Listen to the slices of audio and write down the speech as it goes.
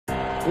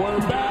We're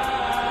back.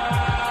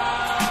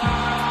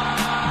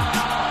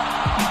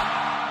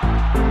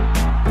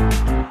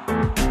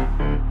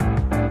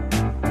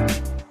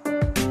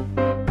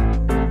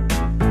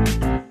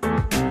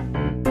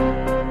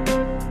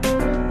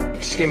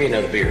 Just give me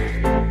another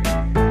beer.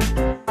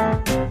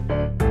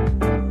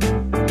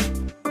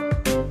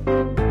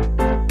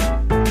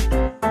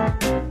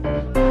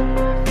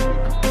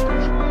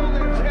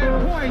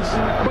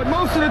 But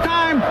most of the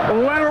time,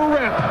 let her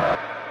rip.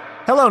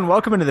 Hello and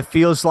welcome into the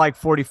Feels Like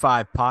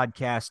 45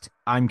 podcast.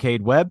 I'm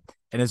Cade Webb,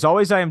 and as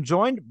always, I am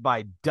joined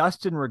by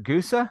Dustin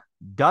Ragusa.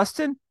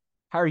 Dustin,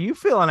 how are you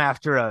feeling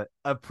after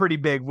a pretty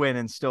big win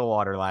in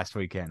Stillwater last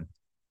weekend?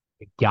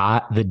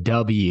 Got the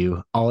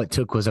W. All it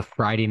took was a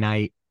Friday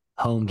night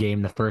home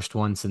game, the first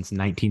one since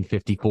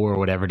 1954 or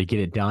whatever, to get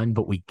it done,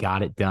 but we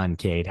got it done.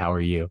 Cade, how are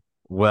you?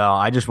 Well,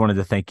 I just wanted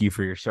to thank you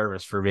for your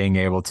service for being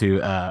able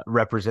to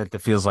represent the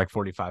Feels Like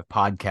 45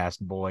 podcast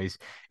boys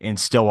in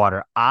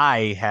Stillwater.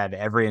 I had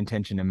every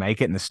intention to make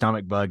it, and the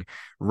stomach bug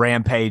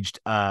rampaged.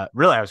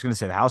 Really, I was going to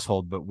say the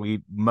household, but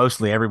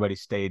everybody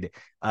stayed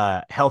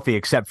healthy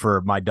except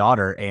for my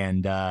daughter.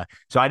 And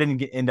so I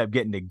didn't end up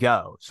getting to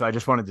go. So I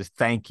just wanted to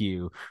thank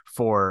you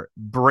for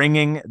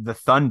bringing the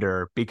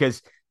thunder,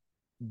 because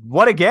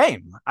what a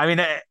game. I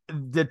mean,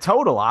 the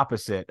total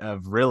opposite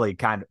of really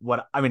kind of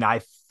what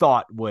I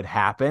thought would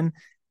happen.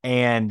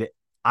 And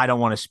I don't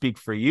want to speak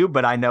for you,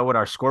 but I know what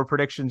our score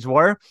predictions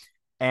were.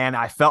 And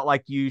I felt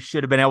like you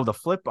should have been able to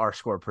flip our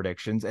score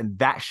predictions, and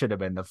that should have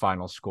been the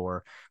final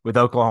score, with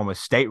Oklahoma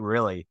State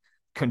really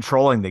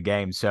controlling the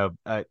game. So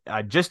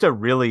just a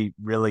really,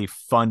 really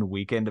fun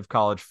weekend of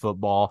college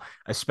football,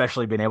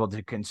 especially being able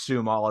to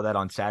consume all of that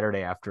on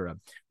Saturday after a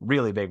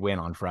really big win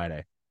on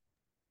Friday.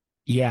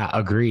 Yeah,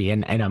 agree.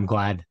 And I'm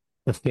glad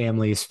the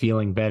family is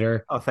feeling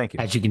better. Oh, thank you.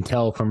 As you can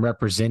tell from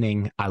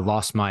representing, I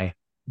lost my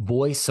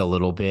voice a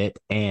little bit,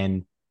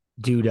 and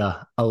due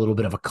to a little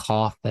bit of a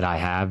cough that I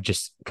have,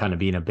 just kind of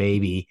being a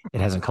baby, it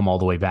hasn't come all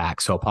the way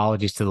back. So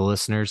apologies to the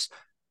listeners.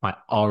 My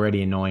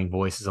already annoying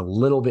voice is a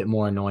little bit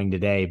more annoying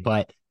today,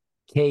 but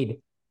Cade,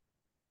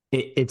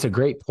 it's a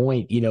great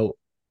point. You know,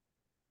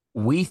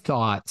 we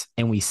thought,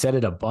 and we said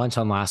it a bunch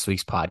on last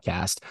week's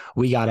podcast,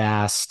 we got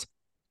asked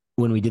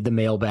when we did the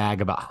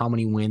mailbag about how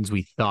many wins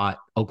we thought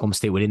Oklahoma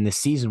State would end this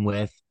season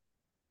with.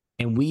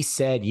 And we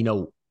said, you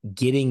know,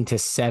 getting to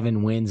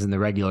 7 wins in the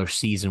regular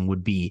season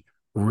would be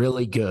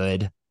really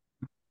good,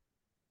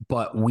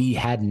 but we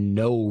had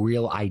no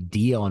real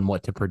idea on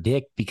what to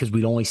predict because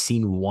we'd only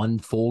seen one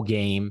full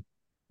game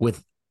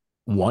with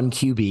one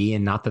QB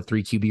and not the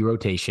 3 QB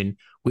rotation.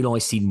 We'd only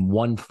seen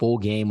one full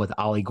game with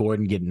Ollie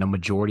Gordon getting a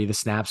majority of the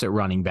snaps at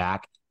running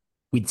back.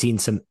 We'd seen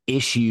some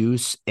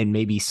issues and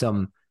maybe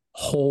some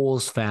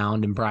holes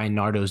found in Brian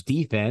Nardo's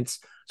defense.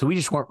 So we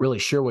just weren't really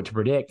sure what to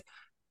predict.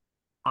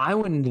 I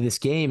went into this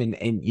game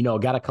and you know,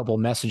 got a couple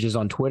of messages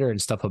on Twitter and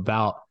stuff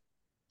about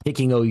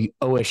picking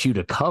OSU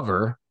to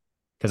cover,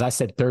 because I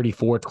said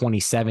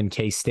 34-27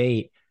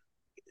 K-State,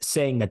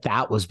 saying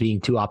that was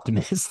being too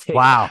optimistic.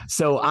 Wow.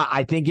 So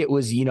I think it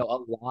was, you know,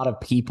 a lot of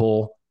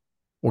people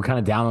were kind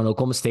of down on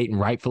Oklahoma State, and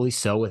rightfully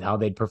so, with how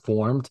they'd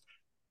performed.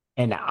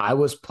 And I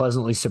was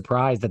pleasantly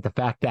surprised at the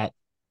fact that,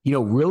 you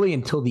know, really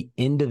until the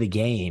end of the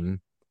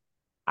game,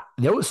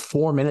 there was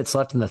 4 minutes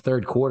left in the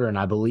third quarter, and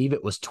I believe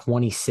it was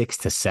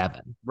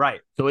 26-7. Right.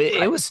 So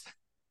it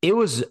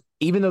was,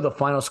 even though the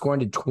final score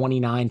ended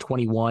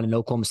 29-21 and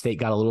Oklahoma State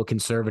got a little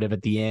conservative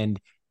at the end,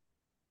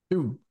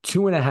 through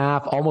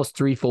 2.5, almost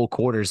 3 full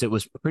quarters, it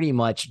was pretty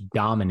much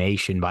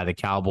domination by the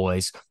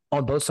Cowboys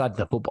on both sides of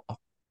the football.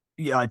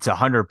 Yeah, it's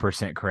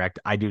 100% correct.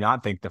 I do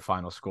not think the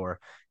final score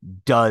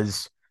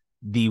does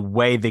the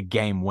way the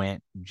game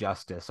went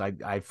justice.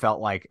 I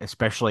felt like,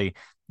 especially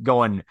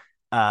going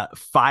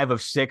 5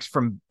 of 6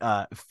 from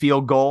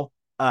field goal,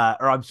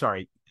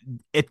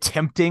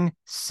 attempting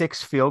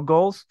 6 field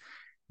goals,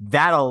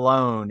 that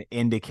alone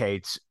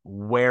indicates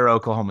where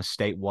Oklahoma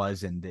State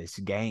was in this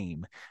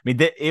game. I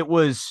mean, it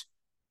was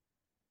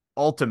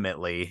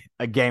ultimately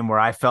a game where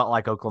I felt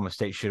like Oklahoma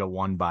State should have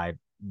won by,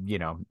 you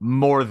know,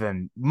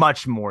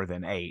 much more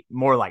than 8,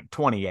 more like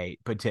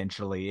 28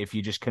 potentially, if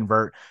you just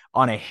convert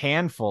on a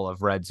handful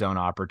of red zone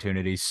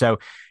opportunities. So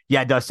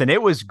yeah, Dustin,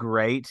 it was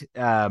great.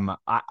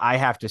 I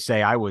have to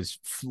say I was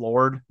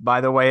floored by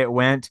the way it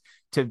went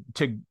to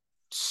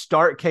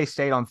start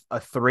K-State on a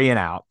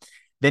 3-and-out,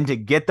 then to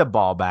get the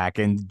ball back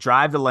and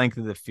drive the length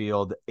of the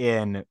field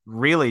in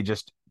really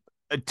just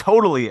a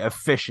totally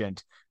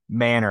efficient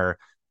manner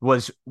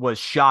was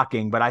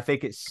shocking. But I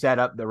think it set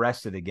up the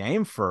rest of the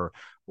game for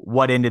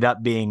what ended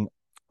up being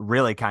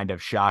really kind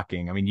of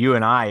shocking. I mean, you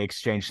and I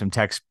exchanged some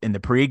texts in the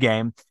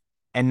pregame,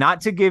 and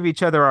not to give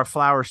each other our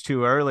flowers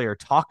too early or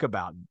talk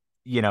about,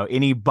 you know,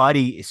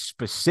 anybody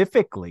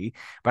specifically,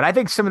 but I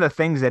think some of the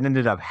things that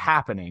ended up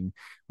happening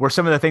were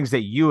some of the things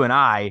that you and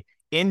I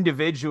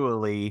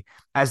individually,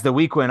 as the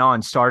week went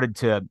on, started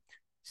to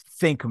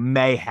think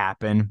may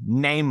happen,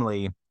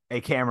 namely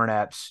a Cameron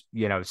Epps,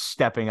 you know,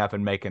 stepping up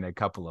and making a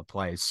couple of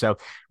plays. So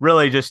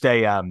really just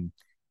a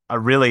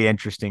really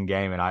interesting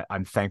game, and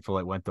I'm thankful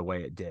it went the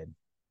way it did.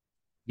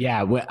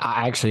 Yeah, well,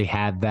 I actually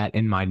had that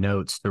in my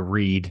notes to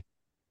read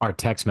our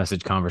text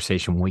message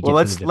conversation when we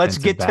Well, get to the let's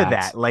defensive get to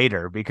backs. that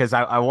later because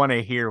I want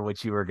to hear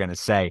what you were going to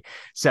say.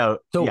 So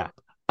yeah,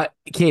 So,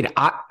 Kate,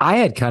 I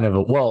had kind of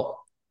a,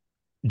 well,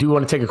 do you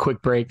want to take a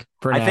quick break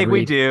for an I ad think we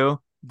read? do.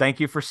 Thank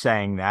you for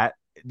saying that.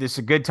 This is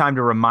a good time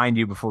to remind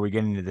you before we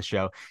get into the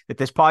show that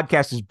this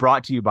podcast is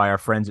brought to you by our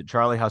friends at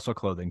Charlie Hustle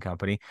Clothing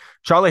Company.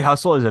 Charlie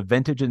Hustle is a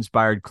vintage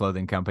inspired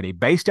clothing company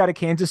based out of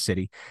Kansas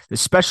City that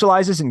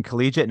specializes in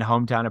collegiate and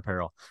hometown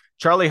apparel.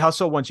 Charlie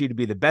Hustle wants you to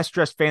be the best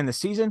dressed fan this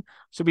season,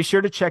 so be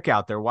sure to check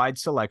out their wide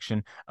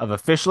selection of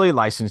officially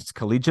licensed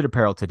collegiate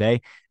apparel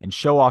today and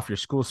show off your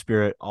school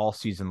spirit all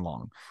season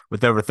long.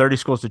 With over 30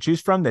 schools to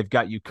choose from, they've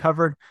got you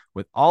covered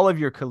with all of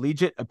your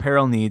collegiate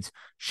apparel needs.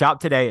 Shop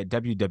today at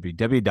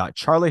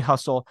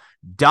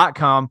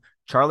www.charliehustle.com.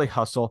 Charlie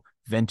Hustle,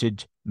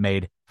 vintage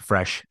made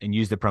fresh, and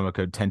use the promo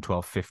code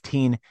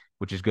 101215,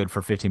 which is good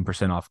for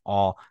 15% off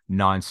all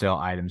non-sale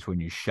items when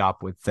you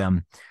shop with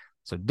them.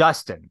 So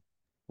Dustin,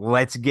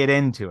 let's get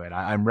into it.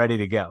 I'm ready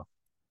to go.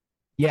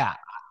 Yeah,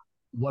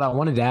 what I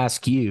wanted to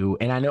ask you,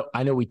 and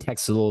I know we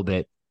texted a little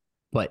bit,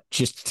 but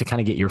just to kind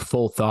of get your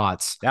full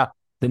thoughts. Yeah.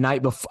 The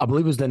night before, I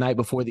believe it was the night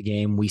before the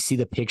game, we see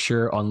the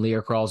picture on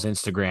Lear Crawl's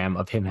Instagram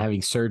of him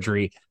having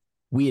surgery.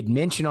 We had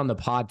mentioned on the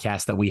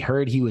podcast that we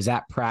heard he was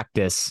at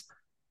practice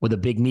with a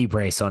big knee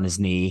brace on his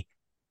knee,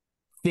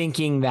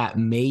 thinking that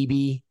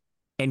maybe,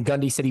 and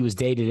Gundy said he was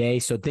day to day,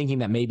 so thinking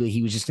that maybe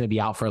he was just going to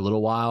be out for a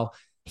little while.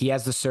 He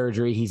has the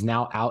surgery. He's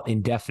now out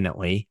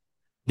indefinitely.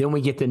 Then we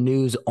get the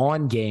news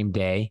on game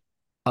day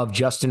of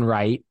Justin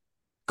Wright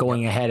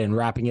going ahead and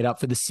wrapping it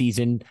up for the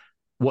season.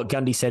 What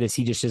Gundy said is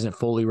he just isn't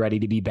fully ready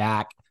to be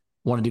back.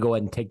 Wanted to go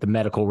ahead and take the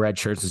medical red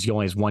shirt since he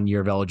only has 1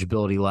 year of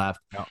eligibility left.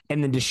 Yep.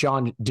 And then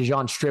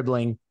Dejon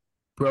Stribling,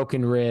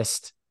 broken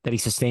wrist that he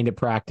sustained at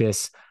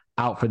practice,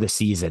 out for the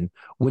season.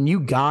 When you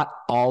got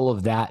all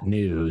of that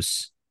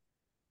news,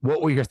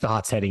 what were your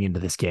thoughts heading into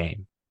this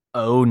game?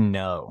 Oh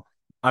no.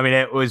 I mean,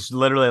 it was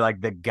literally like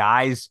the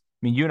guys.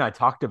 I mean, you and I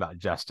talked about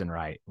Justin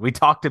Wright. We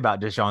talked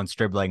about Deshaun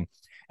Stribling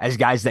as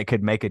guys that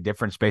could make a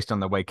difference based on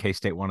the way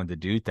K-State wanted to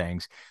do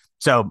things.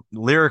 So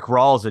Lyric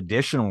Rawls,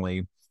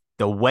 additionally,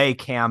 the way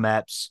Cam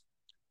Epps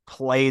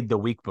played the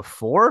week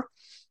before,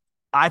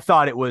 I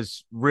thought it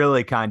was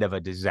really kind of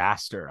a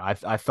disaster.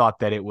 I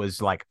thought that it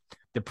was like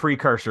the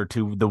precursor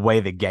to the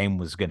way the game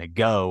was going to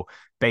go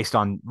based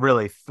on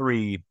really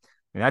three.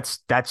 I mean,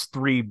 that's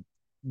three,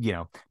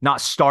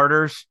 not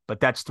starters, but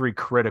that's three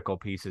critical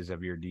pieces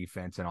of your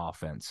defense and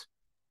offense.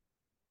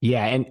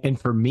 Yeah, and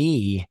for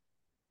me,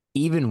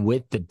 even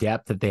with the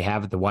depth that they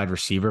have at the wide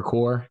receiver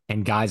core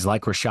and guys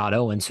like Rashad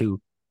Owens,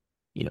 who,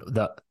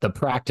 the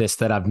practice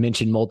that I've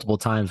mentioned multiple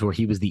times where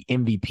he was the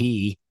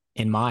MVP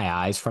in my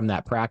eyes from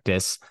that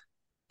practice,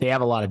 they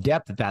have a lot of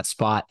depth at that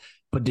spot.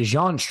 But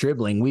Dejon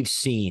Stribling, we've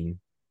seen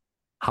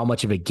how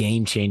much of a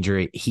game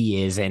changer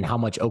he is and how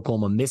much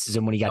Oklahoma misses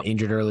him when he got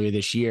injured earlier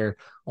this year.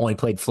 Only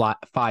played 5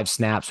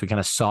 snaps. We kind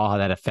of saw how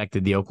that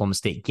affected the Oklahoma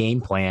State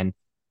game plan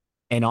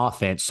and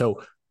offense.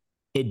 So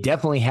it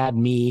definitely had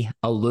me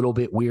a little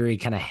bit weary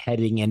kind of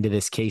heading into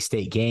this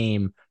K-State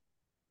game.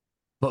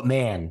 But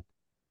man,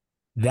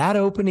 that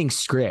opening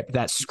script,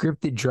 that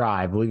scripted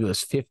drive, I believe it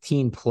was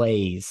 15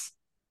 plays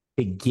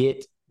to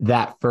get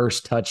that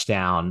first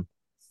touchdown,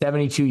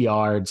 72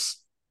 yards.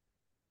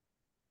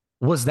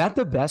 Was that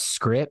the best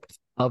script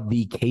of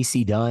the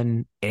Casey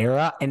Dunn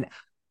era? And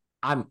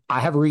I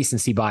have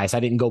recency bias. I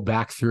didn't go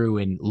back through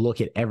and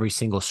look at every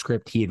single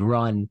script he had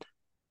run,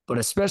 but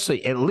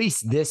especially at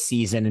least this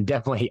season and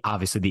definitely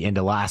obviously the end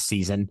of last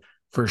season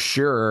for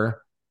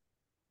sure.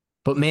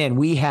 But man,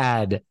 we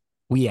had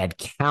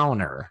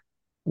counter,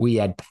 we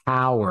had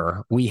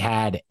power, we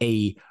had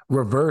a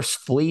reverse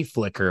flea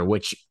flicker,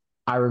 which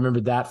I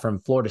remembered that from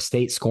Florida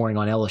State scoring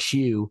on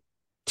LSU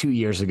 2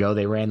 years ago.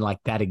 They ran like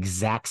that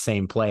exact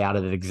same play out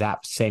of the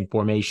exact same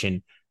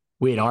formation.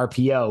 We had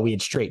RPO, we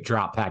had straight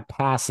drop back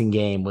passing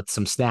game with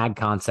some snag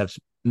concepts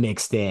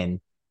mixed in.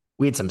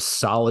 We had some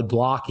solid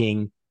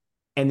blocking,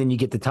 and then you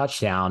get the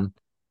touchdown.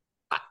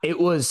 It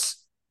was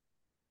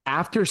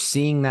after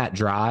seeing that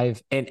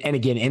drive, and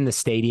again in the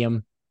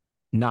stadium,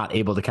 not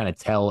able to kind of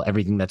tell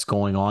everything that's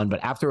going on,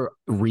 but after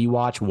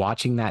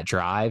watching that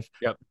drive,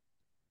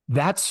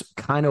 that's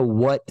kind of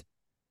what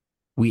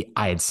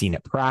I had seen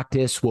at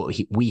practice, what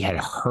we had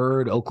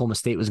heard Oklahoma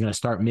State was going to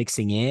start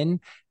mixing in.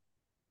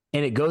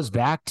 And it goes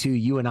back to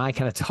you and I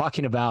kind of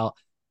talking about,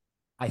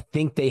 I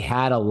think they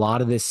had a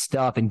lot of this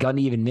stuff, and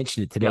Gundy even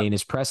mentioned it today in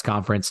his press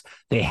conference.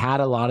 They had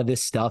a lot of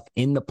this stuff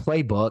in the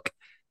playbook.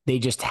 They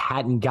just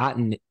hadn't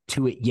gotten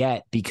to it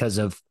yet because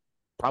of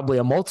probably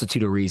a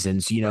multitude of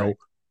reasons,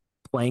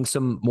 playing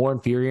some more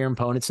inferior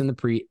opponents in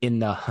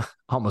the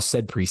almost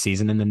said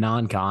preseason, in the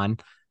non-con,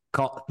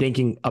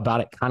 thinking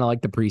about it kind of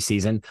like the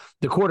preseason,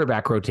 the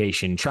quarterback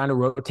rotation, trying to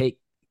rotate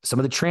some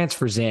of the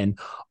transfers in,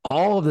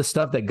 all of the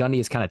stuff that Gundy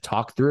has kind of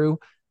talked through.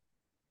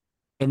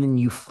 And then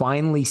you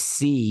finally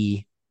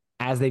see,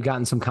 as they've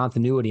gotten some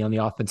continuity on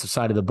the offensive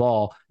side of the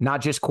ball,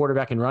 not just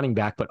quarterback and running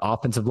back, but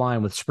offensive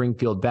line with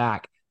Springfield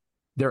back,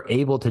 they're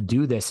able to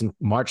do this and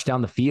march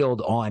down the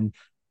field on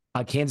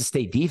a Kansas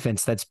State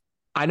defense that's,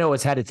 I know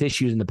it's had its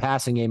issues in the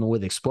passing game and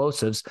with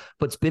explosives,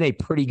 but it's been a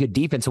pretty good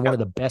defense and one of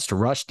the best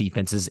rush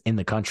defenses in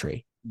the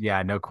country.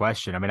 Yeah, no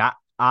question. I mean,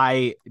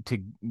 I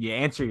to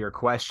answer your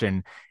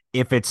question,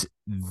 if it's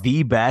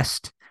the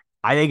best,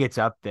 I think it's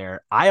up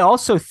there. I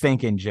also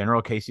think in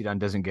general, Casey Dunn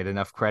doesn't get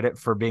enough credit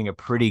for being a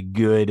pretty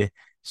good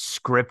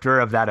scripter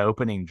of that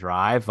opening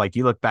drive. Like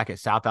you look back at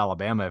South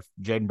Alabama, if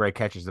Jaden Bray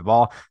catches the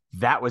ball,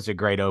 that was a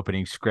great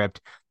opening script.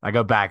 I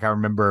go back, I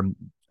remember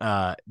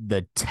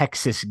the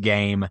Texas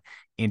game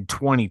in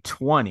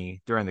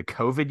 2020 during the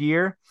COVID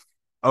year.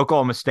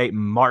 Oklahoma State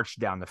marched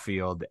down the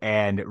field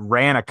and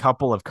ran a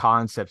couple of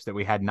concepts that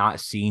we had not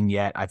seen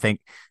yet. I think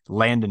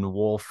Landon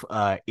Wolf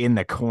in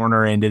the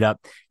corner ended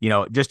up,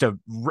 just a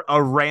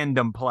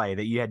random play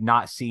that you had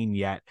not seen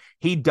yet.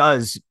 He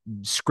does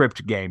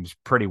script games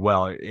pretty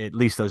well, at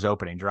least those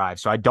opening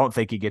drives. So I don't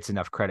think he gets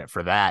enough credit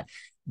for that.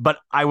 But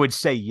I would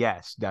say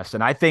yes,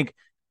 Dustin. I think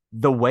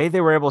the way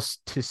they were able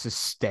to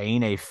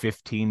sustain a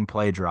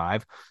 15-play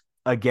drive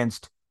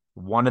against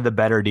one of the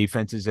better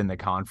defenses in the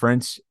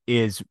conference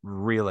is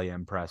really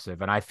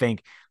impressive. And I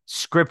think,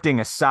 scripting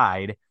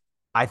aside,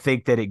 I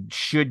think that it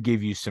should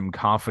give you some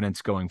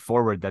confidence going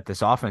forward that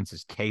this offense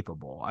is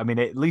capable. I mean,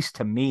 at least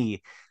to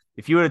me,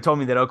 if you would have told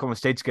me that Oklahoma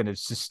State's going to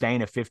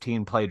sustain a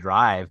 15-play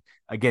drive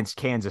against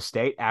Kansas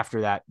State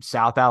after that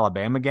South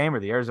Alabama game or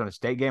the Arizona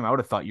State game, I would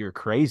have thought you were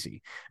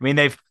crazy. I mean,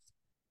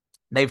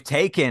 they've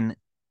taken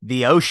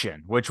the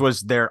ocean, which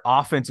was their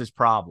offense's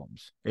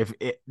problems.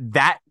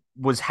 That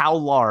was how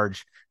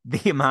large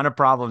the amount of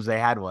problems they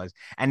had was.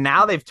 And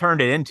now they've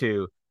turned it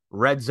into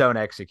red zone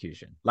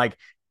execution. Like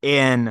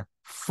in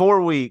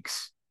 4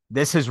 weeks,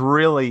 this has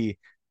really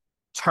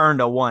turned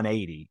a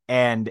 180.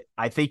 And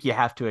I think you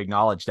have to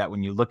acknowledge that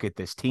when you look at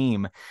this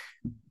team.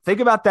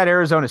 Think about that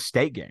Arizona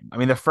State game. I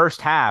mean, the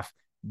first half,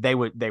 they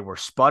were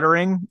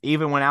sputtering.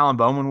 Even when Alan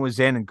Bowman was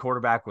in and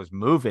quarterback was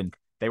moving,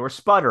 they were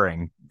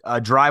sputtering.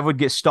 A drive would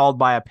get stalled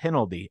by a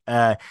penalty.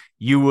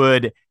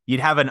 You'd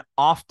have an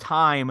off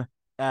time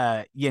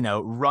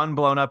run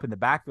blown up in the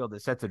backfield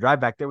that sets the drive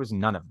back. There was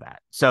none of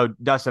that. So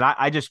Dustin,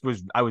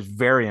 I was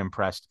very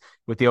impressed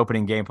with the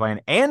opening game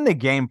plan and the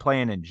game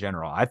plan in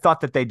general. I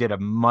thought that they did a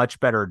much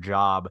better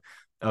job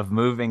of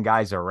moving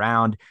guys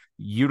around,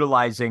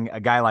 utilizing a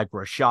guy like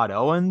Rashad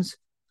Owens.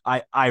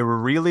 I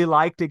really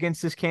liked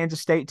against this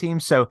Kansas State team.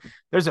 So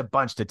there's a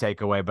bunch to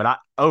take away, but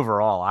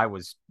overall I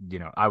was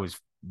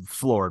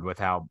floored with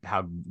how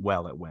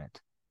well it went.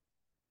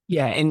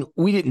 Yeah, and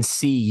we didn't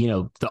see,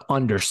 the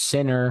under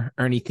center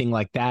or anything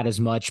like that as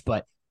much,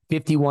 but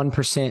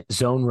 51%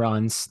 zone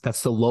runs.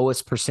 That's the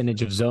lowest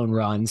percentage of zone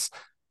runs.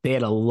 They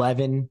had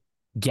 11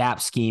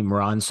 gap scheme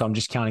runs, so I'm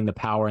just counting the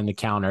power and the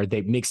counter.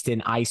 They mixed in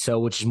ISO,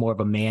 which is more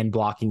of a man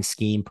blocking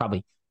scheme,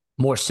 probably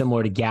more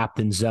similar to gap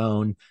than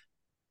zone.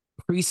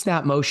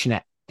 Pre-snap motion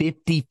at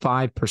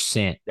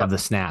 55% of the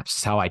snaps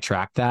is how I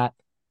track that.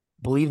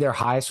 I believe their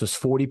highest was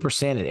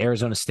 40% at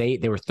Arizona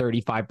State. They were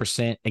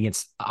 35%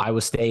 against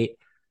Iowa State.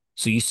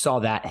 So you saw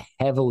that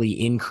heavily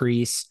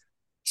increase.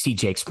 See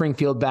Jake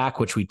Springfield back,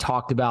 which we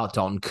talked about.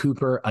 Dalton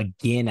Cooper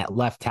again at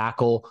left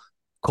tackle.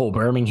 Cole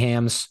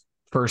Birmingham's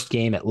first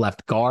game at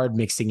left guard,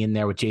 mixing in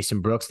there with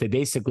Jason Brooks. They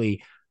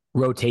basically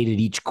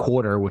rotated each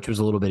quarter, which was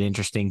a little bit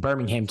interesting.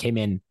 Birmingham came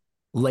in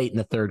late in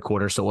the third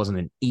quarter, so it wasn't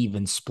an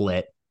even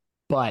split.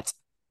 But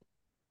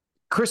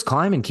Chris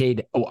Kleiman,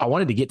 Cade, I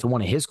wanted to get to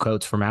one of his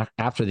quotes from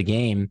after the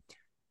game.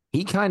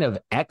 He kind of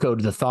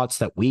echoed the thoughts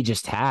that we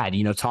just had,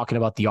 talking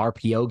about the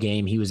RPO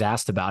game. He was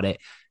asked about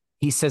it.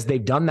 He says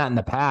they've done that in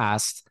the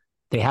past.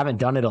 They haven't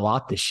done it a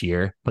lot this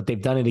year, but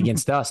they've done it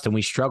against us, and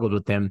we struggled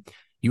with them.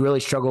 You really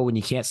struggle when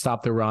you can't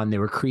stop the run. They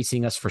were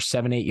creasing us for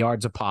 7-8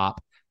 yards a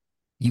pop.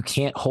 You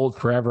can't hold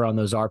forever on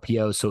those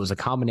RPOs. So it was a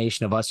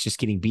combination of us just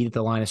getting beat at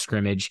the line of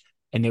scrimmage,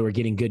 and they were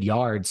getting good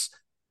yards.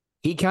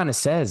 He kind of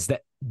says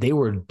that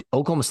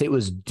Oklahoma State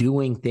was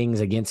doing things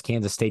against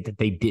Kansas State that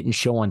they didn't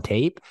show on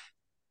tape.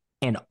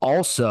 And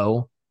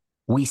also,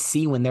 we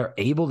see when they're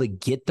able to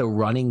get the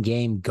running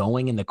game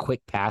going and the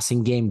quick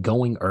passing game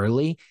going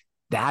early,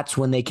 that's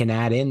when they can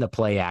add in the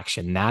play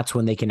action. That's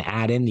when they can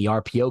add in the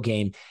RPO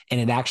game,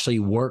 and it actually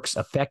works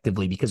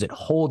effectively because it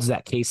holds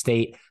that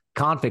K-State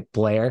convict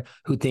player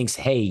who thinks,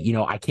 hey,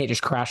 I can't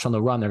just crash on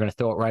the run. They're going to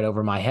throw it right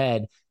over my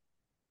head.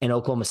 And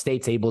Oklahoma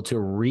State's able to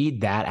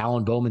read that.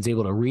 Alan Bowman's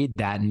able to read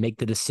that and make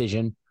the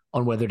decision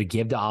on whether to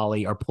give to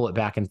Ollie or pull it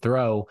back and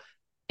throw.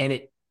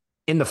 And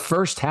in the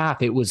first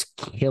half, it was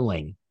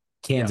killing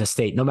Kansas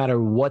State. No matter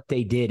what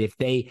they did, if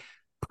they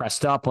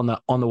pressed up on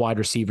the wide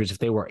receivers, if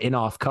they were in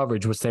off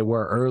coverage, which they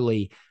were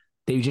early,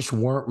 they just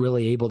weren't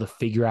really able to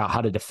figure out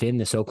how to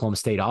defend this Oklahoma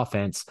State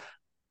offense.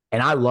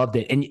 And I loved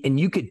it. And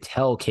you could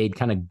tell Cade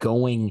kind of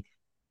going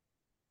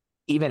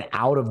even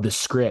out of the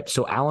script.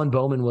 So Alan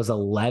Bowman was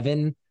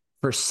 11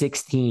 for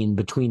 16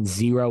 between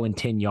 0 and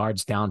 10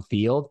 yards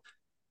downfield.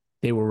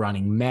 They were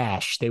running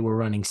mesh. They were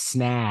running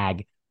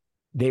snag.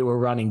 They were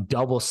running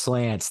double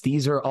slants.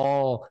 These are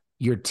all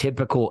your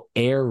typical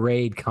air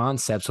raid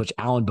concepts, which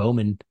Alan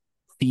Bowman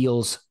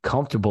feels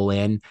comfortable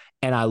in.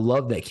 And I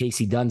love that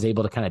Casey Dunn's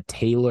able to kind of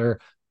tailor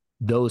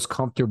those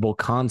comfortable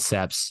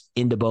concepts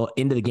into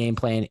the game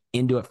plan,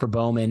 into it for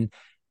Bowman.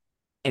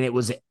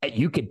 And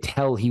you could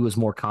tell he was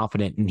more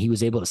confident and he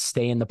was able to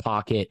stay in the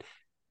pocket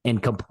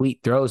and complete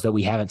throws that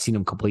we haven't seen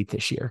him complete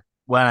this year.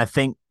 Well, I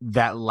think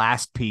that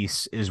last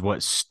piece is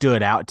what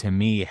stood out to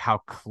me, how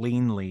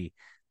cleanly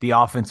the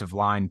offensive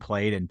line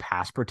played in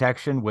pass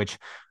protection, which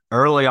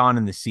early on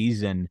in the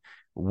season,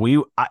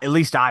 at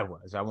least I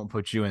won't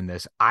put you in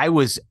this. I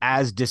was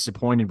as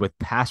disappointed with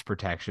pass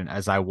protection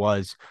as I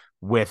was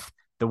with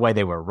the way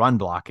they were run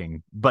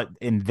blocking. But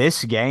in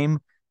this game,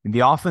 the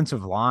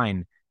offensive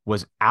line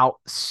was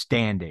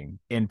outstanding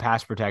in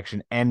pass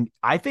protection. And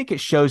I think it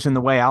shows in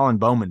the way Alan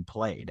Bowman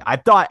played. I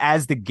thought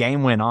as the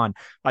game went on,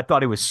 I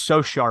thought he was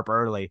so sharp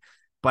early,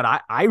 but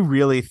I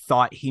really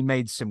thought he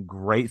made some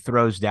great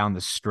throws down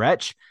the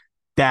stretch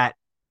that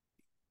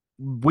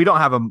we don't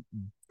have a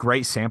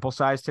great sample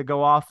size to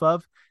go off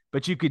of,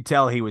 but you could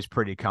tell he was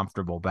pretty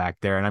comfortable back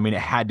there. And I mean,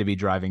 it had to be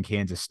driving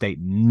Kansas State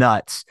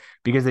nuts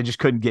because they just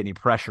couldn't get any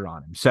pressure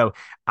on him. So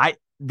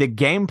the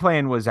game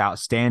plan was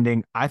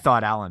outstanding. I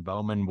thought Alan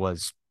Bowman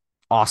was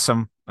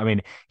awesome. I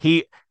mean,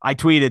 I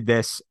tweeted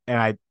this,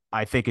 and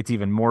I think it's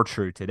even more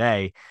true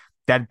today,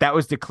 that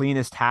was the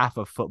cleanest half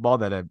of football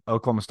that an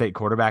Oklahoma State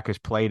quarterback has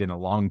played in a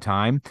long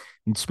time.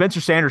 And Spencer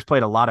Sanders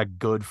played a lot of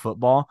good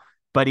football,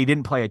 but he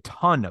didn't play a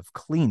ton of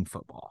clean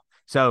football.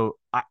 So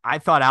I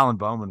thought Alan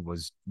Bowman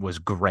was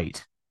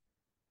great.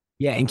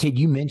 Yeah, and Kate,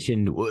 you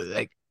mentioned,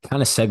 like,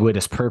 kind of segued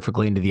us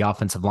perfectly into the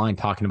offensive line,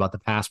 talking about the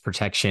pass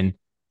protection.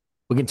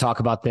 We can talk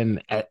about them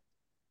at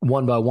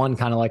one by one,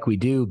 kind of like we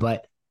do,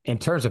 but in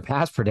terms of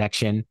pass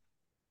protection,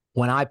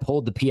 when I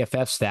pulled the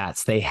PFF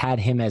stats, they had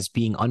him as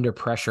being under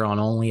pressure on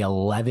only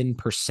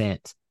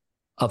 11%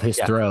 of his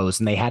throws,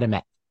 and they had him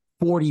at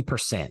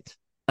 40%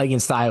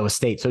 against Iowa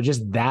State. So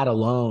just that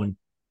alone,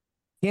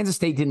 Kansas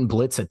State didn't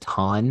blitz a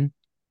ton.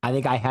 I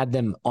think I had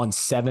them on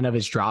 7 of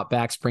his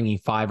dropbacks, bringing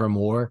 5 or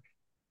more.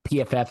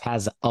 PFF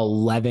has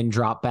 11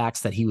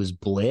 dropbacks that he was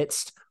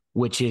blitzed,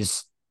 which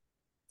is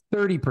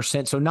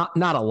 30%. So not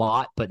a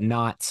lot, but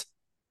not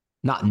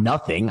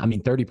nothing. I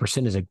mean,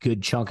 30% is a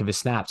good chunk of his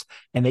snaps,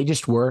 and they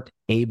just weren't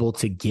able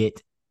to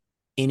get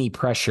any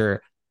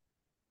pressure.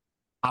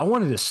 I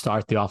wanted to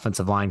start the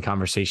offensive line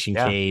conversation,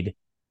 Cade,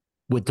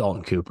 with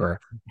Dalton Cooper.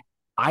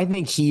 I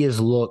think he has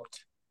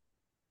looked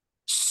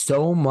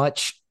so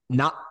much,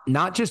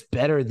 not just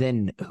better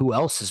than who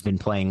else has been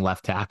playing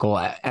left tackle,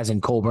 as in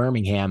Cole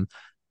Birmingham.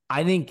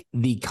 I think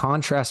the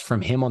contrast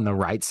from him on the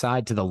right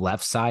side to the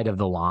left side of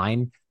the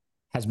line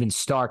has been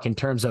stark in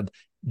terms of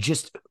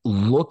just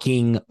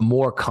looking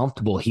more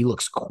comfortable. He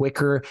looks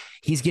quicker.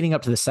 He's getting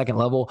up to the second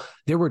level.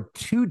 There were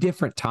 2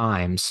 different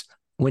times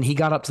when he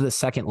got up to the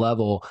second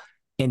level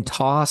and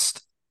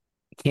tossed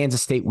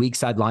Kansas State weak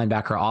side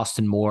linebacker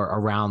Austin Moore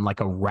around like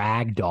a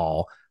rag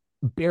doll,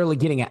 not barely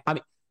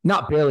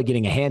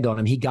getting a hand on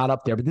him. He got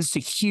up there, but this is a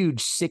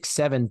huge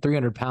 6'7",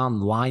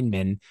 300-pound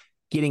lineman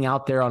getting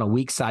out there on a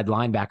weak side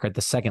linebacker at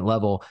the second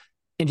level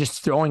and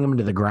just throwing him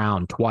to the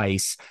ground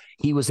twice.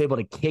 He was able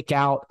to kick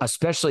out,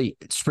 especially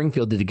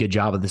Springfield did a good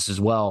job of this as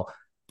well.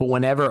 But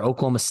whenever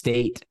Oklahoma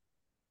State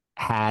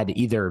had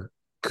either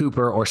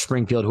Cooper or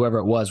Springfield, whoever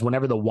it was,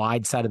 whenever the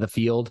wide side of the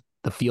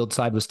field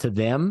side was to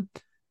them,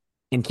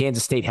 and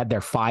Kansas State had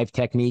their 5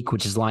 technique,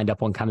 which is lined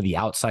up on kind of the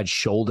outside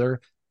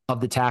shoulder of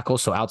the tackle,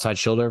 so outside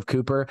shoulder of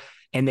Cooper,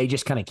 and they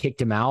just kind of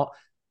kicked him out.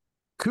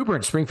 Cooper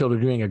and Springfield are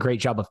doing a great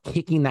job of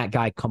kicking that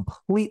guy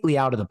completely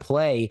out of the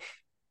play.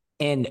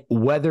 And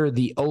whether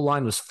the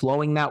O-line was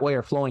flowing that way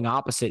or flowing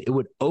opposite, it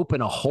would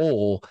open a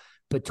hole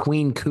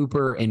between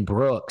Cooper and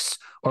Brooks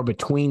or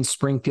between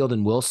Springfield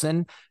and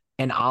Wilson.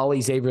 And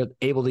Ollie's able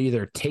to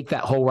either take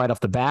that hole right off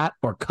the bat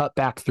or cut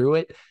back through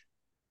it.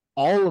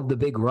 All of the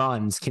big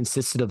runs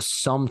consisted of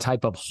some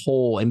type of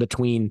hole in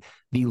between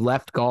the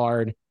left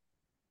guard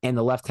and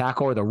the left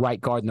tackle, or the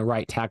right guard and the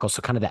right tackle.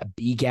 So kind of that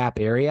B gap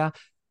area.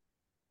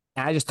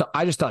 And I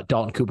just thought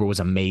Dalton Cooper was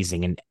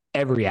amazing in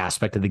every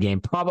aspect of the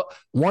game. Probably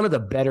one of the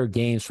better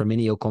games from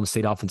any Oklahoma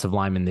State offensive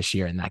lineman this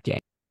year in that game.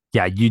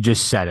 Yeah, you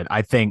just said it.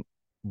 I think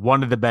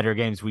one of the better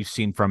games we've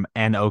seen from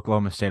an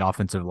Oklahoma State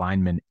offensive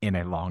lineman in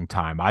a long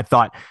time. I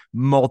thought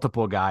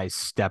multiple guys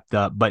stepped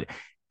up, but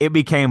it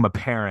became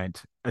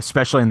apparent,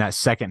 especially in that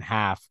second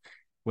half,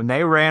 when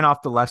they ran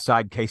off the left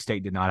side,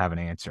 K-State did not have an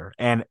answer.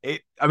 And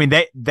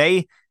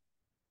they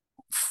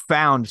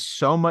found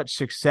so much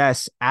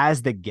success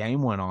as the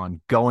game went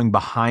on going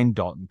behind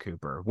Dalton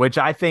Cooper, which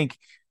I think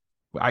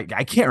I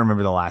can't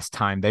remember the last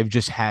time they've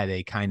just had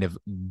a kind of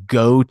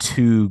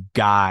go-to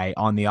guy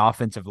on the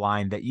offensive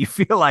line that you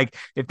feel like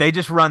if they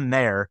just run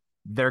there,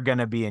 they're going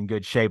to be in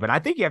good shape. And I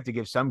think you have to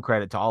give some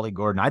credit to Ollie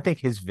Gordon. I think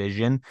his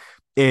vision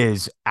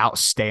is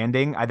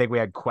outstanding. I think we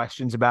had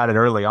questions about it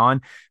early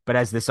on, but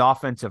as this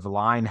offensive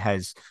line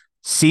has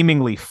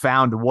seemingly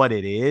found what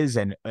it is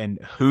and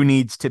who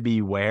needs to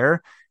be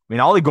where, I mean,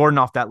 Ollie Gordon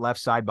off that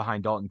left side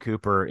behind Dalton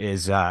Cooper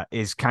is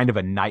kind of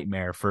a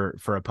nightmare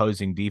for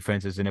opposing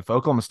defenses. And if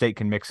Oklahoma State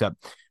can mix up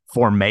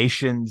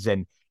formations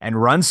and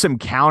and run some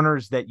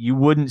counters that you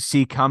wouldn't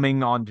see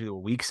coming onto the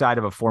weak side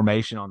of a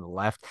formation on the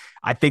left,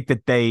 I think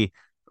that they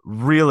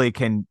really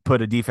can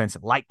put a defense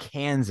like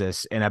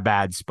Kansas in a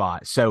bad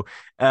spot. So,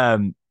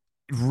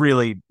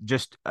 really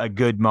just a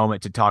good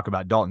moment to talk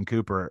about Dalton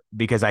Cooper,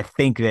 because I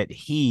think that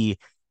he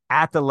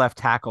at the left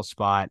tackle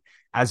spot,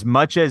 as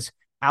much as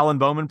Alan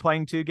Bowman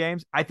playing 2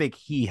 games, I think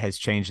he has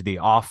changed the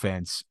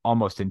offense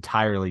almost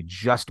entirely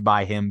just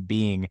by him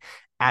being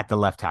at the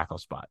left tackle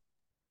spot.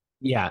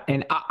 Yeah,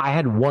 and I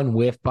had one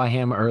whiff by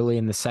him early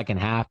in the second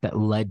half that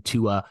led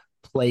to a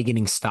play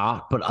getting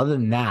stopped. But other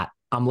than that,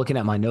 I'm looking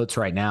at my notes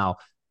right now.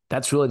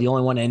 That's really the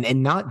only one.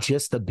 And not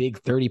just the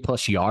big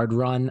 30-plus yard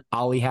run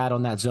Ollie had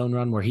on that zone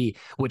run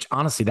which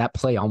honestly, that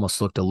play almost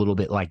looked a little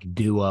bit like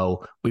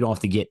duo. We don't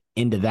have to get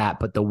into that,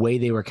 but the way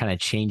they were kind of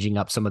changing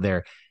up some of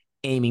their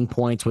aiming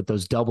points with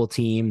those double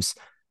teams,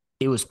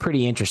 it was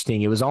pretty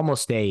interesting. It was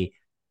almost a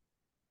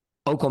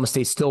Oklahoma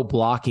State still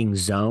blocking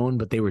zone,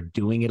 but they were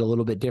doing it a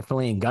little bit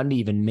differently. And Gundy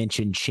even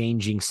mentioned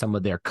changing some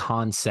of their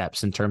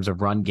concepts in terms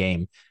of run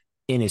game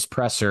in his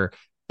presser.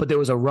 But there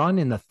was a run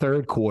in the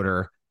third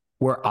quarter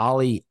where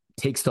Ollie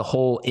takes the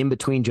hole in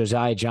between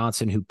Josiah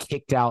Johnson, who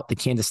kicked out the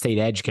Kansas State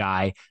edge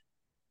guy,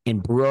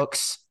 and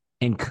Brooks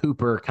and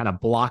Cooper kind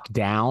of block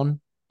down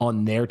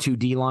on their 2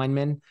 D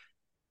linemen.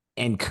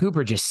 And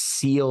Cooper just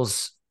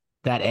seals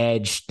that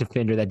edge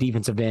defender, that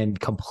defensive end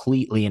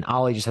completely. And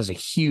Ollie just has a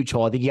huge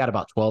hole. I think he got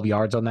about 12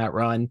 yards on that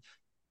run.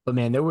 But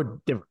man, there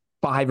were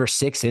 5 or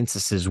 6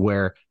 instances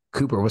where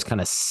Cooper was kind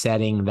of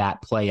setting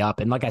that play up.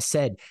 And like I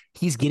said,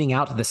 he's getting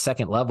out to the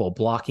second level,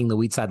 blocking the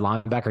weak side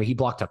linebacker. He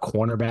blocked a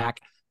cornerback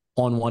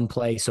on one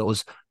play. So it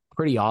was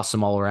pretty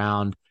awesome all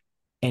around.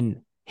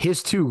 And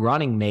his 2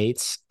 running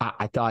mates,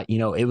 I thought,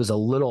 it was a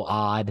little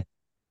odd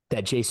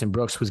that Jason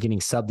Brooks was getting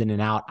subbed in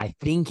and out. I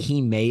think he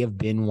may have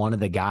been one of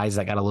the guys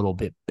that got a little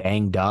bit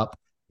banged up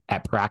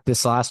at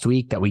practice last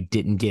week that we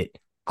didn't get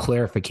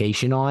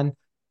clarification on.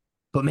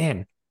 But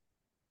man,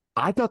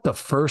 I thought the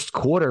first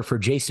quarter for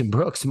Jason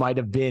Brooks might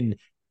have been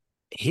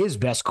his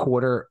best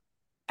quarter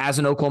as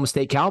an Oklahoma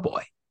State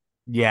Cowboy.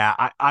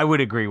 Yeah, I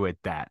would agree with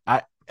that.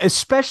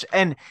 Especially,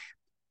 and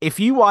if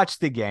you watch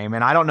the game,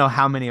 and I don't know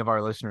how many of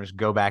our listeners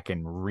go back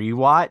and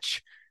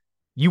rewatch,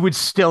 you would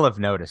still have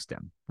noticed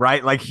him,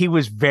 right? Like, he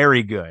was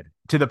very good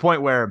to the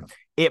point where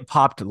it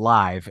popped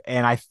live.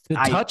 And the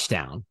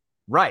touchdown,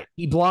 right?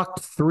 He blocked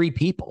 3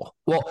 people.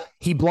 Well,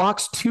 he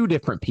blocks 2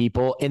 different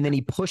people, and then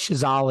he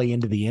pushes Ollie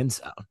into the end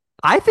zone.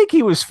 I think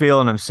he was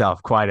feeling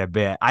himself quite a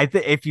bit. I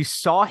think if you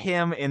saw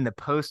him in the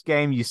post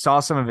game, you saw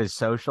some of his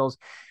socials.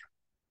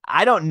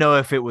 I don't know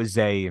if it was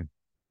a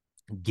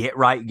get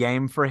right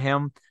game for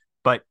him,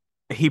 but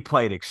he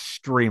played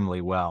extremely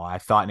well, I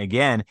thought. And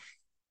again,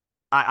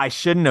 I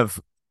shouldn't have.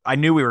 I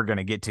knew we were going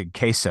to get to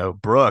Queso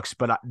Brooks,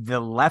 but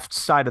the left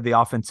side of the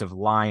offensive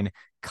line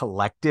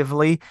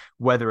collectively,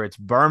 whether it's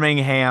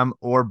Birmingham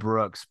or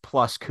Brooks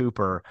plus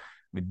Cooper,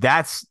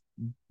 that's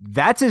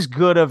as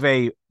good of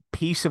a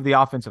piece of the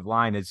offensive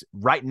line as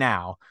right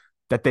now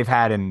that they've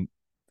had in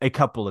a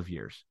couple of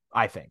years,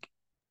 I think.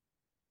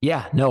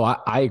 Yeah, no,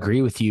 I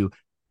agree with you.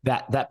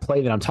 That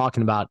play that I'm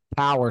talking about,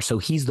 power. So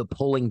he's the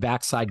pulling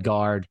backside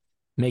guard,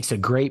 makes a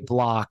great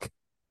block.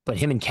 But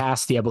him and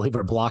Cassidy, I believe,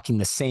 are blocking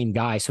the same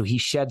guy. So he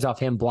sheds off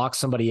him, blocks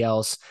somebody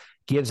else,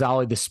 gives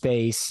Ollie the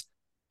space,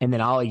 and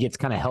then Ollie gets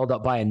kind of held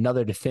up by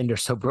another defender.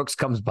 So Brooks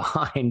comes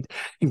behind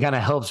and kind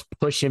of helps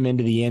push him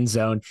into the end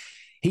zone.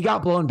 He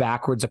got blown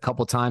backwards a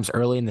couple times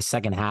early in the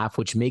second half,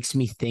 which makes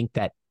me think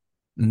that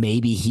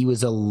maybe he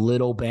was a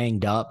little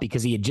banged up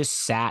because he had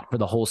just sat for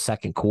the whole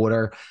second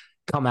quarter,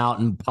 come out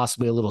and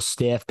possibly a little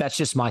stiff. That's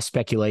just my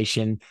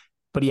speculation.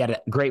 But he had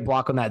a great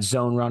block on that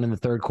zone run in the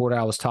third quarter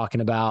I was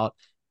talking about.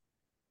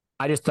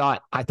 I thought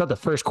the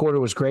first quarter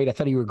was great. I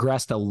thought he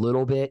regressed a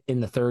little bit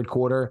in the third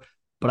quarter,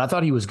 but I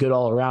thought he was good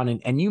all around.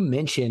 And you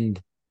mentioned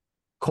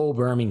Cole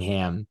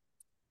Birmingham.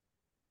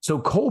 So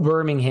Cole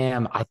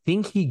Birmingham, I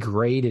think he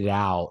graded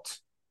out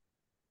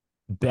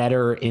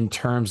better in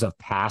terms of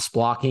pass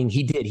blocking.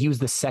 He did. He was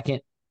the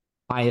second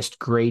highest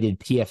graded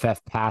PFF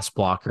pass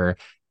blocker.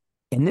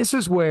 And this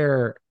is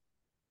where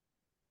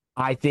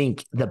I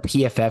think the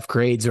PFF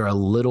grades are a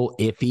little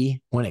iffy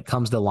when it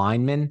comes to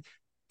linemen,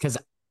 because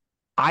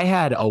I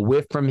had a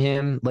whiff from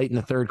him late in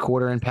the third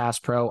quarter in pass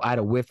pro. I had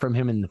a whiff from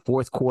him in the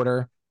fourth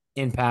quarter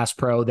in pass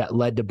pro that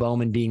led to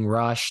Bowman being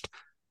rushed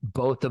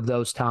both of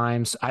those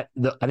times. I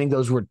think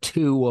those were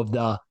 2 of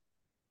the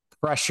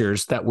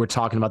pressures that we're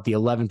talking about, the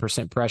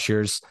 11%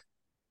 pressures.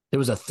 There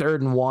was a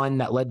 3rd and 1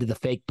 that led to the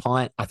fake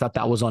punt. I thought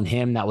that was on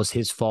him. That was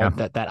his fault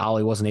that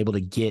Ollie wasn't able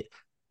to get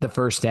the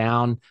first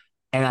down.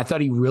 And I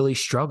thought he really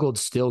struggled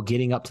still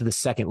getting up to the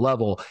second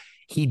level.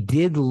 He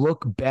did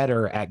look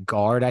better at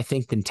guard, I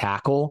think, than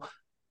tackle.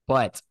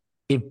 But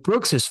if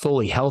Brooks is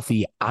fully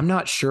healthy, I'm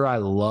not sure I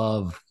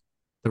love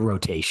the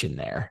rotation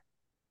there.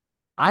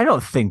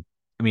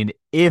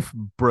 If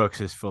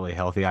Brooks is fully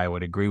healthy, I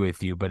would agree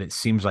with you, but it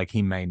seems like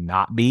he may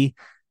not be.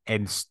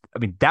 And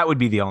that would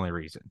be the only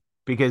reason,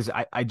 because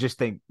I just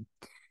think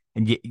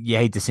and you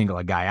hate to single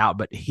a guy out,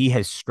 but he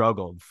has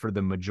struggled for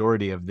the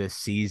majority of this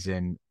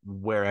season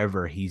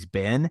wherever he's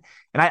been.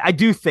 And I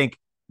do think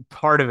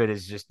part of it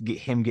is just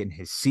him getting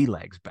his sea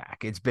legs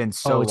back. It's been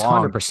so Oh, it's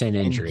long 100% and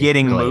injury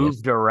getting related.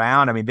 moved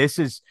around. I mean, this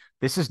is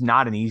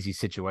not an easy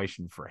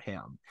situation for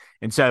him.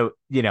 And so,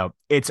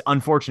 it's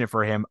unfortunate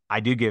for him. I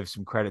do give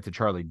some credit to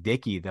Charlie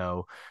Dickey,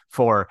 though,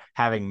 for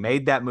having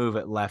made that move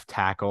at left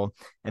tackle.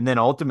 And then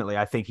ultimately,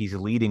 I think he's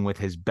leading with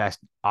his best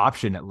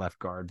option at left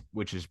guard,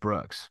 which is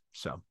Brooks.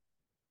 So,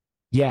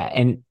 Yeah,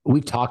 and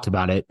we've talked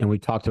about it, and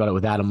we've talked about it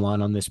with Adam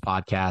Lunn on this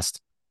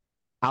podcast.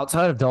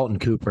 Outside of Dalton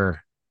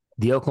Cooper,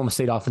 the Oklahoma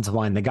State offensive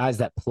line, the guys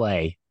that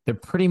play, they're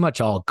pretty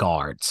much all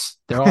guards.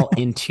 They're all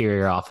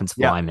interior offensive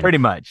yeah, linemen. pretty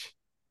much.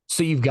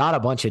 So you've got a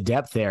bunch of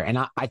depth there. And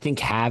I think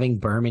having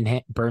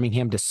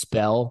Birmingham to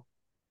spell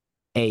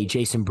a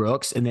Jason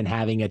Brooks and then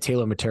having a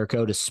Taylor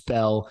Materko to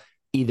spell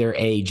either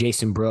a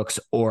Jason Brooks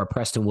or a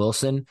Preston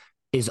Wilson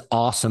is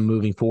awesome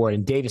moving forward.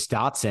 And Davis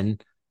Dotson,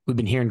 we've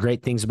been hearing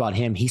great things about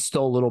him. He's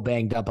still a little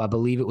banged up. I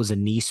believe it was a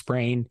knee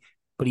sprain,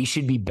 but he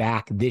should be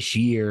back this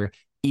year,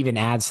 even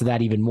adds to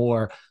that even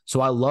more.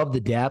 So I love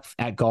the depth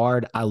at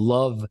guard. I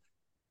love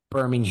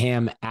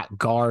Birmingham at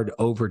guard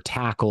over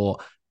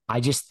tackle.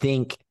 I just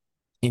think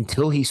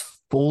until he's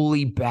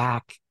fully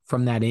back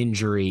from that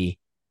injury,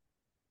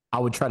 I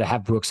would try to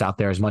have Brooks out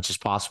there as much as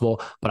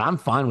possible, but I'm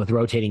fine with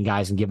rotating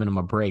guys and giving them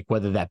a break,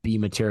 whether that be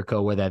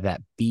Materko, whether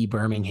that be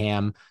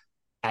Birmingham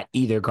at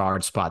either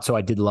guard spot. So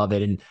I did love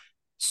it. And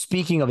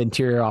speaking of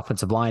interior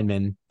offensive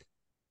linemen,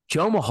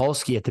 Joe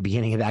Maholski at the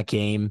beginning of that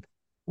game,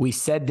 we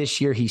said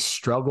this year he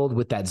struggled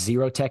with that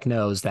zero tech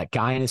nose, that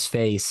guy in his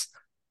face.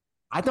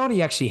 I thought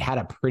he actually had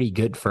a pretty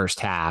good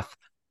first half.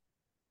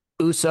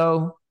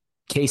 Uso,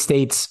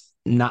 K-State's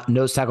not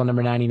nose tackle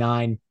number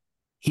 99,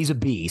 he's a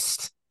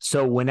beast.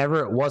 So whenever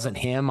it wasn't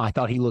him, I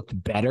thought he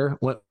looked better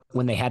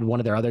when they had one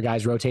of their other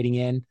guys rotating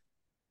in.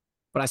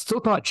 But I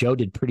still thought Joe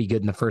did pretty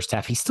good in the first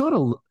half. He still had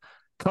a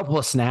couple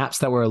of snaps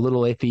that were a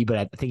little iffy, but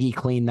I think he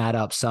cleaned that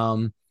up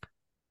some.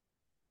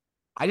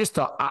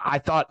 I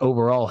thought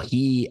overall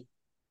he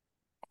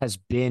has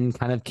been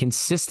kind of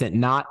consistent,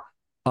 not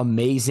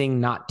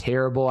amazing, not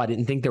terrible. I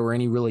didn't think there were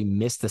any really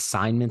missed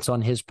assignments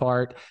on his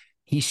part.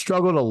 He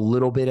struggled a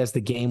little bit as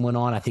the game went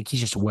on. I think he's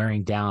just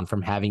wearing down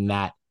from having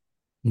that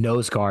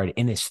nose guard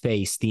in his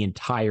face the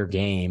entire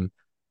game.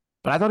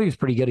 But I thought he was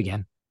pretty good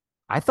again.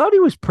 I thought he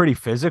was pretty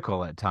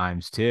physical at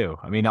times too.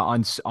 I mean,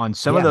 on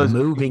some of those,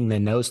 moving the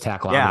nose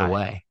tackle out of the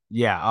way.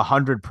 Yeah,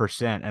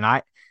 100%.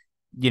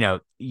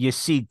 And you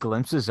see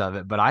glimpses of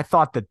it, but I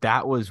thought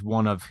that was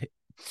one of,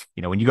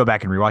 when you go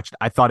back and rewatch it,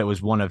 I thought it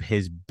was one of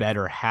his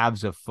better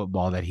halves of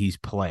football that he's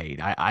played.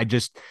 I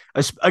just,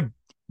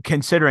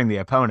 considering the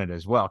opponent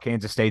as well,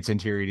 Kansas State's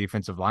interior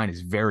defensive line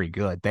is very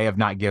good. They have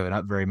not given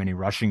up very many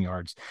rushing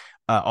yards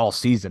all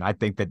season. I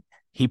think that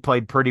he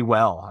played pretty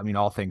well. I mean,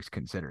 all things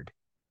considered.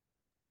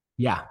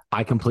 Yeah,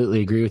 I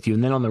completely agree with you.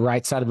 And then on the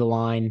right side of the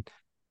line,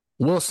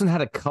 Wilson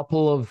had a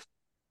couple of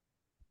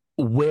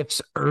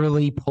whiffs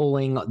early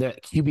pulling the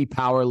QB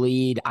power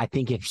lead. I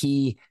think if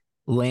he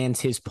lands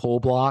his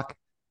pull block,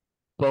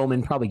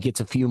 Bowman probably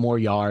gets a few more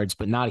yards,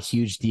 but not a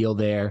huge deal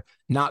there.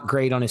 Not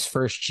great on his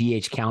first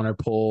GH counter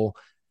pull.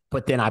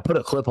 But then I put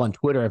a clip on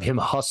Twitter of him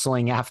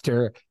hustling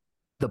after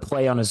the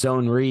play on a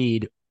zone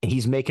read. And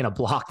he's making a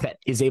block that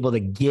is able to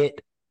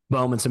get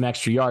Bowman some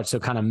extra yards. So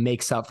kind of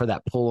makes up for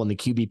that pull on the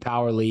QB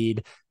power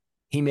lead.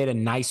 He made a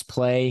nice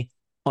play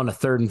on a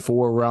 3rd and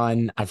 4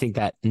 run. I think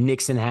that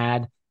Nixon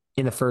had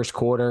in the first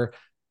quarter.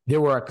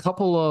 There were a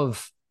couple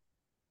of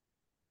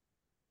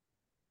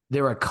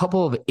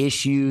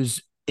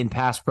issues in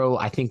pass pro,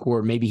 I think,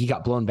 where maybe he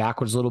got blown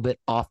backwards a little bit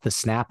off the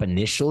snap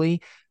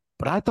initially.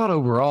 But I thought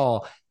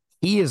overall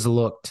he has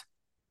looked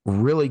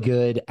really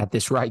good at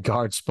this right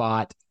guard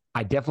spot.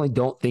 I definitely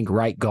don't think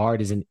right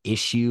guard is an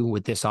issue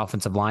with this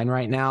offensive line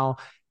right now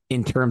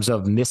in terms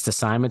of missed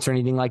assignments or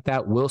anything like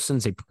that.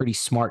 Wilson's a pretty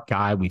smart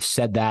guy. We've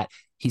said that.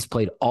 He's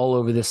played all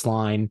over this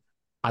line.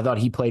 I thought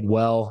he played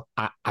well.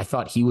 I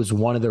thought he was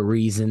one of the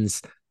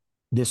reasons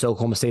this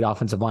Oklahoma State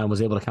offensive line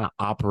was able to kind of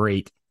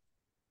operate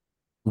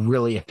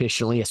really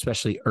efficiently,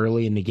 especially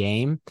early in the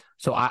game.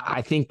 So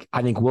I think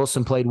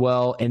Wilson played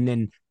well. And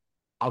then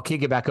I'll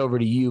kick it back over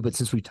to you. But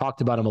since we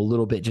talked about him a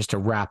little bit, just to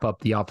wrap up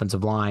the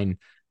offensive line,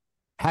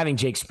 having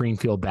Jake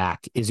Springfield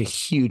back is a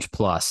huge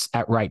plus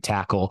at right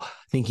tackle. I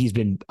think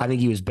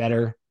he was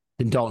better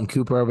than Dalton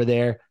Cooper over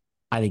there.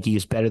 I think he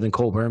was better than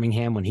Cole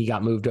Birmingham when he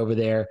got moved over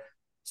there.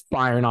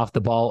 Firing off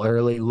the ball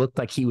early. Looked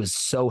like he was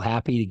so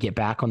happy to get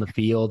back on the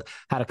field.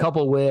 Had a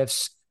couple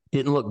whiffs.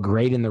 Didn't look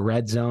great in the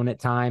red zone at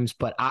times.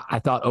 But I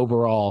thought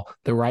overall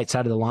the right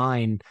side of the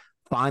line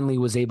finally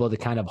was able to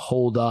kind of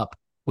hold up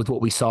with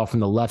what we saw from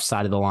the left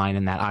side of the line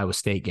in that Iowa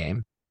State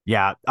game.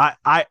 Yeah,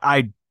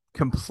 I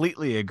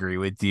completely agree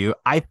with you.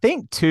 I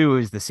think, too,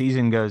 as the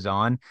season goes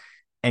on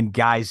and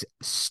guys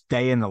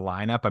stay in the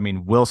lineup, I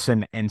mean,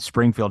 Wilson and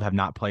Springfield have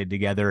not played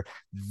together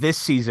this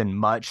season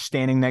much,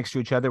 standing next to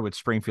each other with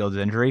Springfield's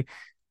injury.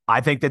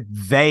 I think that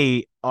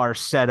they are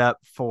set up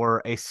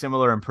for a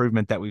similar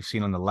improvement that we've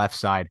seen on the left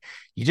side.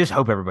 You just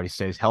hope everybody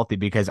stays healthy,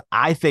 because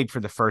I think for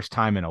the first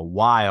time in a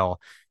while,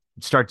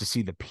 start to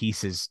see the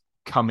pieces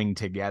coming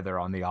together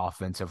on the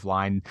offensive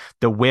line.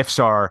 The whiffs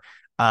are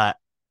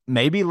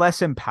maybe less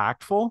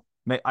impactful.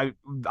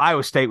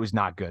 Iowa State was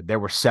not good. There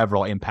were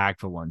several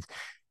impactful ones.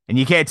 And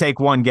you can't take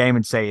one game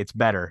and say it's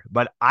better,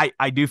 but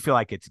I do feel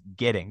like it's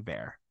getting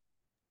there.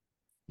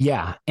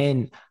 Yeah.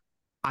 And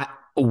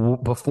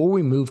before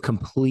we move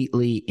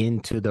completely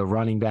into the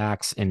running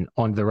backs and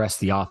on the rest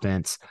of the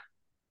offense,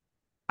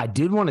 I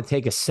did want to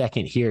take a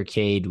second here,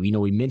 Cade. We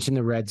mentioned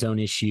the red zone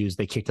issues.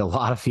 They kicked a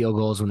lot of field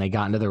goals when they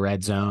got into the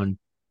red zone.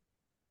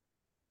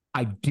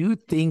 I do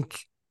think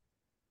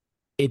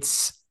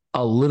it's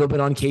a little bit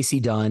on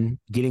Casey Dunn,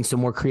 getting some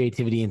more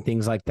creativity and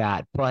things like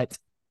that. But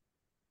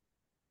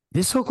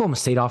this Oklahoma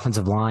State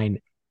offensive line,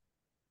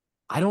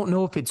 I don't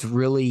know if it's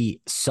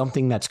really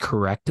something that's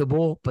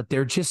correctable, but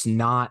they're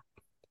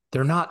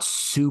not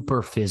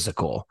super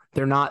physical.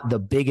 They're not the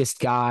biggest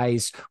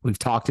guys. We've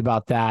talked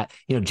about that.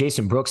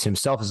 Jason Brooks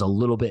himself is a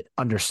little bit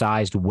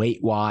undersized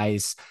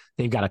weight-wise.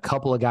 They've got a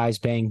couple of guys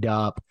banged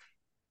up.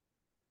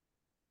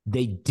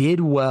 They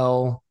did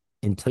well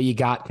until you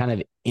got kind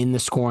of in the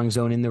scoring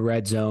zone, in the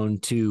red zone,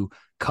 to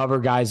cover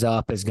guys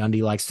up, as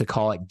Gundy likes to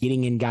call it,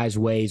 getting in guys'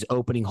 ways,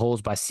 opening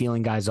holes by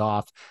sealing guys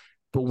off.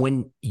 But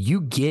when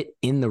you get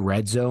in the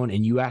red zone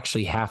and you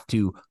actually have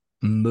to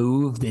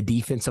move the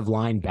defensive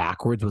line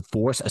backwards with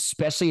force,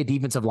 especially a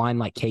defensive line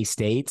like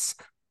K-State's,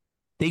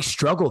 they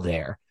struggle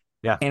there.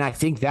 Yeah. And I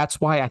think that's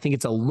why I think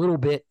it's a little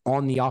bit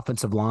on the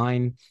offensive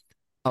line,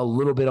 a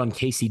little bit on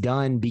Casey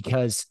Dunn,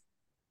 because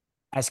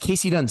as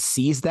Casey Dunn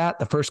sees that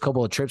the first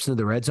couple of trips into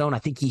the red zone, I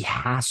think he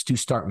has to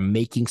start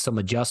making some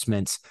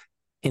adjustments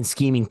and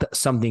scheming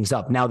some things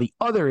up. Now, the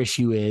other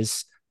issue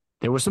is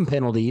there were some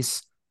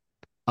penalties.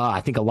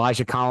 I think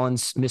Elijah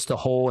Collins missed a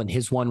hole in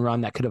his one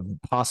run that could have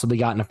possibly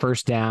gotten a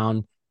first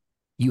down.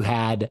 You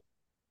had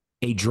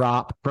a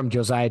drop from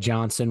Josiah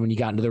Johnson when you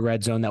got into the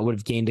red zone that would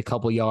have gained a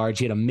couple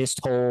yards. You had a missed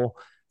hole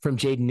from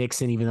Jaden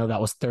Nixon, even though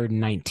that was 3rd and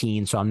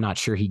 19, so I'm not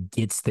sure he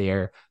gets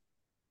there.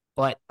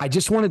 But I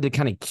just wanted to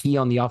kind of key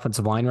on the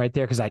offensive line right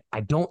there, because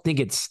I don't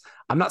think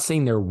I'm not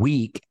saying they're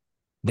weak.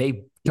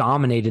 They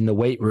dominate in the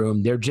weight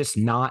room. They're just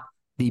not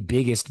the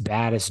biggest,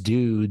 baddest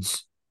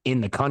dudes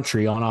in the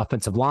country on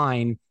offensive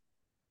line.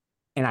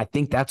 And I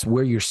think that's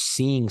where you're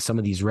seeing some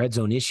of these red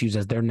zone issues,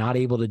 as they're not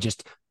able to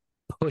just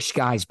push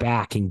guys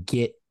back and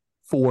get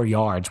 4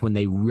 yards when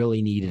they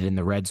really need it in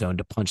the red zone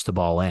to punch the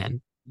ball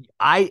in.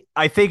 I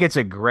think it's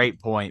a great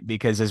point,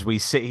 because as we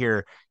sit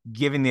here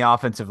giving the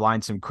offensive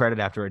line some credit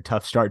after a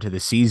tough start to the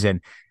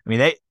season, I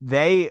mean,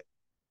 they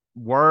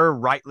were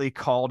rightly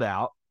called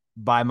out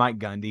by Mike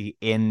Gundy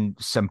in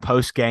some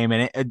post game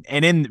and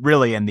in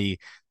the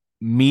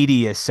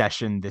media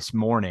session this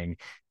morning.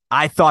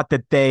 I thought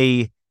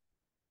that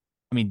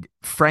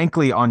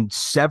frankly, on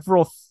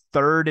several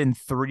 3rd and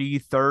 3,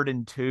 3rd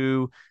and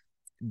 2,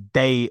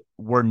 they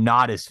were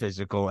not as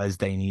physical as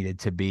they needed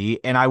to be.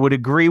 And I would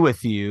agree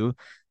with you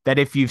that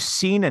if you've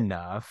seen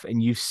enough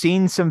and you've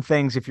seen some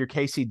things, if you're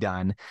Casey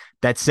Dunn,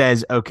 that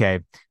says,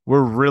 okay,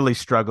 we're really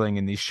struggling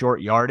in these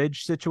short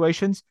yardage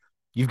situations,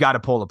 you've got to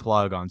pull the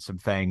plug on some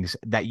things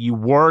that you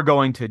were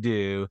going to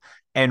do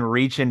and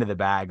reach into the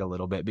bag a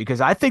little bit,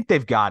 because I think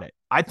they've got it.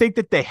 I think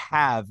that they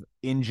have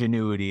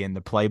ingenuity in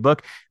the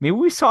playbook. I mean,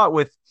 we saw it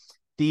with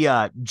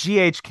the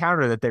GH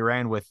counter that they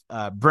ran with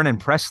Brennan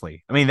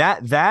Presley. I mean,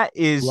 that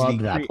is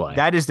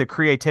the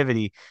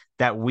creativity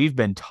that we've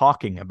been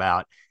talking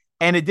about,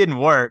 and it didn't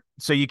work.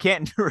 So you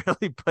can't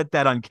really put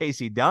that on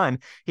Casey Dunn.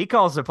 He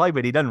calls the play,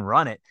 but he doesn't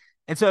run it.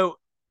 And so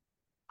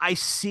I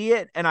see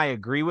it and I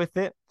agree with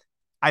it.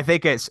 I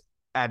think it's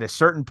at a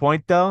certain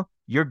point, though,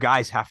 your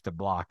guys have to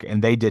block,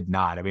 and they did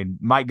not. I mean,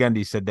 Mike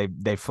Gundy said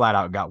they flat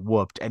out got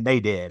whooped, and they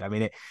did. I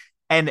mean,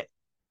 and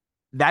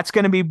that's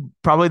going to be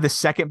probably the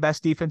second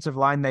best defensive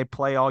line they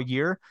play all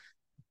year,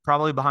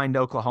 probably behind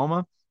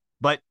Oklahoma,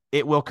 but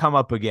it will come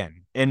up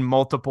again in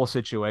multiple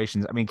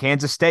situations. I mean,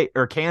 Kansas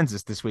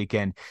this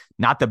weekend,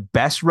 not the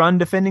best run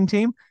defending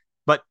team,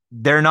 but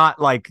they're not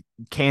like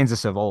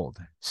Kansas of old.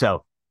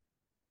 So.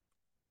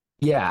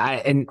 Yeah,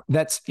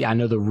 I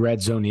know the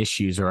red zone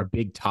issues are a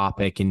big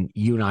topic, and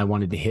you and I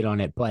wanted to hit on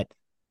it, but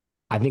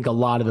I think a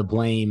lot of the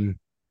blame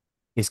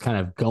is kind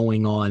of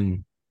going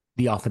on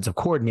the offensive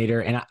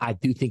coordinator, and I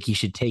do think he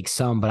should take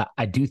some, but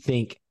I do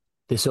think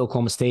this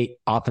Oklahoma State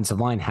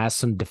offensive line has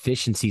some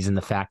deficiencies in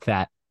the fact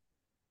that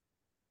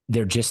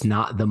they're just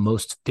not the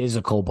most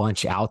physical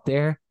bunch out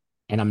there,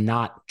 and I'm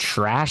not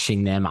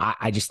trashing them.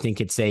 I just think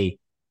it's a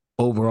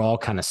overall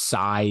kind of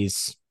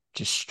size,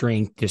 just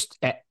strength,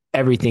 just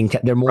everything.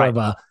 They're more of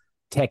a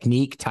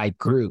technique type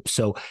group.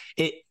 So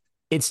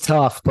it's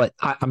tough, but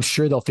I'm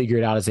sure they'll figure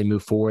it out as they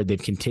move forward.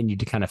 They've continued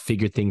to kind of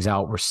figure things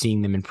out. We're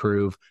seeing them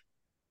improve.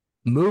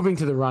 Moving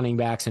to the running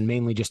backs, and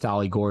mainly just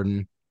Ollie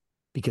Gordon,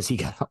 because he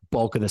got a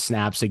bulk of the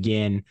snaps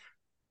again.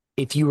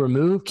 If you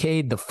remove,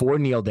 Cade, the 4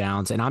 kneel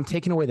downs, and I'm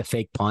taking away the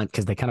fake punt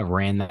because they kind of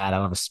ran that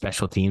out of a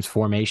special teams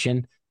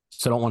formation.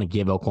 So I don't want to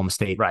give Oklahoma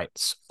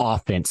State's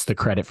offense the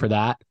credit for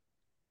that.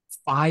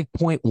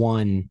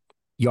 5.1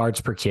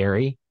 yards per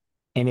carry.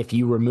 And if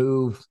you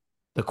remove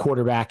the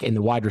quarterback and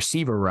the wide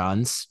receiver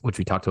runs, which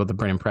we talked about the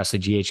Brennan Presley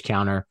GH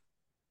counter,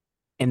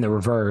 and the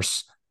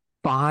reverse,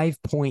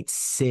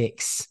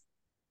 5.6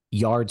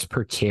 yards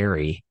per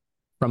carry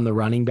from the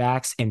running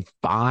backs and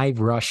 5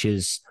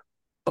 rushes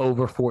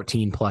over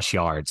 14 plus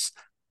yards.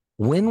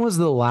 When was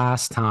the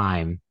last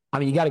time? I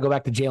mean, you got to go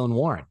back to Jalen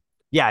Warren.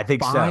 Yeah, I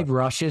think 5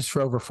 rushes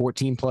for over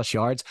 14 plus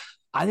yards.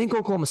 I think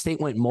Oklahoma State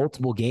went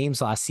multiple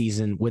games last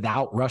season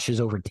without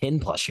rushes over 10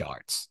 plus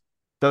yards.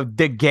 The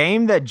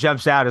game that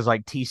jumps out is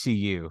like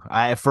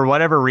TCU. For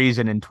whatever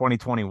reason in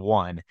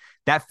 2021,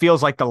 that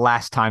feels like the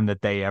last time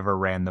that they ever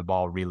ran the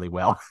ball really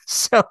well.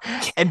 So,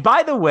 and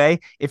by the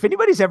way, if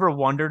anybody's ever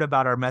wondered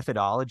about our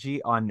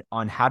methodology on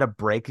how to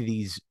break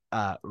these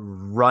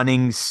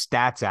running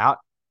stats out,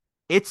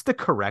 it's the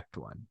correct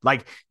one.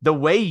 Like the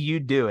way you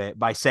do it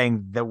by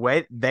saying the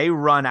way they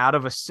run out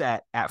of a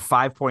set at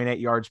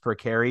 5.8 yards per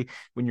carry,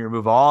 when you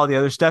remove all the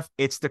other stuff,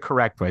 it's the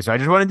correct way. So I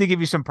just wanted to give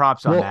you some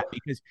props on that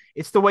because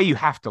it's the way you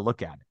have to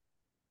look at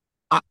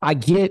it. I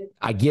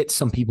get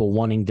some people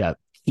wanting to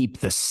keep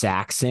the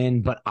sacks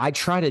in, but I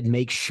try to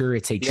make sure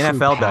it's a true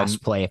NFL pass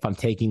play if I'm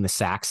taking the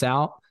sacks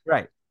out.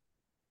 Right.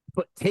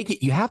 But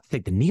you have to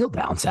take the kneel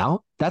downs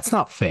out. That's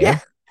not fair. Yeah.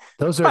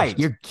 Those are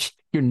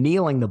you're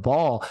kneeling the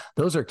ball.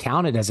 Those are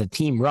counted as a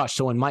team rush.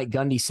 So when Mike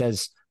Gundy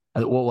says,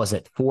 what was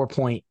it,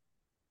 4.5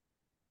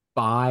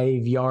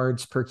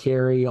 yards per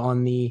carry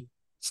on the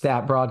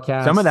stat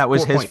broadcast? Some of that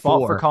was his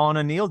fault 4.4. for calling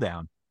a kneel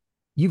down.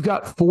 You've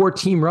got 4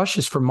 team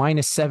rushes for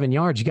 -7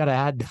 yards. You got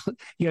to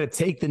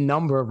take the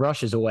number of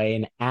rushes away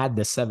and add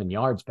the 7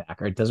 yards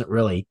back, or it doesn't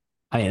really.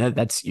 I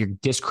mean, you're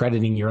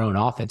discrediting your own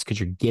offense because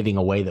you're giving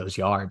away those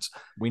yards.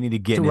 We need to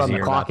get to run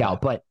the clock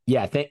out. But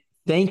yeah,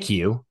 thank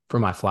you for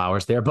my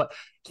flowers there. But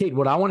Kate,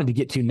 what I wanted to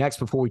get to next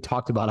before we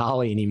talked about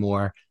Ollie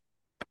anymore,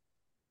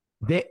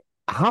 there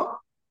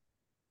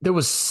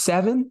was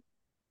seven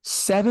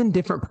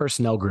different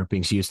personnel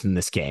groupings used in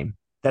this game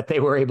that they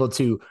were able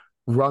to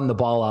run the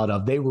ball out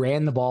of. They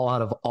ran the ball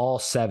out of all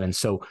 7.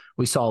 So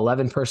we saw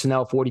 11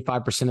 personnel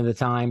 45% of the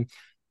time.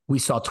 We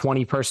saw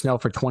 20 personnel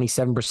for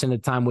 27% of the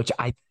time, which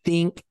I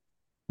think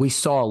we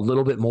saw a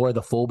little bit more of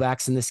the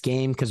fullbacks in this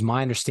game, because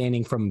my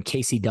understanding from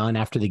Casey Dunn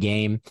after the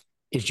game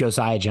is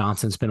Josiah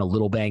Johnson's been a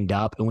little banged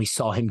up, and we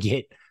saw him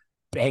get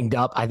banged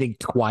up, I think,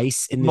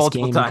 twice in this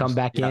Multiple game times. to come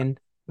back in.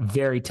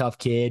 Very tough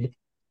kid.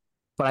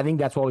 But I think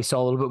that's why we saw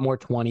a little bit more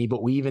 20,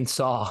 but we even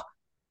saw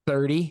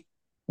 30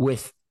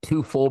 with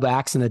 2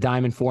 fullbacks in the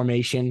diamond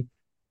formation.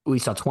 We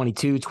saw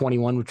 22,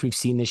 21, which we've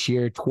seen this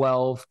year,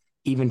 12,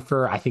 even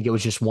for, I think it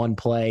was just 1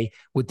 play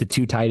with the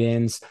 2 tight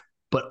ends.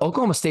 But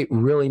Oklahoma State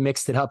really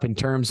mixed it up in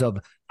terms of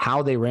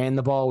how they ran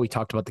the ball. We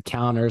talked about the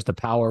counters, the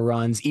power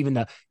runs, even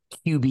the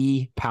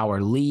QB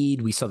power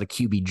lead. We saw the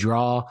QB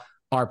draw,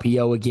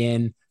 RPO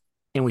again,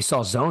 and we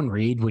saw zone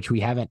read, which we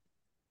haven't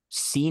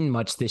seen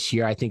much this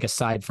year, I think,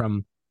 aside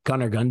from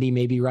Gunnar Gundy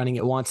maybe running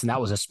it once, and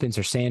that was a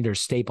Spencer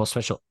Sanders staple,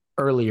 especially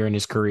earlier in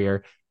his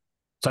career.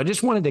 So I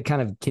just wanted to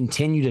kind of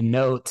continue to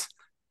note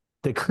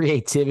the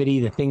creativity,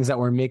 the things that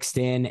were mixed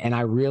in, and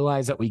I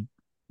realized that we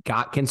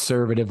got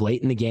conservative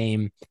late in the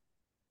game.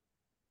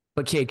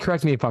 But Kate,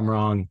 correct me if I'm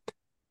wrong,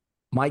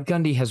 Mike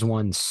Gundy has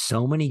won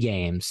so many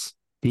games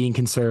being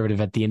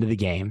conservative at the end of the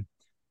game.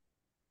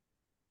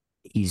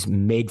 He's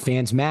made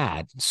fans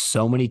mad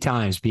so many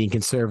times being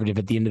conservative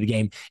at the end of the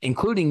game,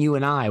 including you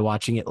and I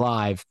watching it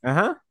live.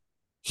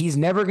 He's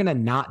never going to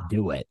not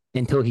do it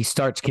until he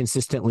starts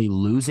consistently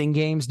losing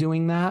games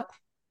doing that.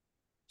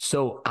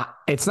 So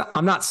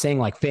I'm not saying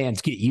like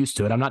fans get used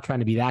to it. I'm not trying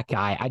to be that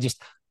guy.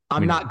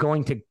 I'm not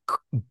going to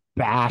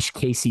bash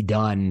Casey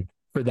Dunn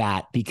for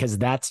that, because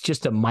that's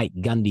just a Mike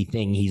Gundy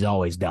thing he's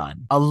always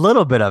done. A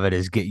little bit of it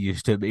is get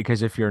used to it,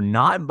 because if you're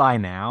not by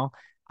now,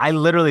 I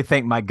literally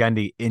think Mike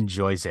Gundy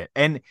enjoys it.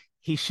 And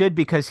he should,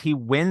 because he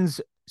wins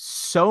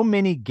so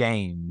many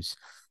games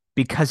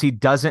because he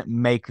doesn't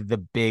make the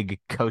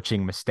big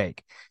coaching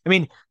mistake. I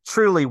mean,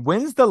 truly,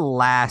 when's the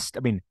last,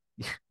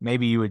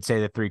 maybe you would say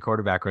the 3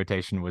 quarterback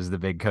rotation was the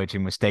big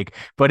coaching mistake,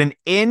 but an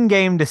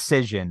in-game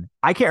decision,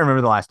 I can't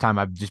remember the last time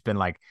I've just been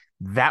like,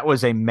 that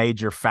was a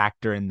major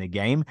factor in the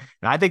game.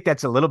 And I think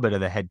that's a little bit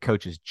of the head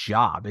coach's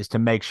job, is to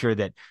make sure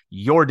that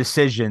your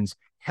decisions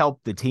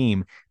help the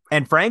team.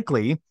 And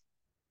frankly,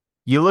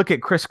 you look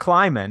at Chris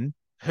Kleiman,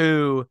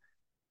 who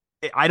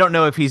I don't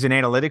know if he's an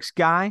analytics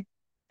guy.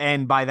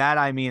 And by that,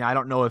 I mean, I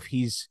don't know if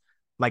he's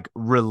like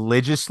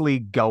religiously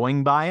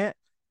going by it,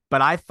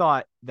 but I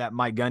thought that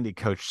Mike Gundy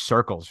coached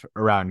circles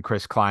around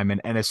Chris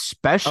Kleiman, and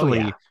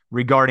especially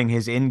regarding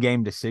his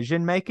in-game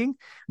decision-making.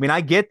 I mean,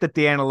 I get that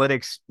the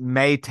analytics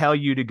may tell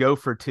you to go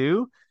for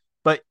 2,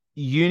 but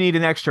you need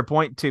an extra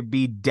point to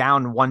be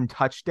down 1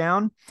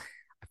 touchdown.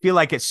 I feel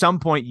like at some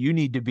point you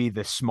need to be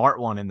the smart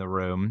one in the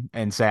room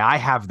and say, I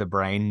have the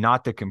brain,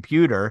 not the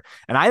computer.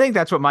 And I think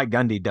that's what Mike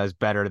Gundy does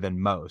better than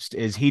most,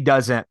 is he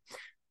doesn't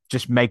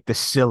just make the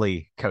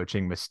silly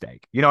coaching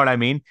mistake. You know what I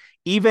mean?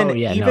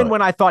 Even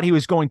when I thought he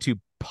was going to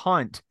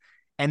punt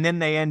and then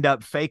they end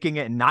up faking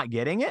it and not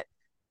getting it,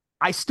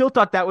 I still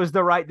thought that was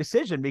the right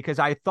decision because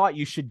I thought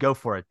you should go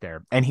for it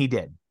there. And he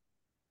did.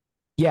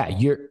 Yeah,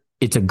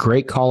 it's a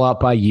great call out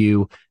by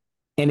you.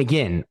 And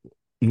again,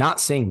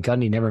 not saying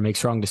Gundy never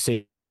makes wrong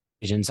decisions.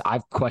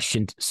 I've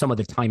questioned some of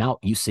the timeout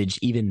usage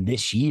even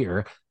this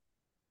year.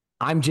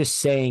 I'm just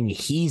saying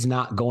he's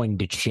not going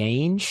to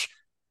change.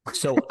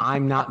 So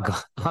I'm not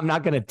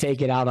going to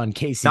take it out on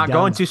Casey Not Dunn's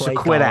going to, so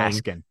quit calling.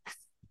 asking.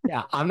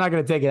 Yeah, I'm not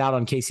going to take it out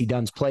on Casey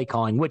Dunn's play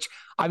calling, which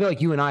I feel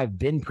like you and I have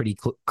been pretty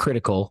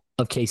critical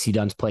of Casey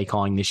Dunn's play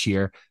calling this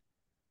year.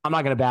 I'm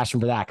not going to bash him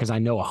for that because I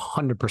know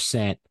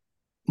 100%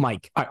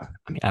 Mike. I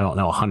mean, I don't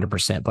know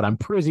 100%, but I'm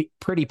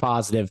pretty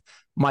positive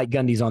Mike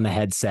Gundy's on the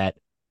headset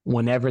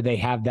whenever they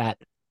have that.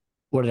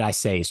 What did I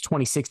say? It's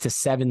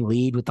 26-7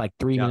 lead with like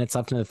 3 minutes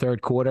left in the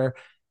third quarter.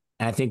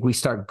 And I think we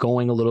start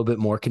going a little bit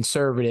more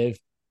conservative.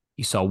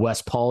 You saw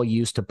Wes Paul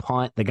used to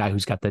punt, the guy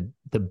who's got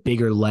the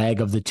bigger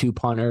leg of the two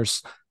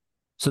punters.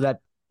 So that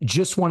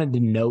just wanted to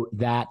note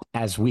that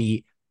as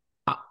we're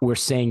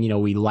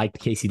saying, we liked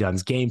Casey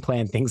Dunn's game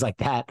plan, things like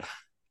that.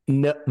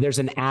 No, there's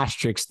an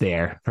asterisk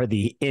there for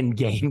the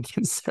in-game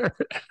concern.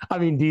 I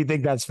mean, do you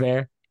think that's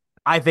fair?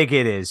 I think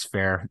it is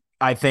fair.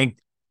 I think,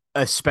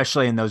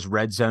 especially in those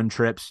red zone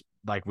trips,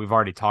 like we've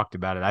already talked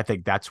about it, I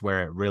think that's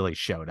where it really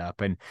showed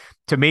up. And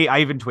to me, I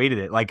even tweeted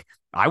it. Like,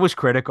 I was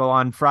critical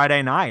on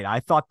Friday night.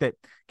 I thought that,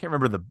 can't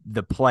remember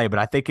the play, but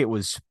I think it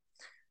was,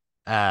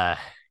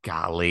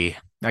 golly,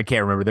 I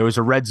can't remember. There was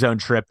a red zone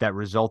trip that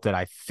resulted,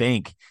 I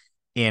think,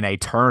 in a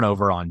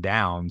turnover on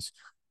downs.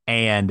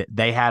 And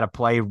they had a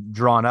play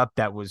drawn up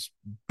that was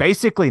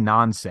basically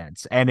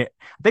nonsense. And I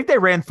think they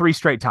ran 3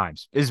 straight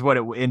times is what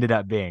it ended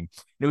up being.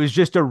 It was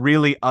just a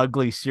really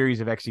ugly series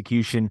of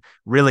execution,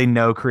 really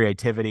no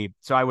creativity.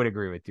 So I would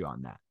agree with you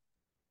on that.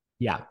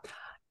 Yeah.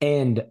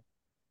 And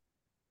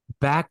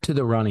back to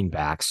the running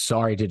backs.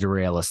 Sorry to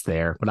derail us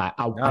there, but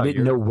I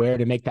didn't know where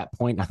to make that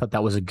point. I thought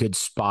that was a good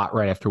spot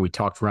right after we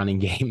talked running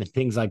game and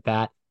things like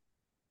that.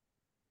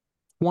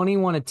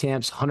 21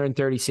 attempts,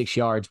 136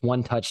 yards,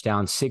 1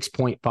 touchdown,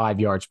 6.5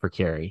 yards per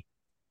carry.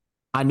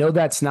 I know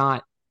that's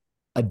not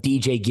a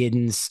DJ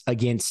Giddens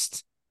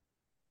against,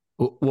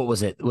 what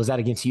was it? Was that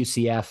against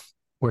UCF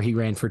where he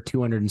ran for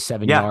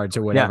 207 yards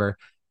or whatever?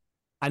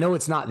 Yeah. I know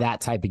it's not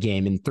that type of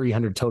game and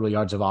 300 total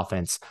yards of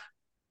offense.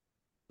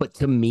 But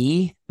to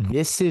me,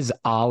 this is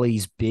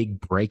Ollie's big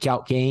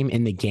breakout game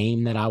and the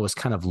game that I was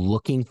kind of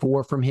looking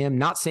for from him.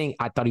 Not saying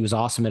I thought he was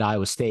awesome at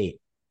Iowa State,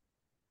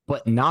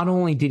 but not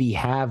only did he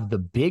have the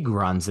big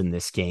runs in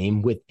this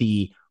game with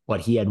he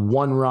had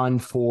 1 run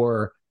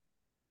for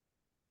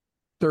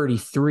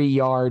 33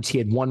 yards. He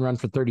had 1 run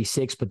for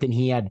 36, but then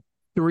he had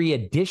 3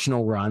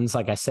 additional runs,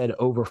 like I said,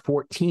 over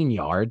 14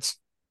 yards.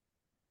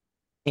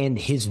 And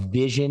his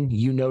vision,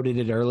 you noted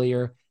it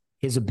earlier,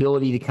 his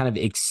ability to kind of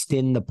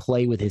extend the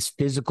play with his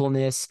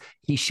physicalness.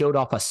 He showed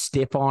off a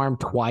stiff arm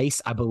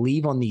twice, I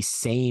believe, on the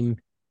same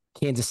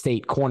Kansas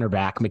State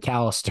cornerback,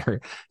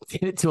 McAllister.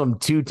 Did it to him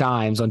 2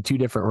 times on 2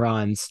 different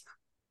runs.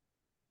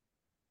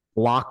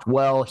 Blocked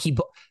well.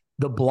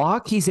 The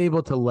block he's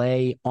able to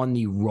lay on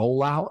the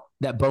rollout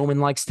that Bowman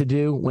likes to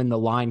do when the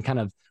line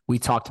we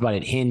talked about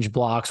it, hinge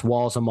blocks,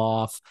 walls them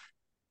off,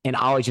 and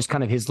Ollie's just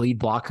kind of his lead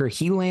blocker.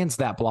 He lands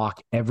that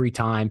block every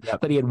time.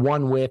 Yep. But he had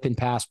 1 whip in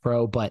pass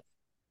pro, but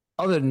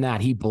other than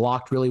that, he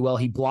blocked really well.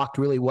 He blocked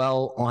really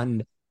well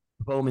on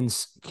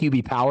Bowman's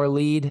QB power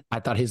lead. I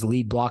thought his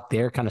lead block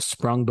there kind of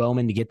sprung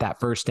Bowman to get that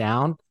first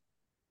down.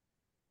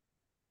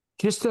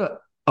 Just an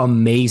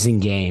amazing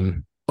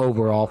game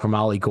overall from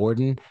Ollie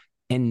Gordon.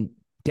 And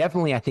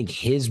definitely, I think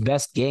his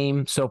best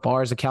game so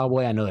far as a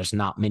Cowboy. I know there's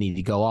not many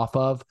to go off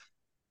of,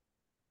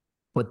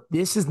 but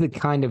this is the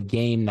kind of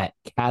game that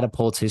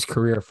catapults his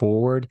career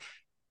forward.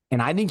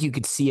 And I think you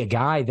could see a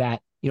guy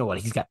that,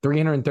 he's got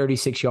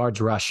 336 yards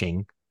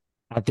rushing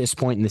at this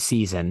point in the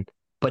season,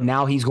 but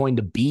now he's going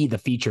to be the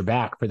feature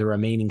back for the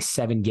remaining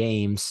 7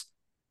 games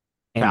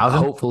and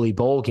hopefully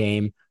bowl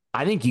game.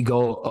 I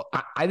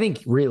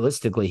think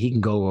realistically he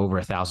can go over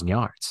 1,000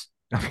 yards.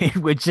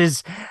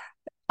 It's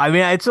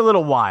a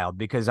little wild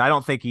because I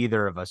don't think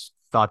either of us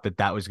thought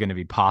that was going to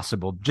be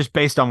possible just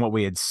based on what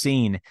we had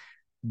seen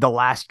the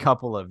last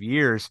couple of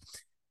years.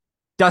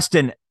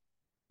 Dustin,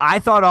 I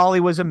thought Ollie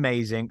was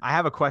amazing. I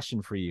have a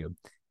question for you.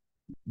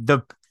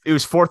 It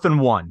was 4th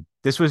and 1.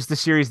 This was the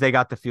series they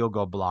got the field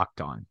goal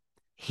blocked on.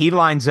 He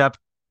lines up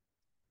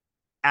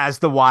as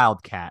the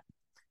Wildcat.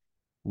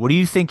 What do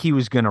you think he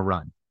was going to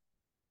run?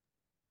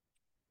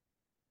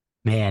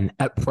 Man,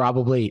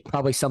 probably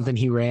something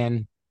he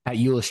ran at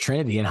Euless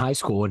Trinity in high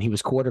school when he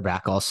was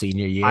quarterback all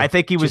senior year. I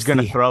think he was going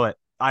to throw it.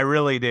 I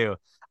really do.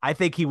 I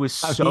think he was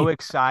so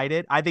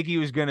excited. I think he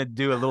was going to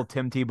do a little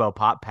Tim Tebow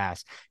pop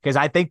pass because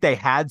I think they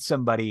had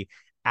somebody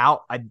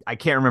out. I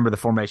can't remember the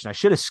formation. I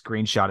should have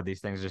screenshotted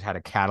these things. Just had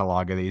a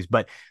catalog of these,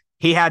 but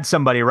he had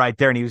somebody right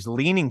there and he was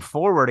leaning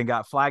forward and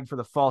got flagged for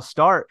the false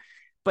start.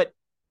 But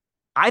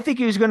I think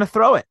he was going to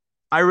throw it.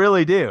 I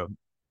really do.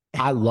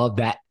 I love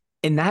that.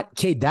 And that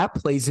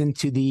plays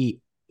into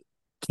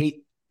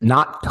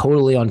not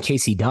totally on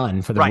Casey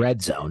Dunn for the Right.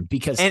 red zone,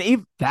 because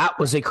And that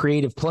was a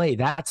creative play.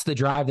 That's the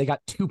drive they got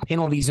 2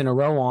 penalties in a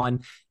row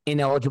on,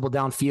 ineligible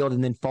downfield,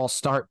 and then false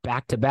start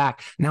back to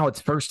back. Now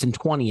it's 1st and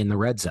 20 in the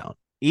red zone.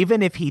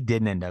 even if he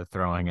didn't end up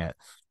throwing it,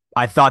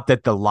 I thought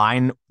that the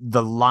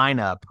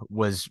lineup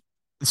was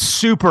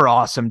super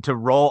awesome to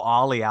roll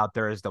Ollie out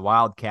there as the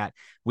Wildcat.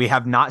 We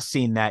have not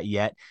seen that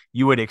yet.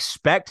 You would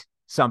expect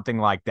something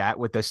like that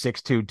with a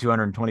 6'2",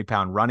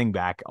 220-pound running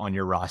back on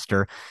your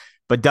roster.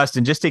 But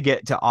Dustin, just to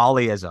get to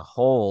Ollie as a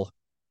whole,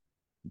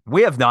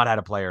 we have not had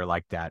a player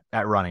like that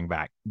at running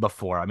back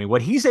before. I mean,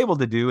 what he's able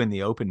to do in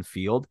the open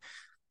field,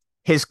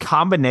 his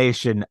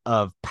combination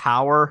of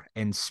power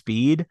and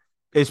speed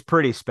is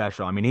pretty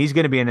special. I mean, he's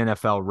going to be an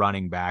NFL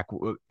running back.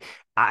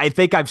 I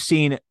think I've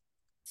seen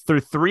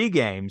through 3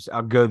 games,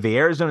 I'll go the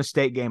Arizona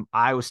State game,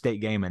 Iowa State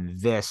game, and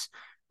this,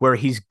 where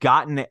he's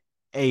gotten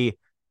a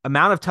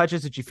amount of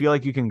touches that you feel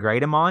like you can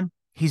grade him on.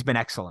 He's been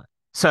excellent.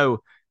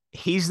 So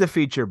he's the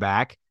feature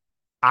back.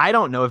 I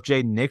don't know if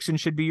Jaden Nixon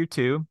should be your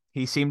 2.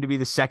 He seemed to be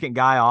the second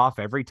guy off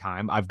every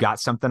time. I've got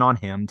something on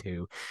him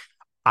too.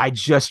 I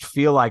just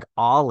feel like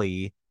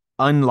Ollie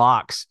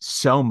unlocks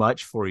so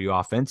much for you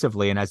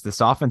offensively. And as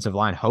this offensive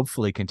line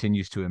hopefully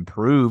continues to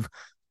improve,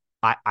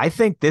 I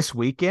think this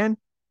weekend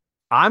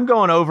I'm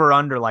going over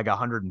under like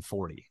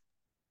 140.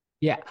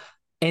 Yeah.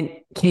 And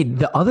Cade,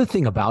 the other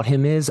thing about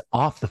him is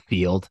off the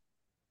field,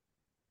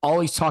 all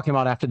he's talking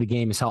about after the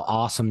game is how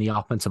awesome the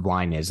offensive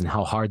line is and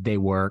how hard they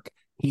work.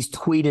 He's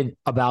tweeted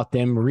about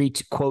them,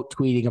 quote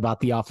tweeting about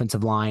the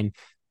offensive line.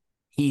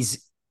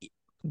 He's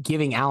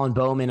giving Alan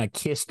Bowman a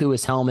kiss through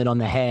his helmet on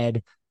the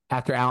head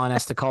after Allen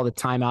has to call the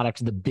timeout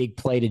after the big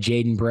play to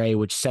Jaden Bray,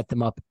 which set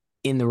them up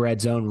in the red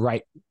zone,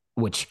 right?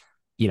 Which,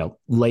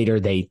 later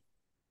they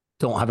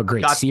don't have a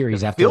great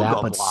series after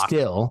that, but block.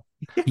 Still,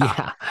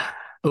 yeah.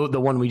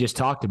 The one we just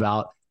talked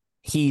about,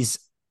 he's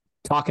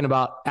talking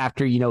about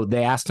after,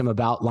 they asked him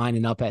about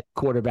lining up at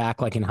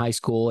quarterback like in high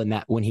school, and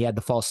that when he had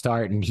the false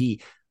start and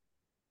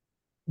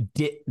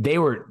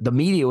the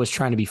media was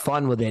trying to be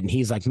fun with it. And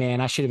he's like,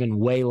 man, I should have been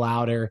way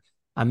louder.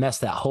 I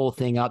messed that whole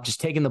thing up, just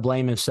taking the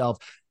blame himself.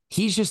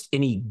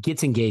 And he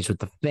gets engaged with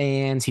the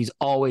fans. He's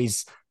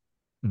always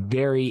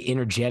very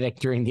energetic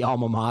during the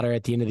alma mater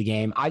at the end of the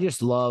game. I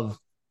just love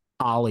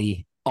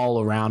Ollie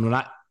all around.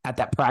 At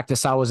that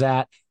practice I was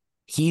at,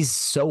 he's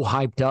so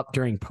hyped up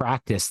during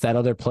practice that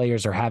other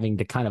players are having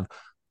to kind of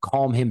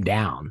calm him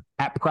down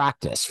at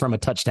practice from a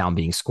touchdown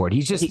being scored.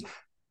 He's just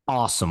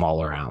awesome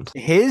all around.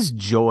 His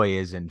joy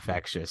is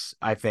infectious,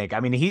 I think. I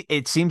mean,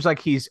 it seems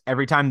like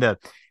every time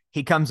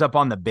he comes up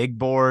on the big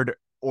board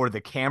or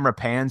the camera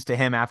pans to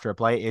him after a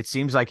play, it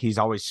seems like he's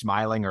always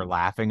smiling or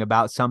laughing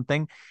about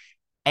something.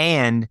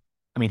 And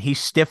I mean, he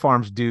stiff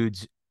arms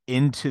dudes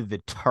into the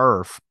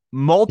turf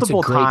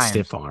multiple times.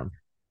 Stiff arm.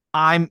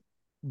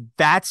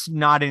 That's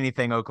not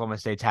anything Oklahoma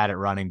State's had at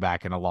running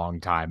back in a long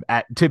time.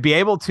 To be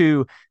able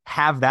to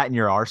have that in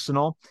your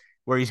arsenal,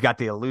 where he's got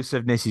the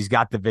elusiveness, he's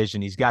got the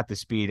vision, he's got the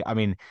speed. I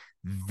mean,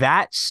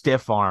 that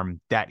stiff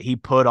arm that he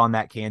put on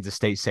that Kansas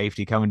State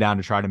safety coming down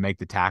to try to make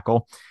the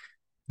tackle,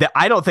 that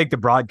I don't think the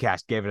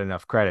broadcast gave it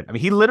enough credit. I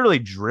mean, he literally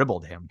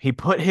dribbled him. He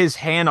put his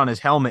hand on his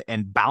helmet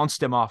and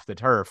bounced him off the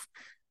turf.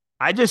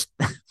 I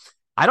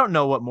don't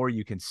know what more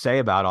you can say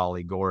about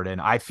Ollie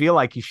Gordon. I feel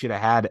like he should have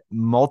had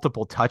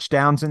multiple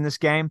touchdowns in this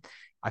game.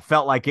 I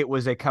felt like it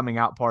was a coming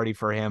out party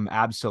for him.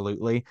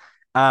 Absolutely.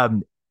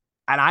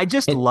 And I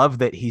just love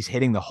that he's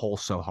hitting the hole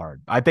so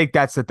hard. I think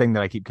that's the thing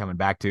that I keep coming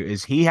back to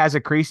is he has a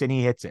crease and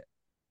he hits it.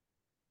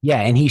 Yeah.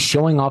 And he's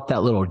showing off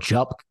that little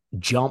jump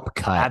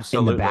cut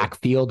Absolutely. in the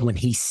backfield when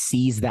he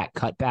sees that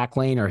cutback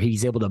lane, or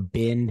he's able to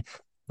bend.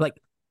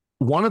 Like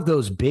one of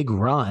those big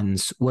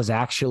runs was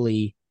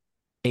actually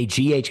a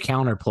GH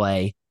counter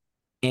play,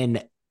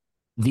 and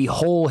the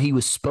hole he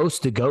was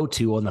supposed to go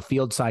to on the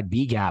field side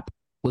B gap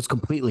was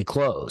completely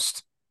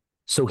closed.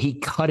 So he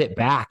cut it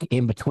back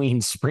in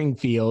between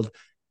Springfield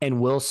and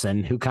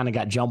Wilson, who kind of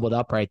got jumbled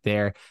up right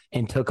there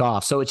and took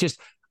off. So it's just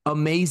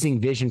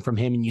amazing vision from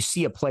him. And you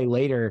see a play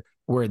later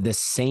where the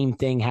same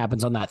thing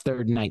happens on that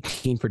 3rd and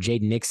 19 for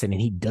Jaden Nixon, and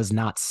he does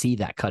not see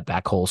that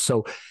cutback hole.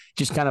 So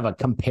just kind of a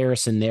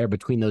comparison there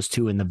between those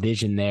two and the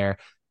vision there.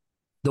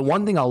 The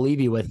one thing I'll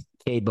leave you with,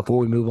 Cade, before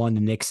we move on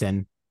to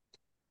Nixon,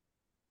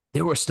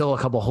 there were still a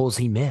couple holes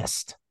he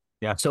missed.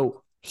 Yeah.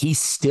 So he's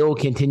still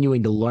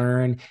continuing to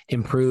learn,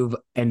 improve.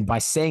 And by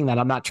saying that,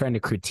 I'm not trying to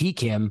critique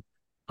him.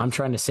 I'm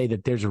trying to say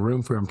that there's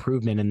room for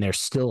improvement, and there's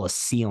still a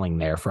ceiling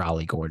there for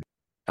Ollie Gordon.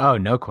 Oh,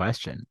 no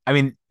question. I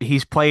mean,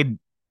 he's played,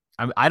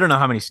 I don't know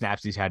how many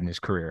snaps he's had in his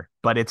career,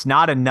 but it's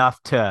not enough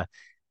to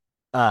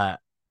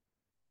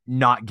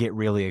not get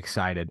really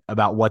excited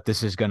about what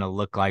this is going to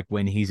look like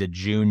when he's a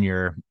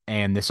junior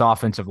and this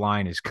offensive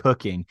line is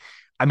cooking.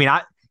 I mean,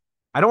 I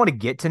don't want to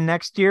get to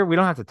next year. We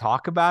don't have to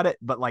talk about it,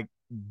 but like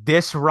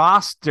this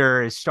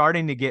roster is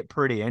starting to get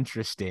pretty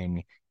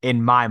interesting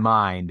in my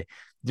mind,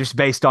 just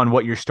based on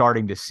what you're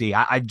starting to see.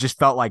 I just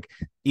felt like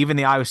even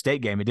the Iowa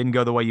State game, it didn't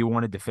go the way you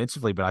wanted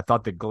defensively, but I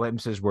thought the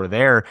glimpses were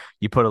there.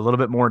 You put a little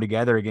bit more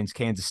together against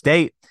Kansas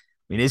State.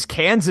 mean, is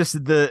Kansas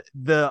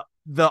the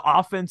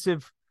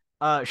offensive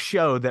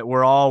show that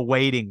we're all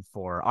waiting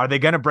for? Are they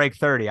going to break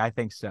 30? I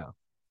think so.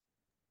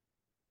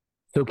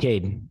 So,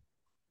 Cade,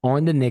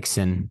 on to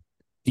Nixon.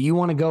 Do you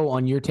want to go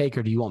on your take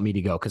or do you want me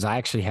to go? Because I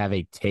actually have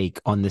a take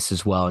on this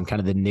as well and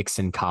kind of the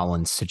Nixon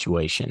Collins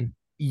situation.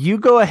 You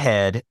go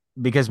ahead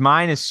because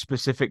mine is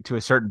specific to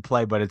a certain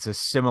play, but it's a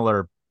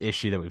similar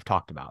issue that we've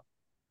talked about.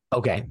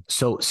 Okay.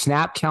 So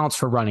snap counts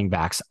for running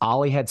backs.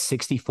 Ollie had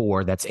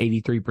 64. That's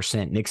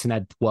 83%. Nixon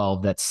had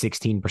 12. That's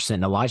 16%.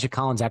 And Elijah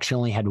Collins actually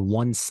only had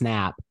one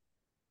snap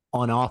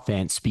on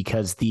offense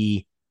because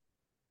the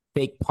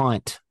fake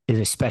punt is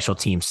a special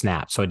team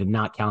snap. So I did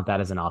not count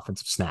that as an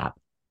offensive snap.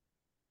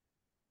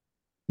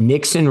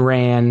 Nixon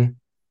ran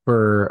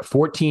for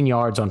 14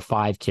 yards on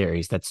 5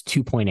 carries. That's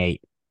 2.8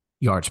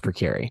 yards per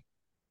carry.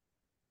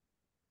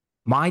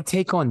 My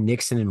take on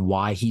Nixon and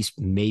why he's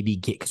maybe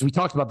because we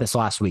talked about this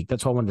last week.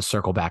 That's why I wanted to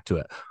circle back to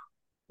it.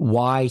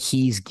 Why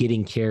he's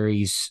getting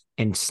carries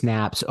and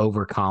snaps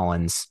over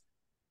Collins.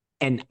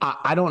 And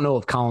I don't know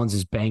if Collins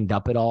is banged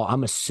up at all.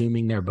 I'm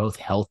assuming they're both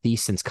healthy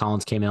since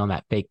Collins came in on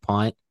that fake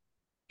punt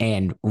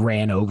and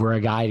ran over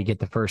a guy to get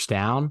the first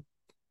down.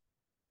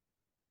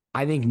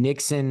 I think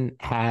Nixon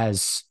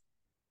has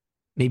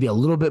maybe a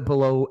little bit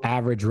below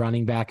average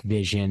running back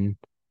vision,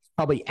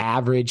 probably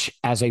average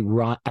as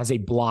a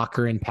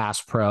blocker in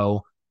pass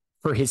pro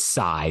for his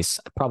size,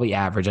 probably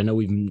average. I know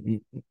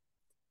we've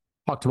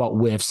talked about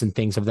whiffs and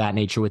things of that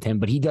nature with him,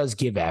 but he does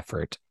give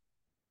effort.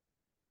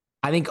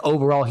 I think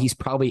overall he's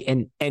probably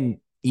and kind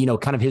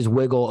of his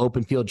wiggle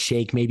open field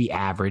shake, maybe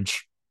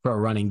average for a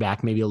running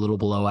back, maybe a little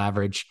below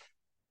average.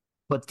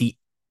 But the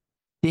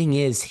thing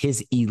is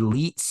his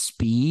elite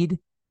speed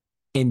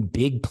and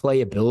big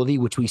playability,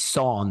 which we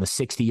saw on the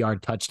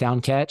 60-yard touchdown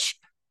catch.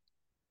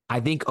 I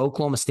think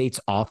Oklahoma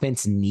State's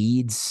offense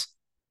needs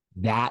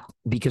that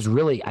because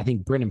really, I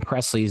think Brennan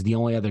Presley is the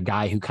only other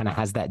guy who kind of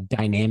has that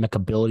dynamic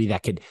ability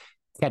that could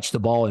catch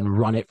the ball and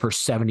run it for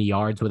 70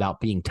 yards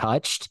without being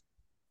touched.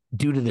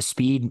 Due to the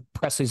speed,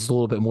 Presley's a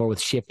little bit more with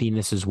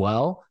shiftiness as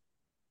well.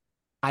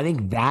 I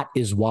think that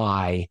is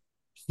why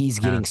he's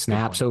getting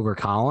snaps over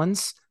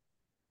Collins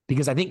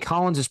because I think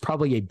Collins is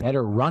probably a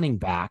better running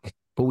back.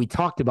 But we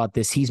talked about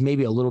this. He's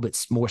maybe a little bit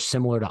more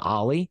similar to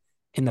Ollie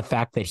in the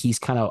fact that he's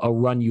kind of a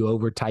run you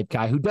over type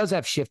guy who does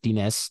have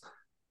shiftiness.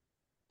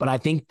 But I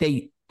think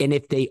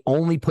if they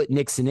only put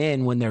Nixon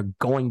in when they're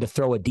going to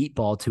throw a deep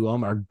ball to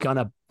him or going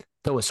to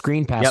throw a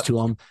screen pass to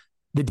him,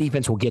 the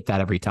defense will get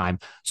that every time.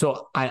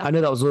 So I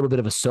know that was a little bit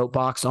of a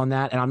soapbox on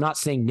that. And I'm not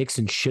saying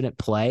Nixon shouldn't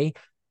play.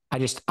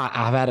 I've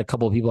had a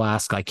couple of people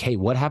ask like, hey,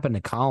 what happened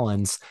to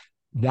Collins?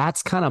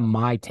 That's kind of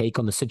my take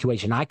on the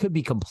situation. I could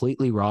be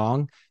completely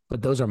wrong,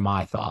 but those are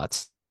my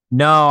thoughts.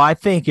 No, I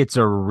think it's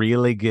a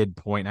really good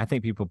point. I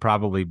think people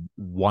probably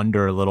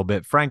wonder a little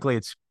bit.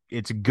 Frankly,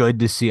 it's good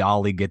to see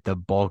Ollie get the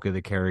bulk of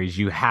the carries.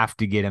 You have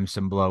to get him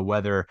some blow,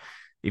 whether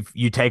if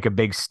you take a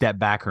big step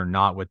back or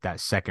not with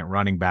that second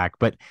running back.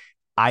 But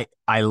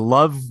I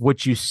love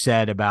what you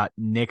said about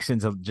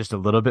Nixon's just a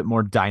little bit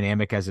more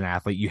dynamic as an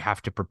athlete. You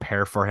have to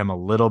prepare for him a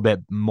little bit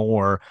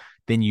more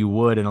than you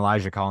would in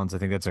Elijah Collins. I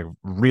think that's a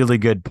really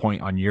good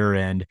point on your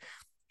end.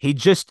 He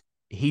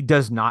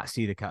does not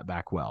see the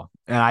cutback well.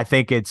 And I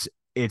think it's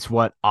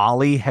what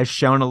Ollie has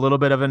shown a little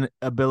bit of an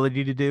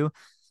ability to do.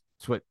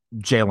 It's what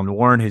Jalen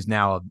Warren, who's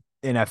now a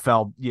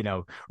NFL,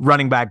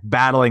 running back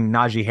battling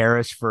Najee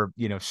Harris for,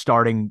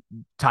 starting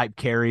type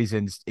carries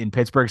in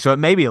Pittsburgh. So it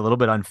may be a little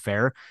bit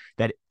unfair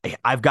that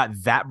I've got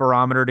that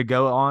barometer to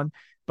go on.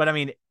 But I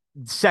mean,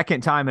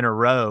 second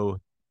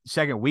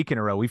week in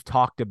a row, we've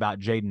talked about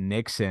Jaden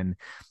Nixon,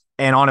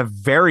 and on a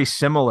very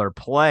similar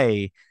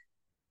play,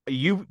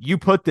 you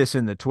put this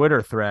in the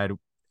Twitter thread.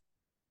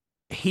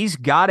 He's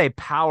got a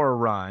power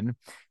run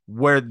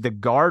where the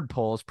guard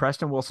pulls,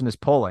 Preston Wilson is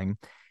pulling,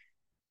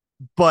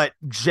 but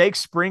Jake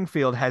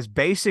Springfield has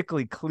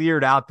basically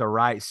cleared out the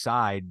right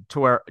side to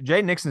where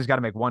Jaden Nixon's got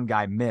to make one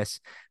guy miss,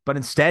 but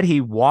instead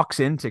he walks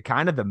into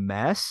kind of the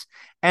mess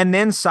and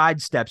then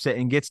sidesteps it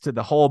and gets to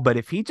the hole. But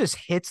if he just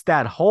hits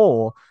that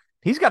hole,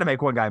 he's got to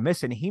make one guy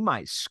miss and he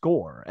might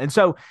score. And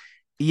so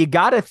you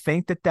got to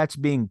think that that's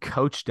being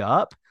coached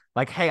up.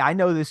 Like, hey, I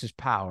know this is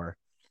power,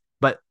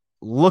 but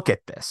look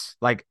at this.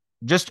 Like,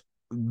 just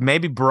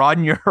maybe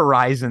broaden your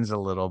horizons a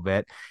little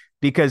bit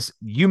because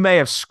you may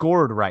have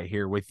scored right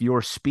here with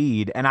your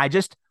speed. And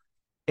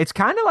it's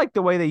kind of like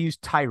the way they use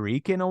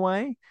Tyreek in a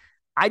way.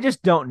 I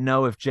just don't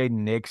know if Jaden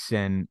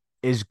Nixon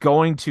is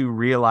going to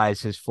realize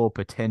his full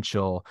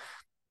potential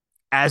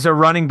as a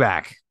running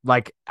back.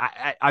 Like,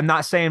 I'm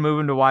not saying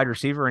moving to wide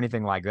receiver or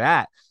anything like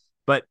that,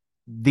 but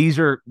these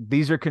are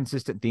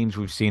consistent themes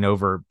we've seen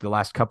over the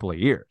last couple of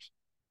years.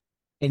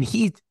 And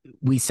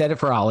we said it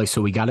for Ollie,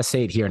 so we got to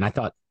say it here. And I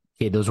thought,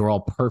 okay, those were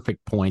all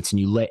perfect points. And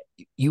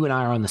you and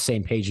I are on the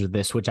same page with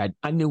this, which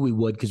I knew we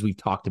would because we've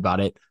talked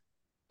about it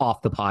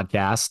off the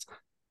podcast.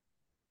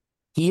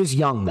 He is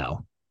young,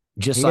 though,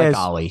 just like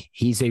Ollie.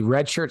 He's a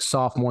redshirt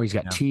sophomore. He's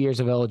got 2 years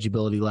of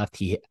eligibility left.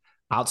 He,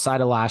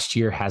 outside of last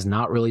year, has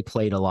not really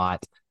played a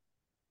lot.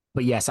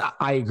 But yes,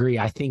 I agree.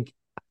 I think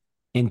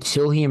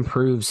until he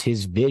improves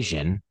his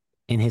vision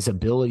and his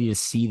ability to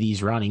see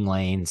these running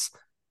lanes,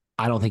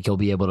 I don't think he'll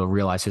be able to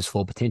realize his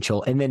full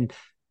potential. And then,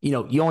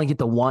 you only get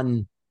the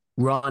one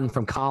run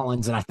from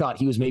Collins, and I thought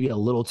he was maybe a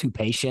little too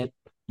patient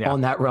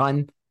on that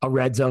run, a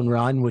red zone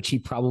run, which he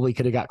probably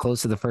could have got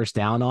close to the first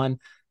down on.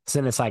 So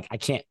then it's like, I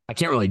can't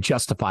really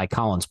justify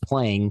Collins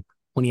playing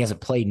when he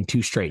hasn't played in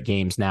 2 straight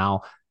games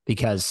now,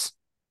 because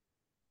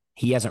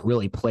he hasn't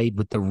really played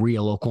with the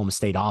real Oklahoma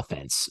State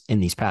offense in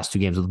these past 2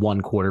 games with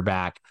one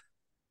quarterback,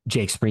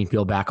 Jake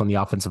Springfield back on the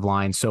offensive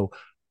line. So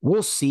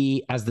we'll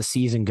see as the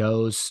season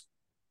goes.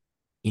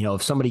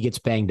 If somebody gets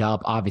banged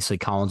up, obviously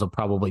Collins will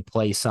probably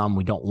play some.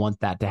 We don't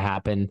want that to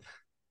happen.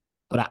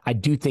 But I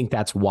do think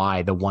that's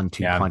why the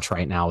 1-2 punch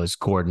right now is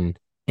Gordon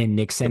and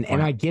Nixon.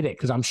 And I get it,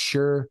 because I'm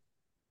sure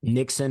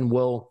Nixon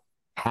will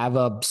have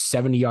a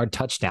 70-yard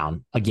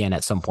touchdown again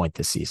at some point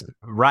this season.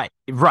 Right.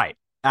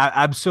 I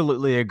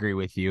absolutely agree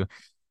with you.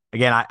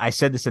 Again, I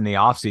said this in the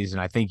offseason.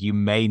 I think you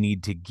may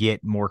need to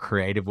get more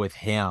creative with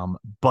him.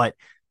 But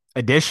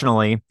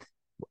additionally,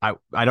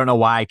 I don't know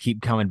why I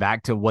keep coming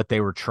back to what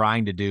they were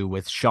trying to do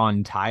with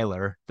Sean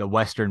Tyler, the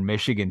Western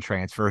Michigan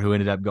transfer who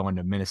ended up going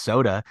to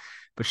Minnesota.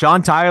 But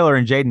Sean Tyler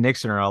and Jaden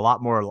Nixon are a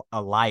lot more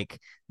alike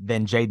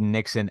than Jaden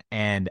Nixon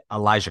and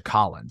Elijah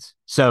Collins.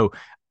 So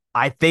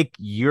I think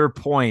your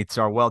points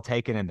are well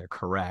taken and they're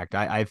correct.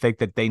 I think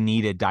that they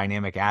need a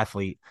dynamic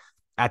athlete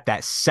at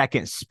that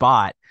second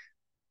spot.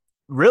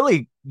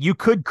 Really, you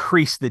could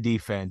crease the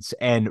defense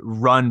and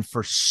run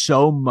for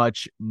so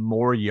much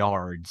more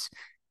yards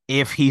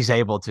if he's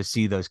able to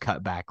see those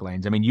cutback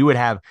lanes. I mean, you would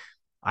have,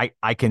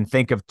 I can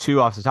think of 2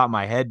 off the top of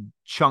my head,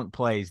 chunk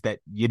plays that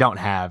you don't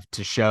have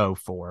to show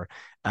for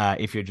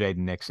if you're Jaden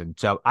Nixon.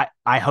 So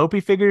I hope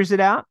he figures it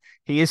out.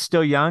 He is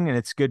still young, and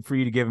it's good for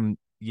you to give him,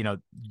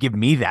 give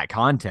me that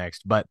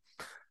context, but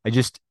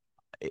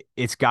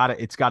it's got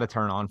to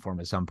turn on for him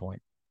at some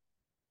point.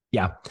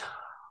 Yeah.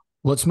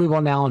 Let's move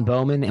on to Alan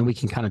Bowman, and we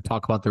can kind of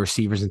talk about the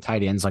receivers and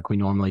tight ends like we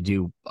normally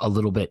do, a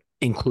little bit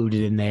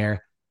included in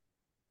there.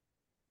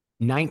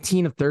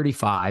 19 of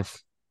 35,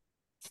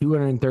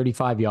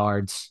 235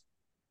 yards,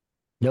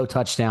 no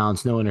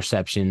touchdowns, no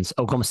interceptions.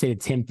 Oklahoma State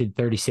attempted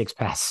 36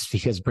 passes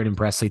because Brendan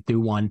Presley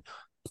threw one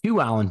to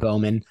Alan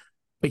Bowman.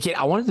 But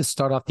I wanted to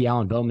start off the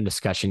Alan Bowman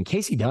discussion.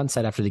 Casey Dunn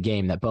said after the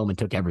game that Bowman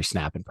took every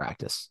snap in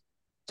practice.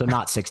 So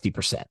not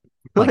 60%,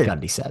 like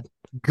Gundy said.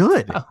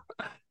 Good.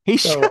 He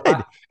should.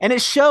 And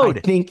it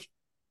showed.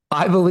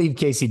 I believe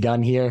Casey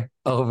Dunn here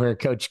over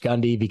Coach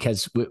Gundy,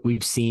 because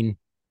we've seen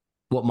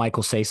what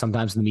Michael say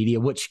sometimes in the media,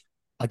 which,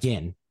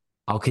 again,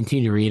 I'll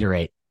continue to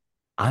reiterate.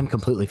 I'm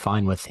completely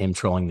fine with him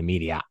trolling the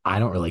media. I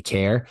don't really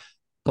care.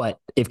 But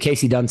if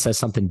Casey Dunn says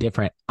something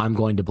different, I'm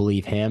going to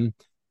believe him.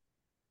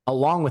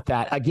 Along with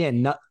that,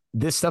 again,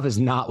 this stuff is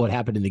not what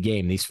happened in the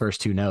game, these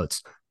first 2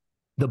 notes.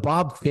 The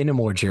Bob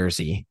Finnemore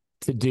jersey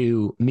to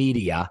do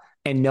media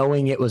and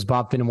knowing it was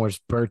Bob Finnemore's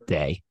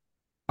birthday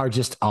are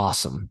just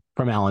awesome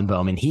from Alan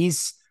Bowman.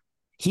 He's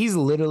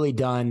literally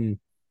done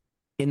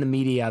in the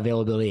media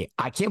availability.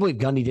 I can't believe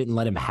Gundy didn't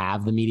let him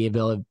have the media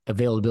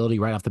availability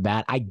right off the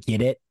bat. I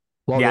get it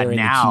while they're in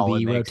the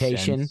QB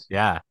rotation. Sense.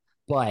 Yeah.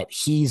 But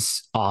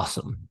he's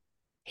awesome.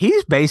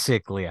 He's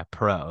basically a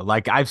pro.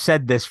 Like, I've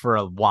said this for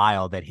a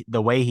while, that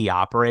the way he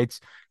operates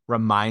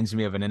reminds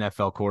me of an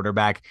NFL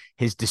quarterback.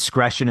 His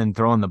discretion in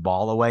throwing the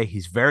ball away,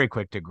 he's very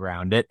quick to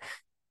ground it.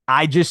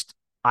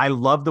 I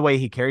love the way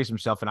he carries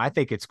himself, and I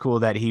think it's cool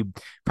that he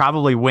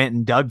probably went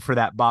and dug for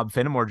that Bob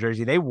Finnemore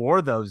jersey. They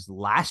wore those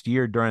last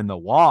year during the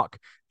walk.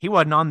 He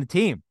wasn't on the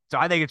team. So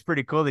I think it's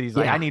pretty cool that he's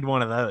like, I need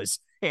one of those,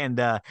 and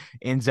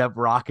ends up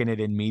rocking it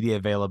in media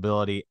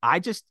availability. I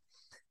just,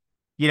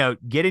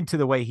 getting to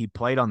the way he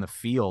played on the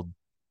field,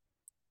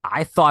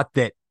 I thought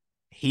that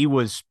he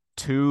was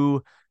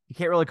you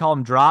can't really call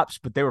them drops,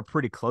 but they were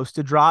pretty close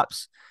to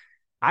drops.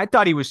 I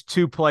thought he was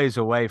 2 plays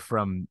away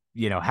from,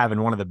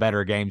 having one of the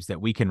better games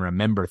that we can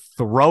remember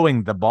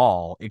throwing the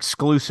ball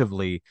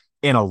exclusively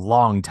in a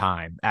long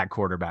time at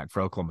quarterback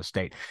for Oklahoma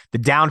State. The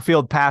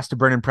downfield pass to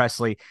Brendan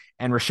Presley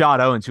and Rashad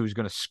Owens, who was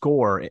going to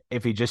score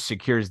if he just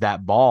secures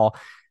that ball.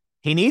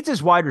 He needs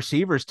his wide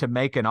receivers to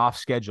make an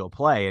off-schedule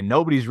play, and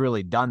nobody's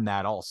really done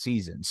that all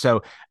season.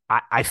 So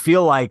I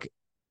feel like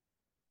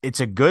it's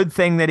a good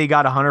thing that he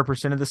got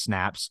 100% of the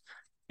snaps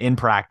in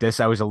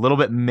practice. I was a little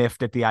bit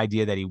miffed at the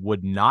idea that he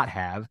would not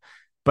have.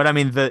 But, I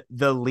mean,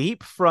 the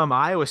leap from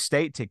Iowa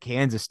State to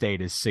Kansas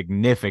State is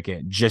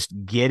significant, just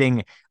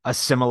getting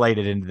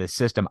assimilated into the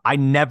system. I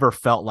never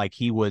felt like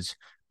he was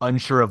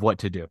unsure of what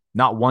to do.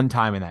 Not one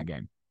time in that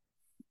game.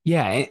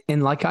 Yeah,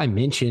 and like I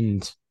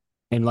mentioned,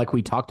 and like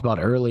we talked about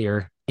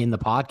earlier in the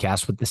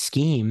podcast with the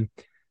scheme,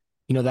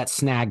 that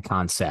snag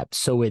concept.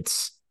 So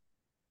it's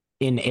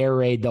in air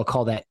raid, they'll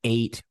call that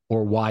 8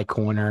 or Y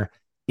corner.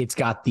 It's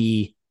got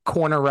the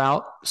corner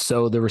route.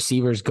 So the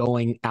receiver's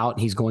going out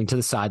and he's going to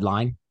the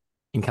sideline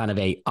in kind of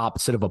a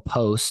opposite of a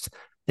post.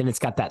 Then it's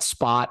got that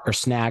spot or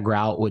snag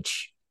route,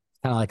 which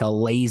kind of like a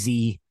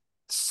lazy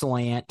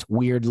slant,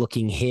 weird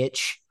looking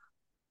hitch.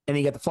 And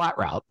then you got the flat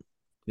route,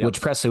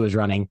 which Presley was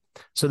running.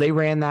 So they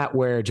ran that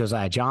where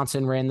Josiah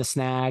Johnson ran the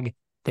snag.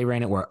 They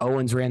ran it where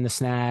Owens ran the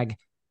snag.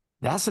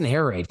 That's an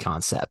air raid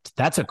concept.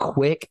 That's a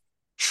quick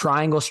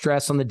triangle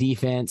stress on the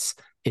defense.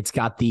 It's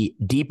got the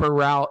deeper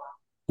route,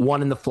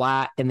 one in the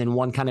flat, and then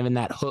one kind of in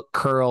that hook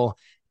curl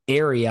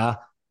area.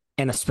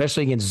 And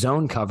especially against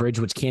zone coverage,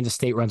 which Kansas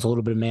State runs a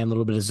little bit of man, a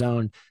little bit of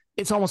zone,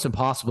 it's almost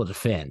impossible to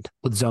defend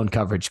with zone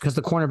coverage because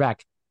the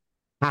cornerback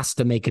has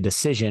to make a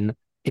decision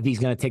if he's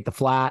going to take the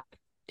flat,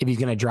 if he's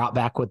going to drop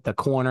back with the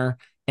corner.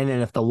 And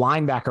then if the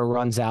linebacker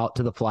runs out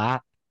to the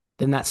flat,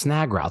 then that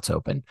snag route's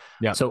open.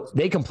 Yeah. So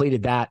they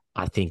completed that,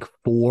 I think,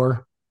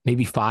 4,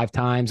 maybe 5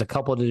 times, a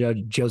couple to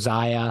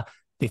Josiah.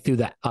 They threw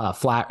that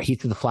flat. He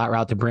threw the flat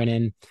route to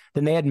Brennan.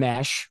 Then they had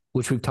mesh,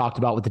 which we've talked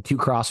about with the 2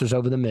 crossers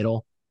over the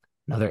middle.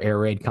 Another air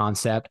raid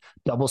concept.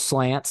 Double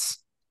slants,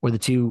 where the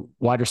 2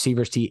 wide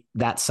receivers to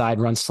that side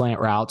run slant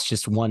routes,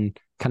 just one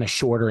kind of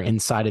shorter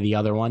inside of the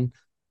other one.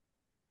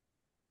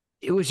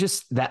 It was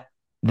just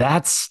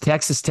that's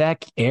Texas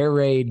Tech air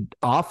raid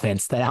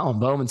offense that Alan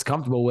Bowman's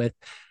comfortable with.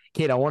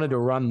 Kate, I wanted to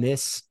run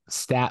this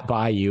stat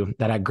by you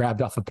that I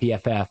grabbed off of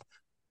PFF.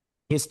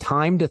 His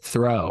time to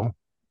throw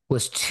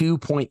was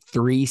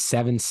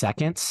 2.37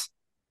 seconds.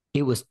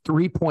 It was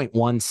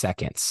 3.1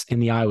 seconds in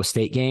the Iowa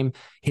State game.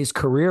 His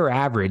career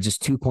average is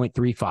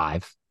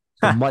 2.35,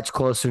 so much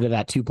closer to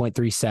that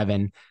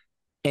 2.37.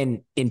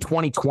 And in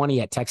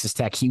 2020 at Texas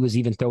Tech, he was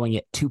even throwing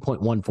it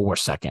 2.14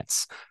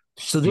 seconds.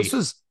 So this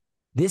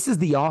is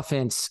the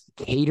offense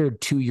catered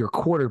to your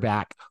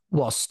quarterback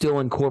while still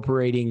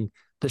incorporating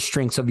the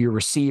strengths of your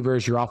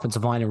receivers, your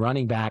offensive line, and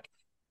running back.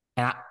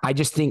 And I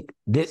just think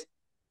this,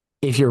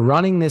 if you're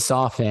running this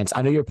offense,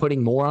 I know you're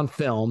putting more on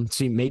film,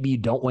 so maybe you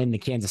don't win the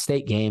Kansas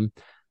State game,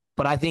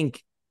 but I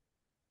think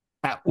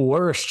at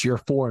worst you're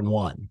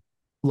 4-1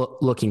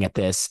 looking at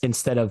this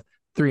instead of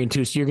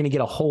 3-2. So you're going to get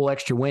a whole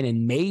extra win,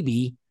 and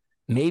maybe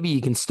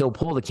you can still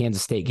pull the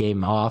Kansas State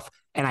game off.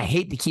 And I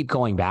hate to keep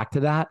going back to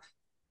that,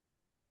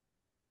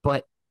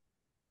 but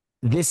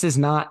this is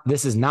not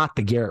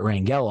the Garrett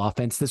Rangel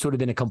offense. This would have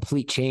been a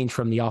complete change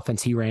from the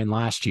offense he ran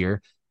last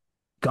year.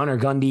 Gunnar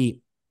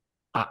Gundy,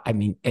 I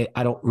mean,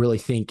 I don't really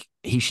think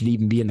he should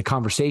even be in the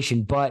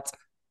conversation, but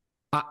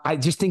I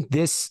just think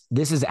this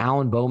is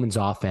Alan Bowman's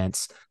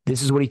offense.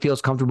 This is what he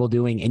feels comfortable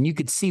doing. And you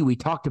could see, we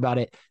talked about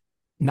it.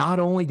 Not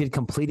only did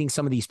completing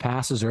some of these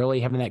passes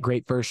early, having that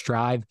great first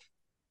drive,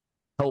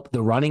 help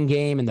the running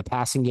game and the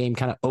passing game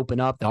kind of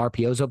open up, the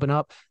RPOs open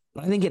up,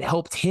 but I think it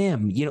helped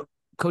him. You know,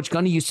 Coach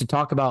Gundy used to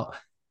talk about,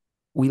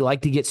 we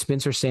like to get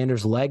Spencer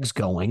Sanders' legs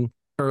going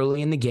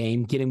early in the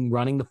game, get him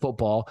running the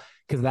football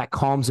because that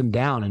calms him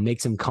down and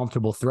makes him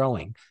comfortable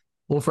throwing.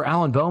 Well, for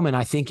Alan Bowman,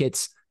 I think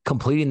it's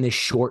completing this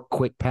short,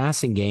 quick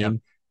passing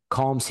game,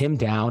 calms him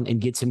down and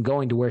gets him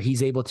going to where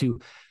he's able to.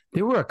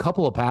 There were a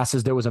couple of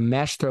passes. There was a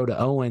mesh throw to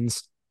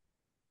Owens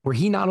where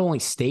he not only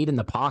stayed in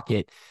the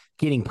pocket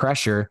getting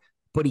pressure,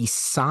 but he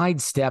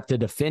sidestepped a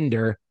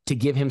defender to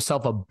give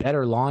himself a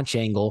better launch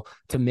angle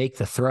to make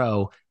the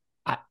throw.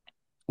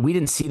 We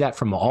didn't see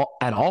that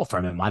at all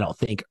from him, I don't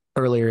think,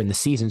 earlier in the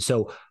season.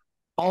 So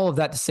all of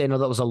that to say, I know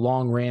that was a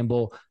long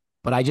ramble,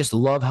 but I just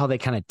love how they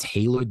kind of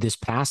tailored this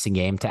passing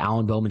game to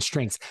Alan Bowman's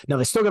strengths. Now,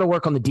 they still got to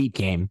work on the deep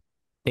game.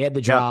 They had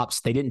the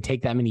drops. They didn't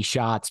take that many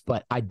shots,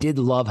 but I did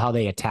love how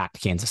they attacked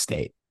Kansas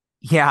State.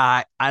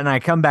 Yeah, and I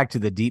come back to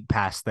the deep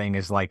pass thing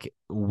is like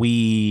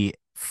we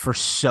for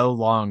so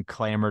long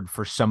clamored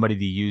for somebody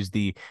to use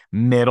the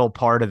middle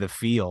part of the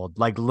field,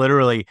 like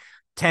literally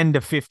 10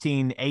 to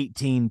 15,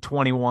 18,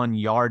 21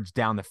 yards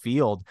down the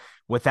field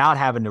without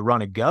having to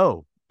run a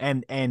go.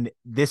 And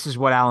this is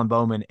what Alan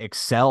Bowman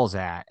excels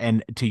at.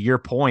 And to your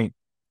point,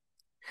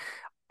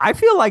 I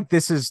feel like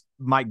this is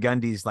Mike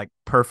Gundy's like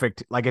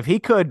perfect. Like if he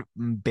could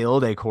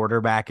build a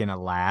quarterback in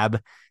a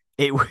lab,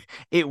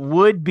 it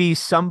would be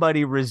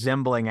somebody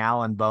resembling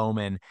Alan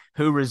Bowman,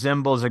 who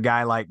resembles a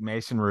guy like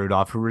Mason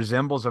Rudolph, who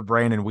resembles a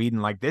Brandon Whedon.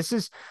 Like this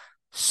is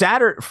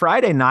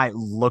Friday night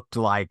looked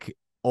like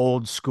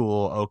old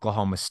school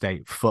Oklahoma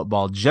State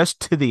football just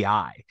to the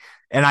eye.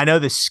 And I know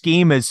the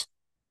scheme is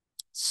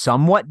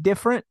somewhat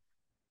different,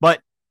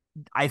 but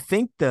I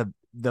think the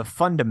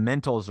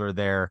fundamentals are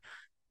there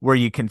where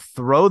you can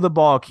throw the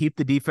ball, keep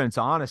the defense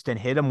honest, and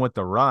hit them with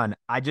the run.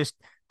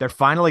 They're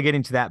finally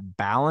getting to that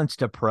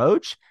balanced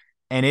approach,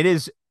 and it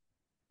is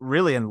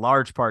really in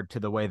large part to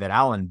the way that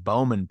Alan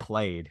Bowman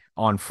played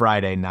on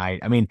Friday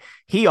night. I mean,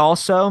 he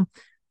also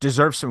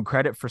deserves some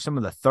credit for some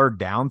of the third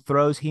down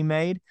throws he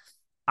made.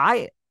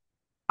 I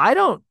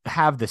don't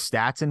have the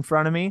stats in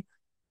front of me,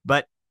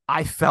 but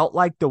I felt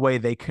like the way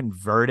they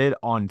converted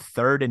on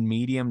third and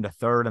medium to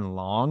third and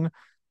long,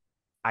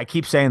 I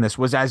keep saying this,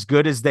 was as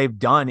good as they've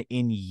done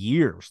in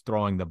years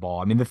throwing the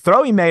ball. I mean, the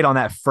throw he made on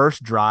that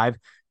first drive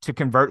to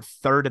convert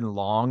third and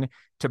long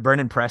to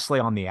Brennan Presley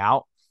on the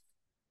out,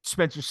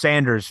 Spencer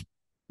Sanders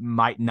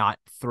might not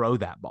throw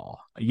that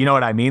ball. You know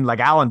what I mean? Like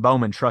Alan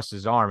Bowman trusts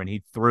his arm and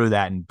he threw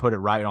that and put it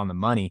right on the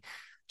money.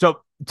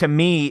 So to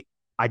me,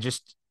 I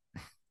just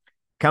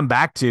come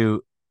back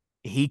to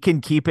he can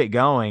keep it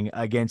going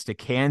against a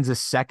Kansas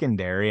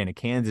secondary and a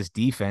Kansas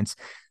defense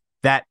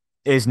that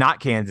is not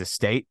Kansas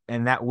State,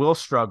 and that will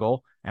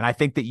struggle. And I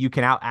think that you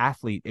can out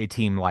athlete a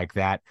team like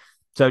that.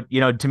 So,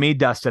 to me,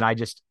 Dustin,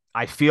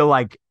 I feel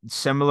like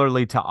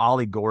similarly to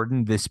Ollie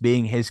Gordon, this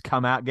being his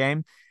come out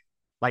game,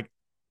 like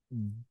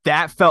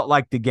that felt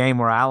like the game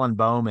where Alan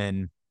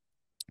Bowman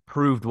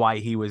proved why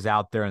he was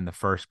out there in the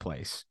first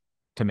place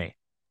to me.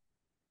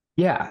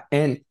 Yeah.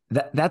 And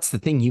that's the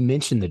thing. You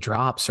mentioned the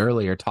drops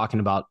earlier, talking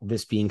about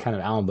this being kind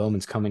of Alan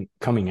Bowman's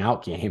coming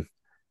out game.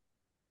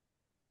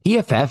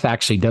 PFF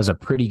actually does a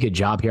pretty good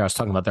job here. I was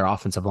talking about their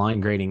offensive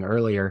line grading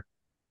earlier.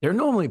 They're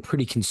normally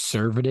pretty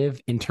conservative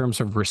in terms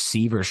of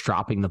receivers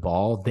dropping the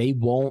ball. They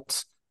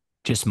won't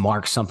just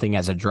mark something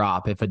as a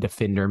drop if a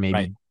defender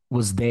maybe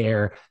was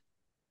there.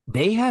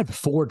 They had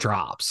 4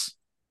 drops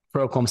for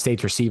Oklahoma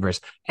State's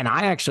receivers, and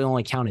I actually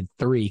only counted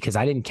 3 because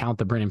I didn't count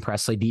the Brennan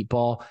Presley deep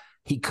ball.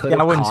 He could have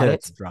caught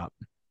it. Drop.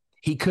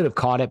 He could have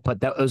caught it,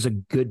 but that was a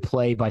good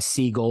play by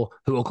Siegel,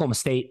 who Oklahoma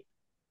State,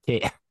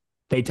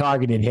 they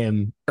targeted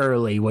him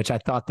early, which I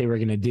thought they were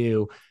going to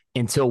do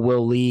until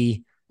Will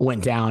Lee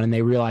went down and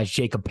they realized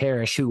Jacob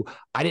Parrish, who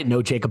I didn't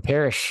know Jacob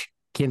Parrish,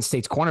 Kansas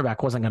State's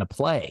cornerback, wasn't going to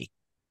play.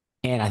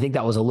 And I think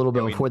that was a little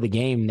bit before the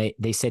game.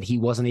 They said he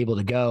wasn't able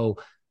to go.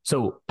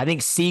 So I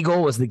think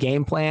Siegel was the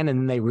game plan, and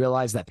then they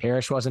realized that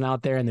Parrish wasn't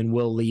out there, and then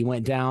Will Lee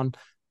went down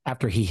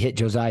after he hit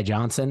Josiah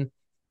Johnson.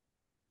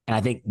 And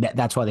I think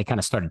that's why they kind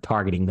of started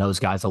targeting those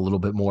guys a little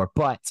bit more.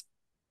 But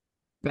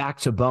back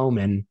to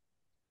Bowman,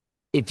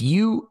 if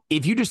you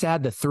just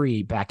add the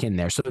 3 back in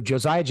there, so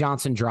Josiah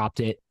Johnson dropped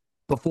it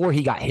before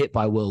he got hit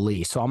by Will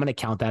Lee, so I'm going to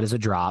count that as a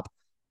drop.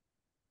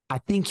 I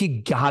think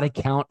you got to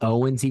count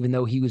Owens, even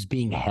though he was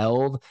being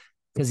held,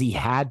 because he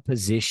had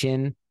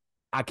position.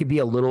 I could be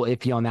a little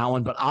iffy on that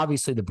one, but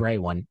obviously the Bray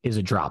one is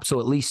a drop, so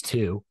at least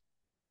 2.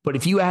 But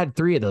if you add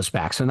 3 of those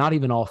back, so not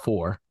even all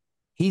 4,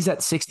 he's at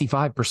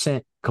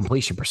 65%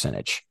 completion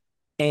percentage.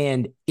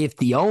 And if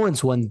the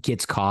Owens one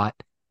gets caught,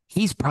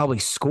 he's probably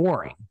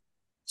scoring.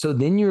 So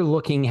then you're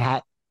looking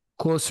at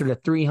closer to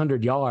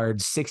 300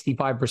 yards,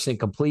 65%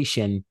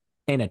 completion,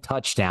 and a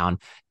touchdown.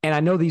 And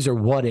I know these are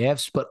what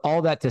ifs, but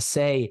all that to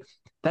say,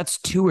 that's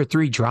 2 or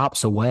 3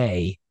 drops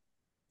away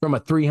from a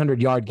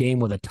 300-yard game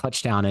with a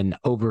touchdown and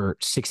over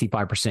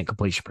 65%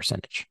 completion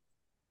percentage.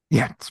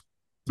 Yeah, it's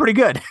pretty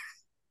good.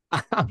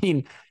 I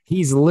mean,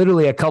 he's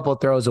literally a couple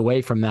of throws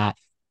away from that.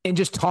 And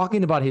just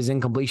talking about his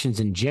incompletions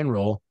in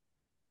general,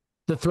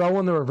 the throw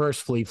on the reverse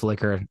flea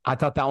flicker, I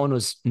thought that one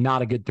was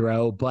not a good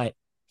throw, but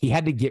he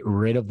had to get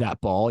rid of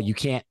that ball.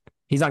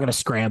 He's not going to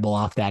scramble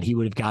off that. He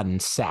would have gotten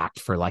sacked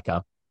for like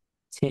a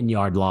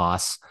 10-yard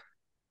loss.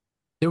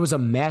 There was a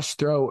mesh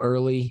throw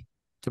early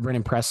to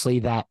Brennan Presley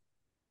that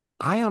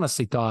I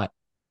honestly thought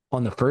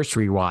on the first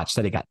rewatch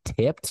that it got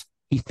tipped.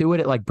 He threw it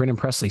at like Brennan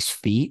Presley's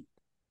feet.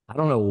 I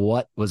don't know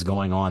what was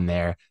going on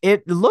there. There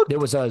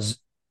was a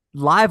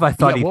live. I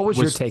thought. What was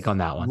your take on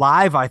that one?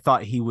 Live, I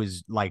thought he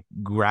was like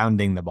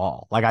grounding the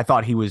ball. Like I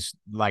thought he was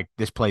like,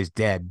 this play's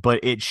dead, but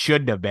it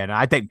shouldn't have been.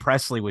 I think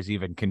Presley was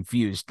even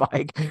confused.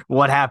 Like,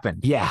 what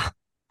happened? Yeah,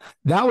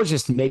 that was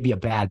just maybe a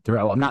bad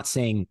throw. I'm not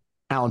saying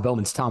Alan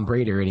Bowman's Tom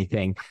Brady or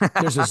anything.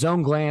 There's a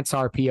zone glance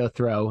RPO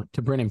throw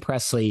to Brennan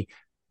Presley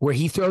where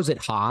he throws it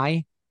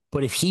high,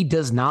 but if he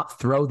does not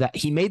throw that,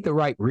 he made the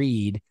right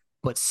read.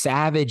 But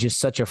Savage is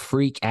such a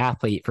freak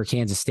athlete for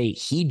Kansas State.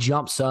 He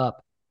jumps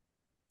up.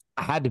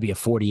 Had to be a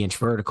 40-inch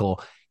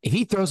vertical. If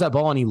he throws that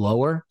ball any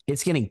lower,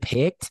 it's getting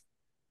picked.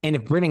 And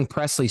if Brennan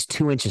Presley's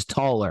 2 inches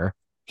taller,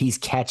 he's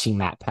catching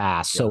that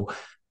pass. Yeah. So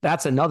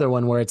that's another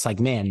one where it's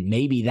like, man,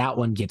 maybe that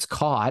one gets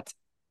caught.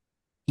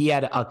 He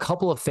had a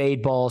couple of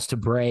fade balls to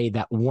Bray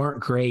that weren't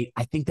great.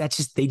 I think they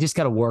just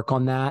got to work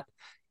on that.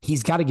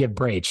 He's got to give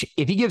Bray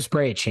if he gives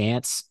Bray a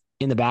chance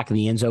in the back of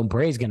the end zone,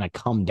 Bray's going to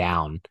come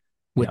down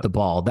with the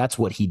ball. That's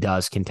what he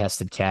does,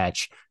 contested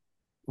catch.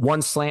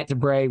 One slant to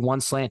Bray,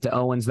 one slant to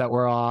Owens that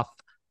were off,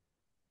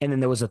 and then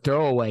there was a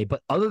throwaway.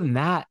 But other than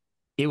that,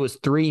 it was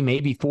 3,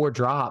 maybe 4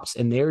 drops,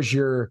 and there's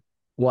your,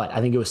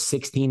 I think it was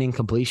 16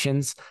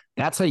 incompletions.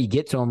 That's how you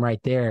get to them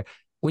right there.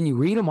 When you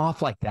read them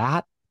off like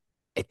that,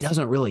 it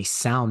doesn't really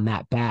sound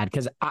that bad,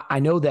 because I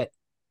know that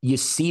you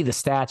see the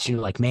stats and you're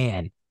like,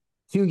 man,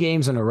 2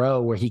 games in a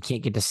row where he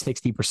can't get to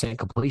 60%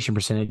 completion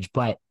percentage,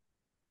 but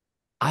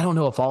I don't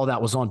know if all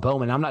that was on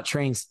Bowman. I'm not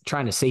trying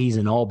to say he's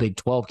an all Big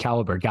 12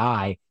 caliber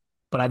guy,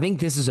 but I think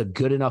this is a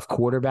good enough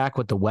quarterback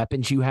with the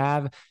weapons you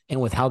have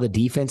and with how the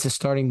defense is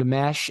starting to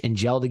mesh and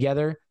gel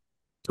together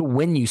to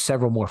win you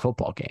several more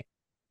football games.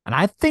 And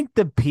I think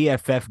the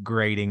PFF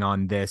grading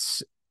on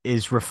this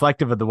is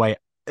reflective of the way,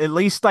 at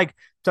least like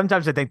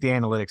sometimes I think the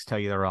analytics tell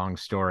you the wrong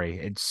story.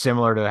 It's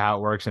similar to how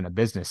it works in a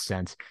business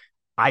sense.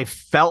 I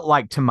felt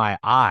like to my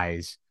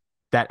eyes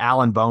that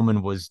Alan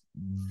Bowman was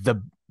the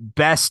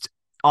best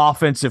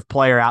offensive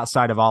player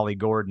outside of Ollie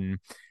Gordon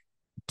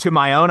to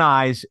my own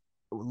eyes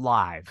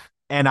live.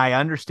 And I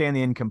understand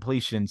the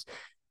incompletions,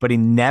 but he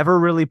never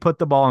really put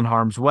the ball in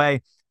harm's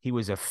way. He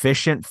was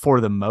efficient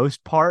for the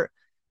most part.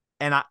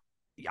 And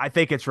I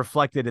think it's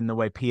reflected in the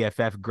way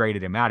PFF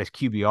graded him out. His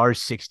QBR is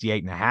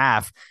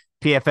 68.5.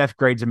 PFF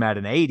grades him at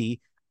an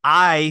 80.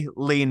 I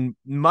lean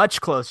much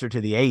closer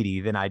to the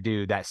 80 than I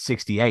do that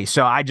 68.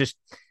 So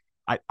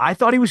I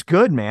thought he was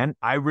good, man.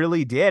 I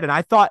really did. And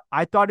I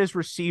thought his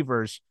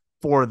receivers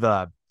for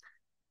the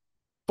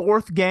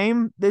fourth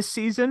game this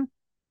season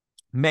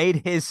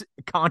made his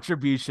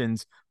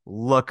contributions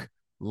look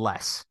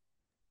less.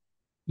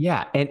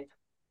 Yeah, and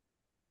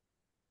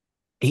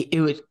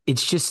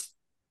it's just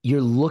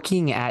you're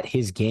looking at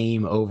his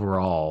game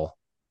overall.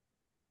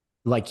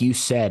 Like you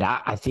said,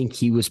 I think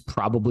he was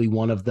probably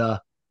one of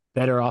the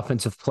better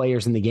offensive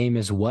players in the game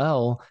as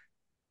well.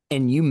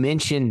 And you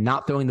mentioned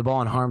not throwing the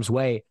ball in harm's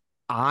way.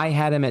 I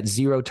had him at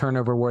 0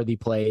 turnover worthy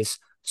plays.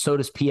 So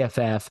does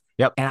PFF.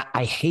 Yep. And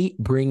I hate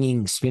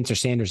bringing Spencer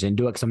Sanders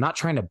into it because I'm not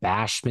trying to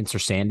bash Spencer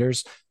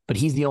Sanders, but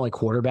he's the only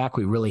quarterback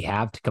we really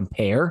have to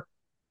compare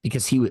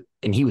because he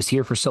was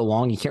here for so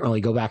long. You can't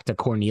really go back to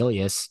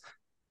Cornelius.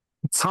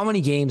 How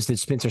many games did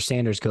Spencer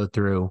Sanders go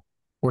through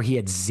where he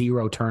had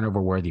 0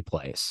 turnover worthy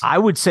plays? I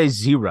would say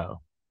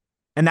 0.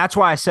 And that's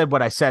why I said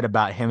what I said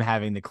about him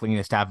having the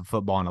cleanest half of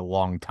football in a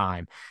long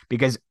time,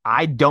 because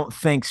I don't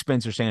think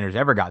Spencer Sanders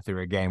ever got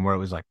through a game where it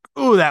was like,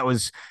 oh, that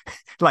was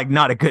like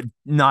not a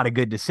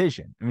good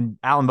decision. I mean,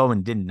 Alan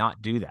Bowman did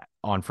not do that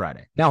on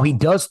Friday. Now, he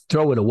does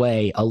throw it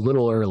away a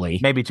little early.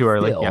 Maybe too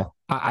early. Still, yeah.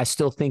 I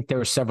still think there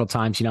were several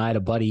times, I had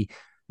a buddy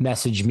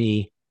message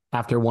me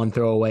after one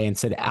throwaway and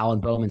said Alan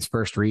Bowman's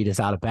first read is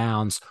out of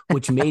bounds,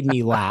 which made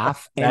me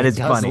laugh. And That is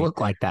it does funny.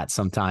 look like that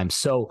sometimes.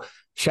 So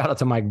shout out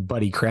to my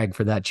buddy Craig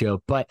for that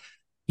joke. But,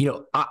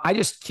 I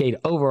just, Cade,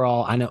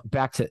 overall, I know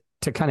back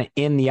to kind of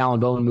end the Alan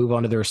Bowman, move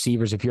on to the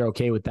receivers, if you're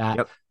okay with that.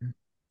 Yep.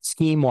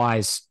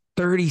 Scheme-wise,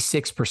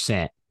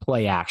 36%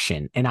 play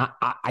action. And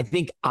I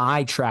think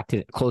I tracked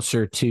it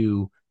closer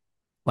to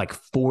like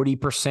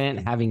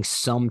 40% having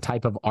some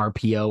type of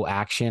RPO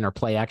action or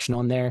play action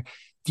on there.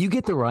 If you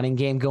get the running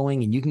game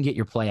going and you can get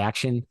your play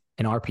action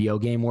and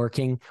RPO game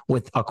working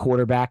with a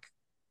quarterback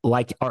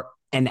like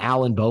an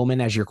Alan Bowman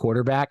as your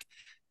quarterback,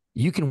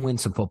 you can win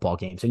some football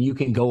games and you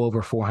can go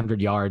over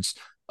 400 yards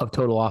of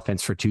total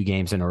offense for 2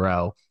 games in a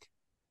row.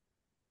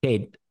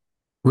 Okay,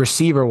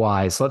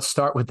 receiver-wise, let's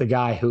start with the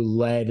guy who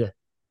led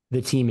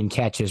the team in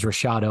catches,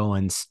 Rashad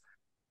Owens.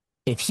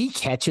 If he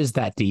catches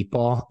that deep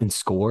ball and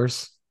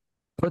scores,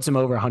 puts him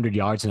over 100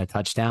 yards and a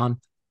touchdown,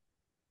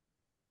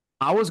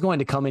 I was going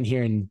to come in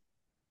here and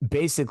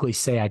basically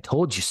say, I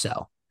told you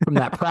so. From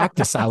that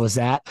practice I was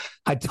at,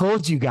 I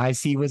told you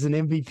guys he was an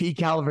MVP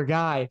caliber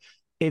guy.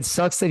 It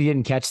sucks that he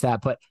didn't catch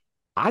that, but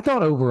I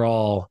thought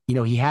overall,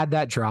 he had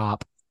that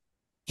drop.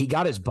 He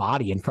got his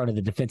body in front of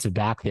the defensive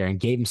back there and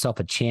gave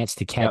himself a chance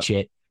to catch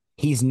it.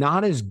 He's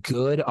not as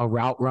good a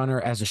route runner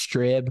as a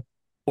Strib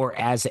or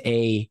as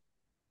a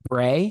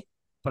Bray,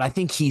 but I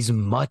think he's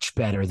much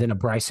better than a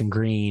Bryson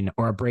Green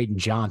or a Braden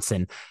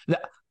Johnson.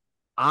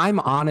 I'm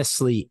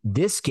honestly,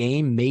 this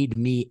game made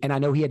me, and I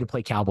know he had to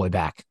play Cowboy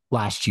back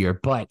last year,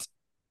 but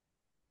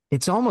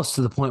it's almost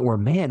to the point where,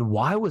 man,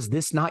 why was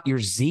this not your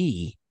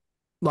Z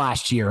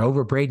last year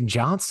over Braden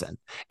Johnson?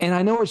 And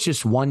I know it's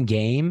just one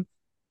game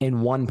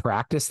in one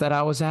practice that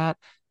I was at,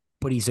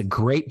 but he's a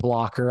great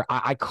blocker.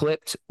 I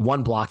clipped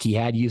one block he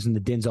had using the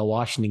Denzel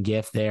Washington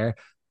gif there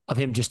of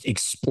him just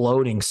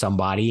exploding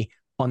somebody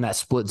on that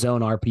split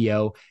zone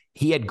RPO.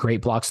 He had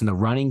great blocks in the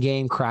running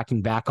game,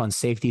 cracking back on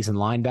safeties and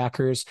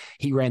linebackers.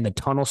 He ran the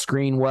tunnel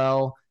screen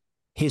well.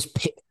 This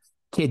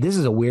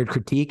is a weird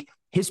critique.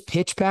 His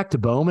pitch back to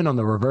Bowman on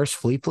the reverse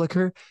flea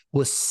flicker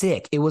was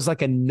sick. It was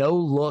like a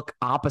no-look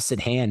opposite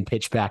hand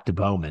pitch back to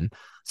Bowman.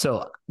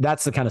 So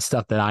that's the kind of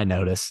stuff that I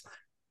noticed.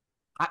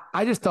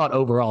 I just thought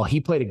overall he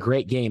played a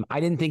great game.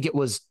 I didn't think it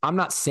was – I'm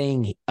not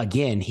saying,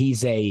 again,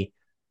 he's a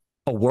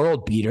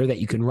world beater that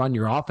you can run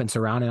your offense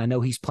around, and I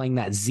know he's playing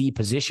that Z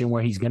position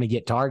where he's going to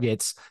get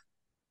targets,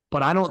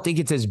 but I don't think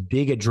it's as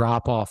big a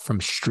drop-off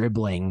from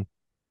Stribling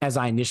as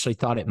I initially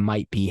thought it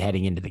might be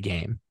heading into the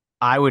game.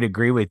 I would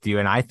agree with you,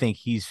 and I think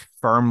he's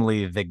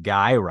firmly the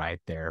guy right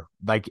there.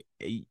 Like,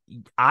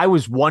 I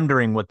was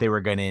wondering what they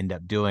were going to end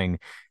up doing,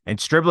 and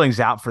Stribling's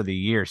out for the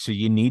year, so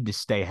you need to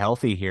stay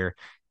healthy here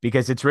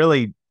because it's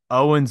really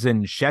Owens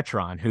and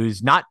Shetron,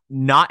 who's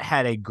not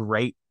had a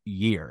great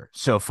year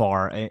so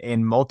far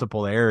in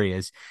multiple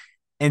areas.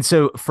 And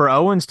so for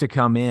Owens to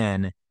come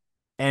in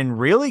and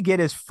really get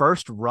his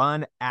first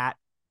run at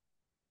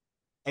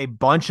a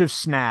bunch of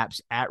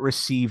snaps at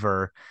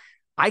receiver,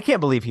 I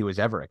can't believe he was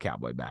ever a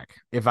Cowboy back,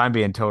 if I'm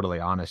being totally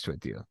honest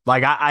with you.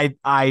 Like,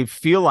 I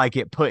feel like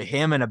it put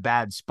him in a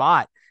bad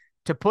spot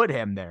to put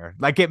him there.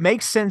 Like, it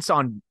makes sense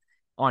on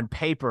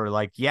paper.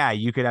 Like, yeah,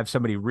 you could have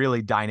somebody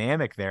really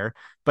dynamic there,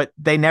 but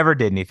they never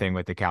did anything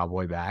with the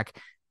Cowboy back.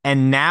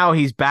 And now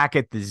he's back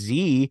at the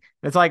Z.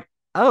 It's like,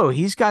 oh,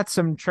 he's got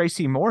some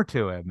Tracy Moore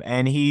to him,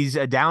 and he's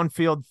a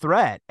downfield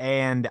threat.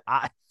 And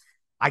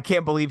I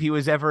can't believe he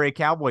was ever a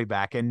Cowboy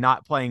back and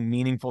not playing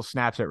meaningful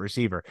snaps at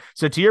receiver.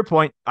 So to your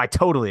point, I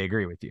totally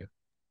agree with you.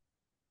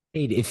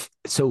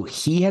 So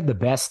he had the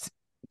best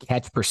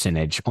catch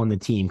percentage on the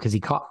team because he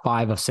caught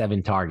 5 of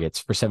 7 targets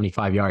for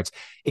 75 yards.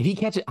 If he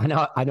catches, I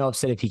know I've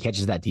said if he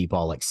catches that deep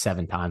ball like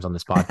 7 times on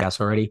this podcast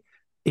already.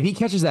 If he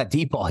catches that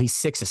deep ball, he's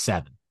 6 of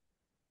 7.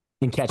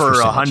 in catch for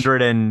percentage.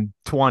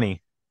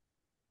 120.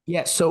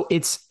 Yeah, so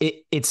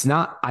it's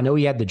not. I know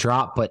he had the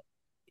drop, but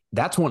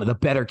that's one of the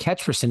better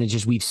catch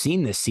percentages we've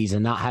seen this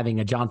season. Not having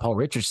a John Paul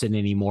Richardson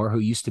anymore, who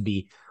used to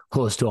be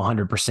close to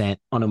 100%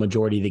 on a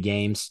majority of the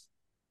games.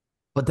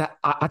 But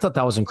I thought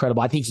that was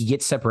incredible. I think he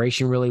gets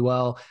separation really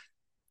well.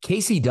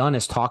 Casey Dunn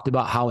has talked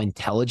about how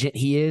intelligent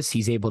he is.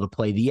 He's able to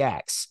play the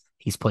X.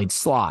 He's played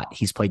slot.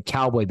 He's played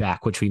cowboy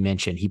back, which we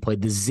mentioned. He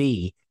played the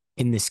Z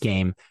in this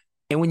game.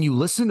 And when you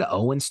listen to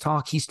Owens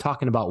talk, he's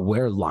talking about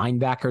where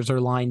linebackers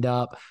are lined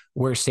up,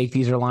 where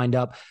safeties are lined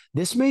up.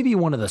 This may be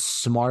one of the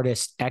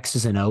smartest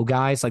X's and O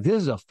guys. Like,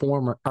 this is a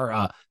former or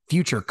a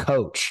future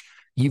coach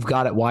you've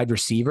got at wide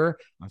receiver.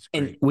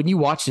 And when you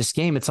watch this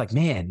game, it's like,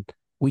 man,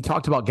 we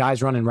talked about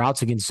guys running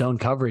routes against zone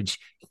coverage.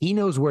 He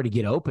knows where to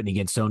get open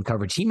against zone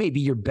coverage. He may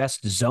be your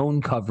best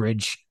zone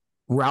coverage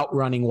route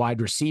running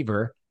wide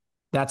receiver.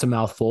 That's a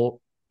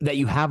mouthful that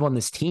you have on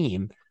this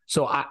team.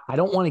 So I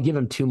don't want to give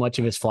him too much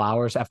of his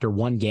flowers after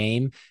one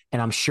game.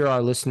 And I'm sure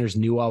our listeners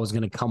knew I was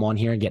going to come on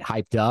here and get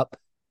hyped up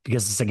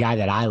because it's a guy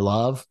that I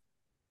love.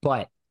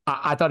 But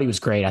I thought he was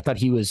great. I thought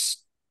he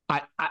was,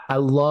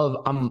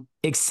 I'm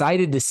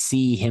excited to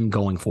see him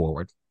going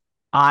forward.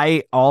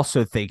 I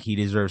also think he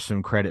deserves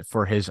some credit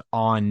for his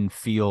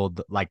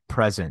on-field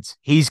presence.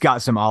 He's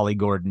got some Ollie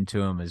Gordon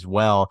to him as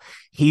well.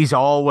 He's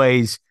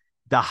always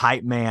the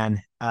hype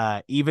man,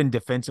 even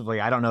defensively.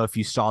 I don't know if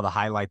you saw the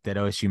highlight that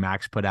OSU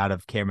Max put out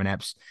of Cameron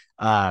Epps'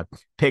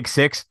 pick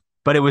six,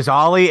 but it was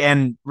Ollie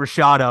and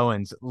Rashad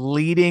Owens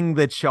leading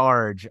the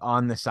charge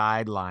on the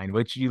sideline,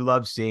 which you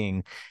love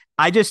seeing.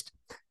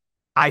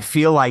 I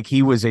feel like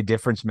he was a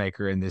difference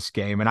maker in this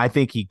game, and I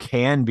think he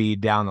can be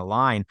down the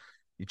line.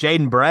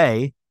 Jaden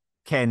Bray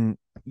can,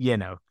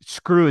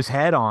 screw his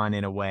head on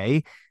in a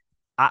way.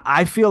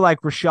 I feel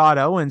like Rashad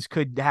Owens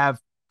could have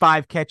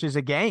 5 catches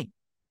a game.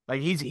 Like,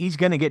 he's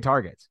going to get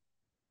targets.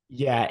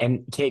 Yeah,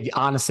 and Kate,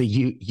 honestly,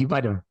 you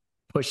might have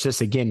pushed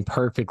this again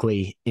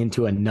perfectly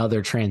into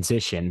another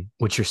transition,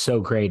 which you're so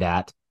great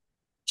at.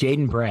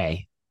 Jaden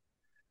Bray,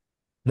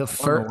 the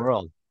first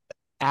world.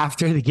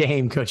 After the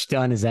game, Coach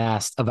Dunn is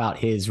asked about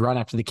his run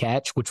after the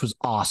catch, which was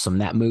awesome.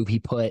 That move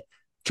he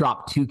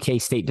dropped 2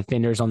 K-State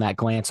defenders on that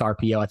glance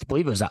RPO. I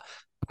believe it was I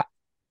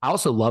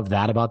also loved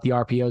that about the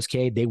RPOs,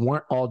 Cade. They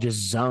weren't all just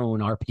zone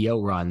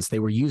RPO runs. They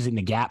were using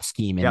the gap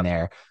scheme in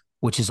there,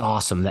 which is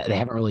awesome. That they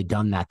haven't really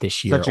done that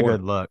this year. Such a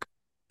good look.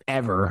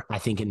 Ever, I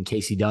think, in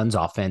Casey Dunn's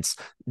offense.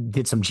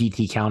 Did some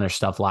GT counter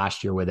stuff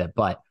last year with it,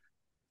 but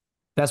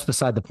that's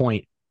beside the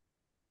point.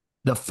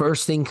 The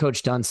first thing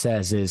Coach Dunn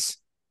says is,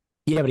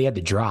 yeah, but he had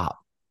to drop.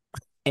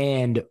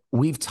 And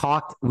we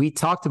talked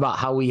about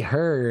how we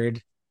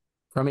heard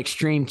from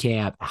Extreme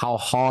Camp how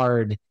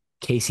hard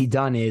Casey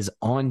Dunn is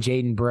on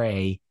Jaden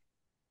Bray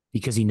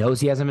because he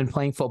knows he hasn't been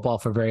playing football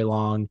for very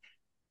long,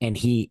 and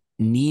he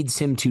needs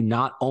him to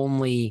not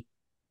only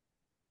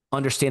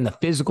understand the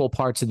physical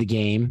parts of the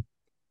game,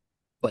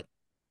 but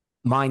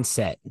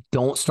mindset.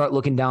 Don't start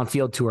looking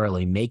downfield too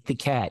early. Make the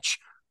catch.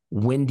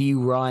 When do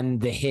you run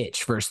the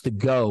hitch versus the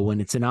go when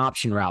it's an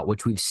option route,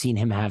 which we've seen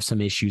him have some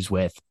issues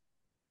with?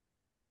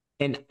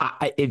 And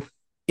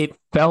it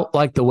felt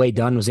like the way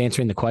Dunn was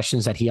answering the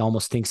questions that he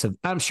almost thinks of,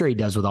 I'm sure he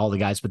does with all the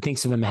guys, but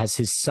thinks of him as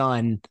his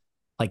son,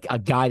 like a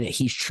guy that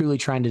he's truly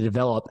trying to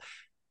develop.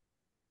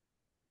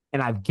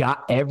 And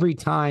every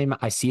time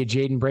I see a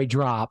Jaden Bray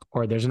drop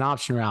or there's an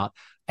option route,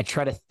 I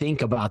try to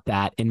think about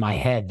that in my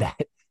head, that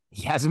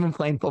he hasn't been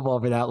playing football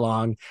for that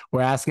long.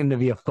 We're asking him to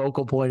be a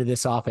focal point of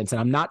this offense. And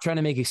I'm not trying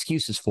to make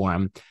excuses for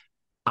him.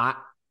 But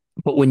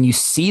when you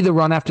see the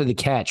run after the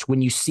catch,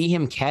 when you see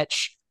him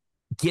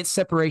get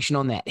separation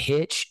on that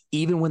hitch,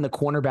 even when the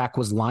cornerback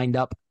was lined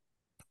up,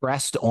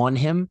 pressed on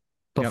him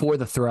before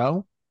the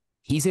throw,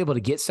 he's able to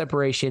get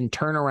separation,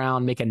 turn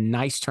around, make a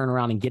nice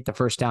turnaround, and get the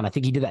first down. I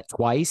think he did that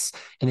twice.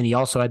 And then he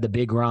also had the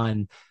big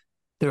run.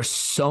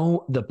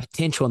 The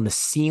potential and the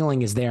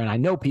ceiling is there. And I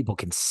know people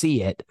can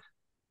see it.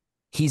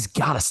 He's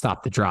got to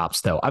stop the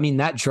drops, though. I mean,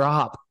 that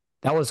drop,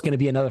 that was going to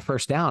be another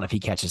first down if he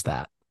catches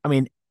that. I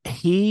mean,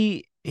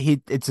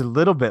 it's a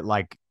little bit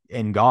like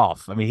in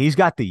golf. I mean, he's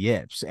got the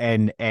yips,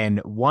 and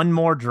one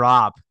more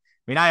drop.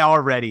 I mean, I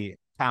already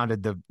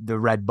pounded the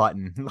red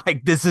button.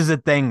 Like, this is a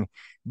thing,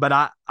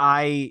 but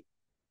I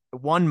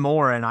one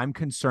more, and I'm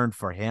concerned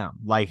for him,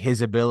 like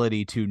his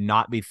ability to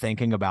not be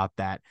thinking about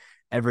that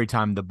every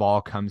time the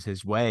ball comes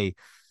his way.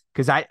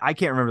 Because I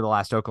can't remember the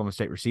last Oklahoma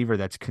State receiver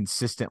that's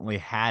consistently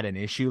had an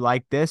issue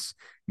like this.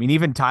 I mean,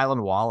 even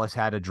Tylan Wallace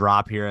had a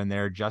drop here and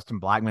there. Justin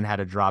Blackman had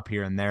a drop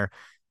here and there,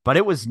 but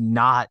it was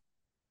not,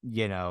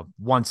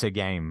 once a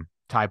game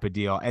type of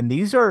deal. And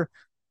these are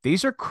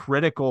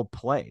critical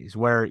plays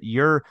where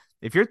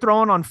if you're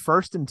throwing on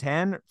 1st and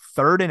 10,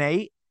 3rd and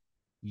 8,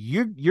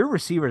 your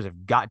receivers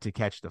have got to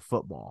catch the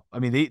football. I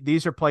mean,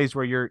 these are plays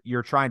where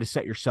you're trying to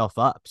set yourself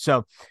up.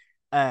 So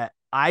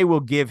I will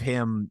give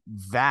him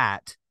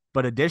that.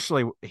 But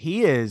additionally,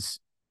 he is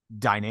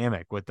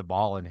dynamic with the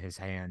ball in his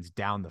hands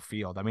down the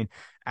field. I mean,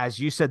 as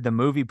you said, the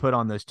move he put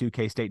on those 2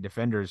 K-State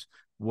defenders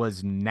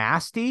was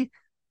nasty.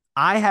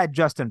 I had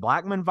Justin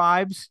Blackman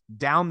vibes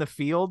down the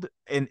field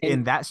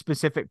in that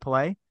specific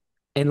play.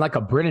 And like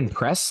a Brennan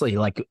Presley,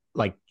 like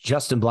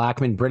Justin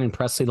Blackman, Brennan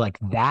Presley, like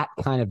that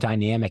kind of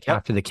dynamic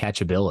after the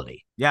catchability.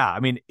 Yeah, I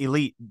mean,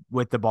 elite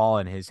with the ball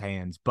in his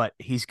hands, but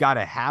he's got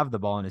to have the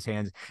ball in his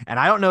hands. And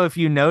I don't know if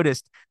you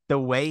noticed the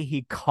way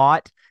he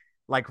caught,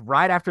 like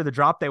right after the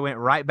drop, they went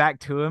right back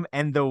to him.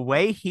 And the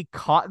way he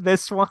caught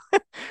this one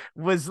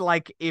was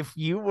like if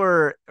you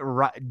were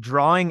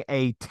drawing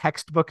a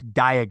textbook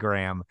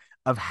diagram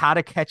of how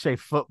to catch a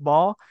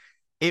football,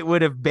 it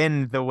would have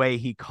been the way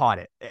he caught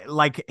it.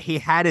 Like he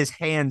had his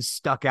hands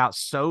stuck out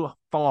so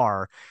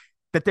far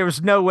that there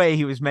was no way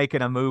he was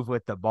making a move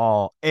with the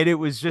ball. And it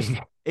was just,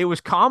 it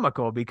was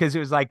comical because it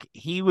was like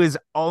he was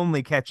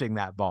only catching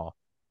that ball.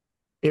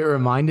 It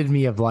reminded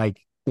me of like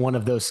one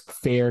of those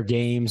fair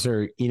games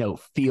or,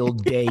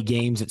 field day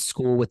games at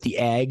school with the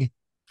egg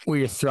where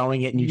you're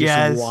throwing it and you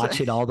just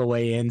watch it all the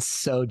way in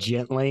so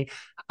gently.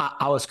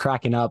 I was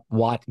cracking up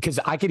because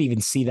I could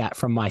even see that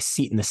from my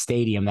seat in the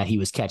stadium that he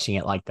was catching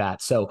it like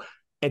that. So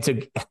it's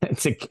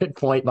a good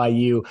point by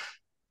you.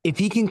 If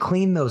he can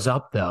clean those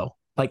up though,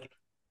 like,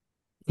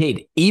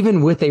 hey,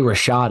 even with a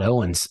Rashad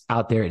Owens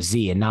out there at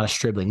Z and not a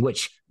Stribling,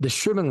 which the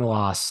Stribling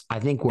loss, I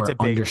think we're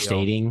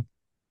understating. Deal.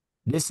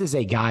 This is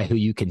a guy who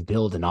you can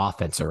build an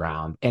offense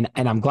around. And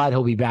I'm glad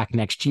he'll be back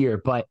next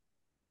year. But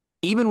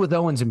even with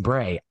Owens and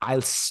Bray, I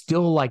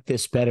still like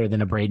this better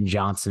than a Braden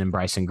Johnson and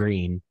Bryson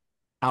Green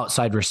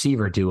outside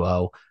receiver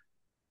duo.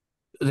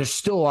 There's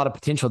still a lot of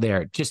potential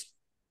there. Just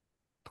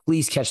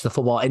please catch the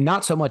football. And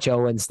not so much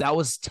Owens. That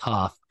was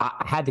tough.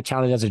 I had to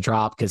count it as a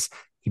drop because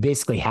he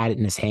basically had it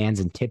in his hands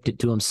and tipped it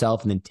to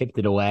himself and then tipped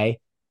it away.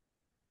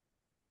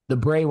 The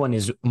Bray one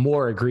is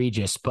more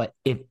egregious, but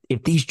if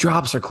these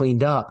drops are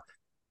cleaned up,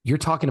 you're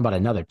talking about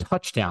another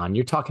touchdown.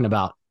 You're talking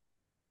about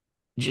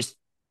just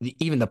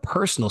even the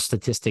personal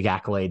statistic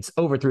accolades,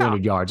 over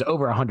 300 yards,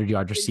 over 100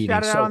 yards receiving.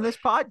 Shout it out on this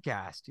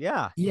podcast.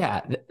 Yeah.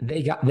 Yeah.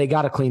 They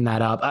got to clean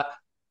that up.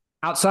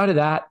 Outside of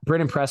that,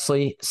 Brennan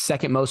Presley,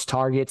 second most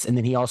targets. And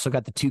then he also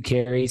got the 2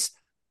 carries.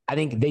 I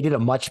think they did a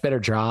much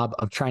better job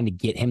of trying to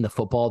get him the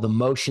football. The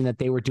motion that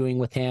they were doing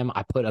with him,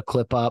 I put a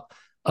clip up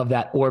of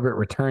that orbit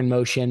return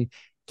motion.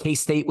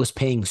 K-State was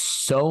paying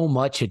so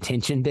much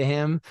attention to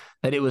him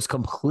that it was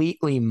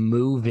completely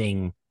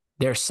moving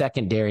their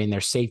secondary and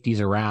their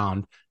safeties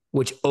around,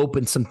 which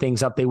opened some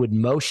things up. They would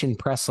motion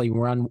Presley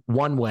run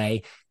one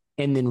way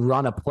and then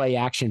run a play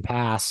action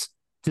pass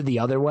to the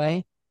other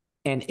way.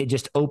 And it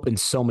just opened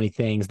so many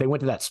things. They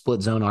went to that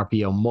split zone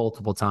RPO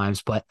multiple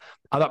times, but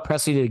I thought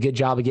Presley did a good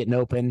job of getting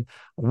open.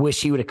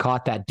 Wish he would have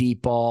caught that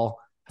deep ball.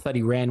 I thought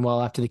he ran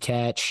well after the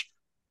catch.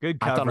 Good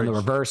coverage. I thought on the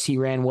reverse, he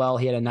ran well.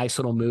 He had a nice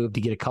little move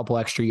to get a couple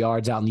extra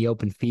yards out in the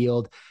open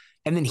field.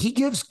 And then he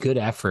gives good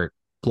effort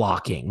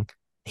blocking.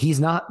 He's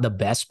not the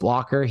best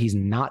blocker. He's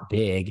not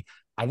big.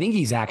 I think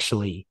he's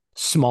actually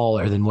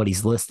smaller than what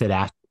he's listed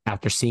at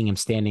after seeing him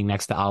standing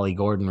next to Ollie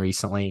Gordon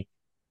recently.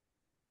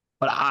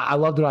 But I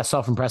loved what I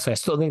saw from Presley. I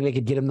still think they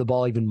could get him the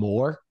ball even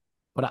more,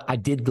 but I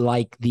did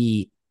like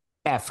the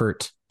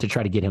effort to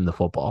try to get him the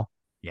football.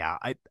 Yeah,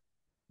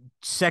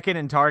 second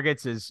in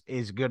targets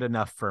is good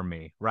enough for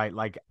me, right?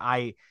 Like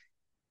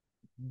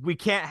we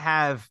can't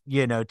have,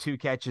 2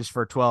 catches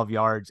for 12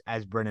 yards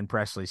as Brennan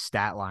Presley's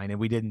stat line, and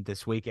we didn't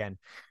this weekend,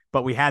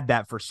 but we had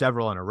that for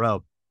several in a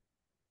row.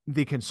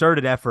 The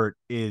concerted effort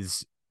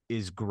is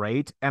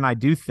great, and I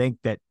do think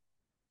that,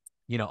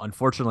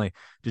 unfortunately,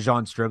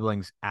 DeJon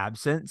Stribling's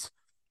absence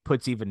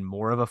puts even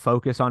more of a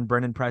focus on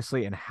Brennan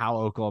Presley and how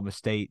Oklahoma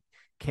State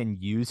can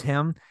use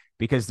him,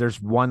 because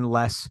there's one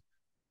less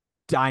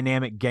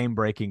dynamic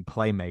game-breaking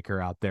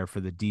playmaker out there for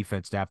the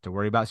defense to have to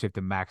worry about. So you have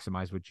to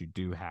maximize what you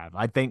do have.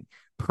 I think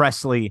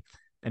Presley,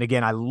 and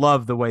again, I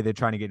love the way they're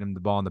trying to get him the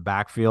ball in the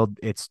backfield.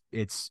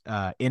 It's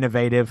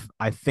innovative.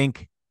 I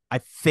think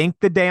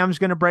the dam's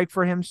going to break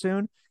for him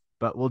soon,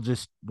 but we'll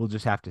just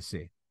have to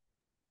see.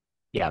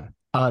 Yeah.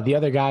 The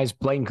other guys,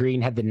 Blaine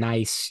Green had the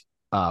nice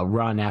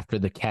run after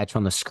the catch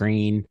on the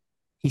screen.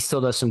 He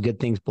still does some good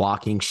things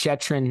blocking.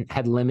 Shetron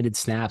had limited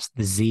snaps.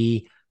 The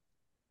Z,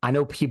 I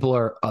know people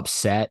are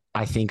upset,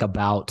 I think,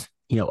 about,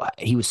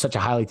 he was such a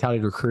highly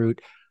touted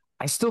recruit.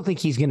 I still think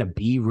he's going to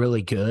be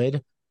really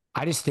good.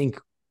 I just think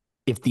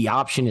if the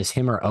option is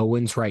him or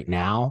Owens right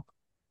now,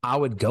 I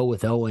would go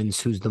with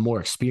Owens, who's the more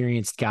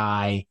experienced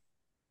guy.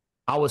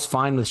 I was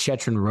fine with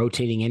Shetron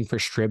rotating in for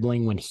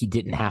Stribling when he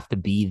didn't have to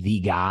be the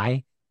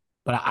guy.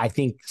 But I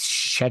think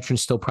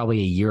Shetron's still probably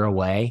a year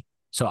away.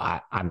 So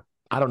I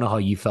don't know how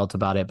you felt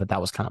about it, but that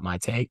was kind of my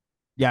take.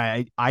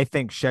 Yeah, I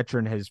think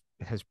Shetron has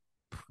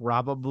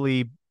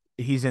probably,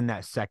 he's in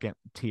that second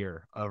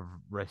tier of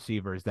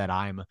receivers that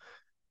I'm,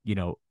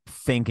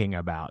 thinking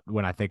about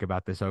when I think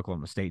about this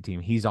Oklahoma State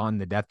team. He's on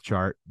the depth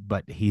chart,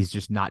 but he's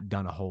just not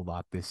done a whole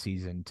lot this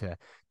season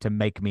to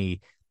make me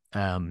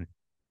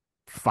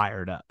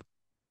fired up.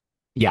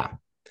 Yeah.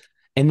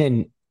 And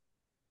then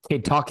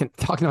talking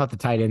about the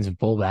tight ends and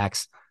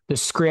fullbacks, the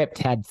script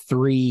had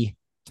 3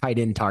 tight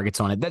end targets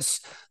on it.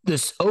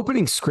 This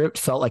opening script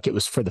felt like it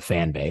was for the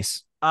fan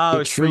base. Oh,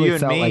 it it's for you and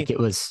felt me. like it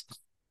was.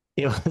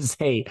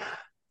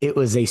 It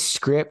was a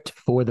script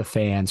for the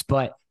fans,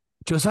 but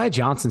Josiah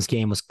Johnson's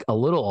game was a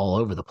little all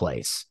over the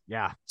place.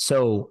 Yeah.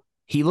 So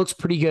he looks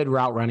pretty good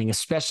route running,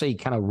 especially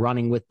kind of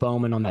running with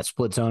Bowman on that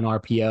split zone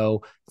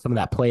RPO, some of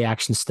that play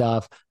action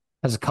stuff.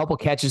 Has a couple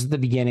catches at the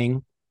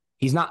beginning.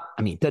 He's not,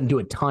 I mean, doesn't do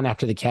a ton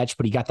after the catch,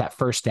 but he got that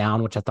first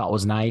down, which I thought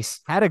was nice.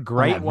 Had a On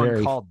great that one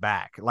very, called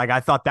back. Like I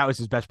thought that was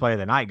his best play of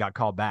the night, got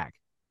called back.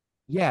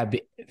 yeah,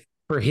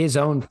 for his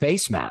own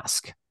face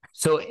mask.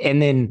 So,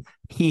 and then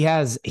he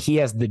has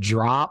the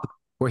drop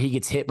where he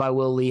gets hit by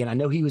Will Lee, and I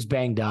know he was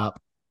banged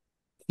up.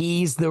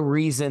 He's the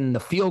reason the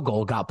field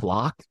goal got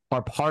blocked,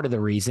 or part of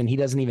the reason. He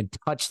doesn't even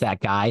touch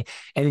that guy.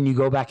 And then you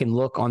go back and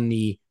look on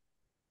the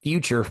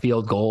future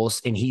field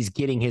goals, and he's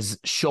getting his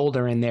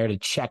shoulder in there to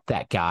check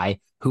that guy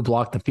who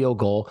blocked the field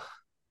goal.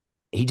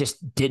 He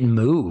just didn't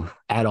move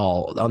at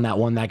all on that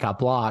one that got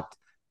blocked.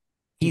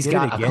 He's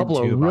got a couple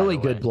of really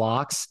good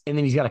blocks, and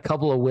then he's got a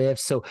couple of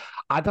whiffs. So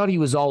I thought he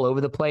was all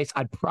over the place.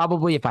 I'd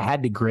probably, if I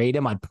had to grade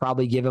him, I'd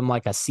probably give him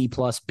like a C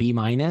plus, B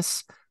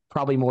minus,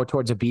 probably more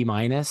towards a B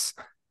minus.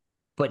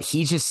 But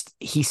he's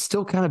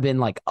still kind of been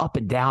like up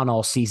and down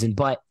all season.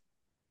 But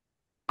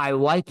I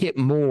like it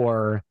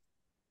more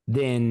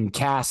than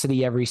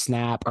Cassidy every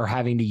snap or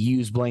having to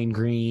use Blaine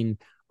Green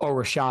or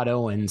Rashad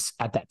Owens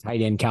at that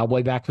tight end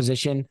cowboy back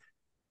position,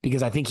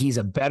 because I think he's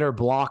a better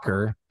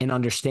blocker and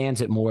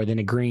understands it more than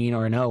a Green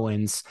or an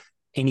Owens.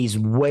 And he's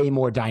way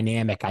more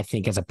dynamic, I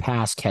think, as a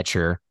pass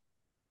catcher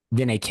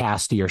than a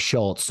Cassidy or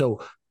Schultz.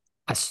 So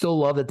I still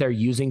love that they're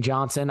using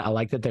Johnson. I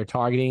like that they're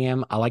targeting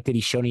him. I like that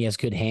he's shown he has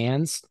good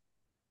hands.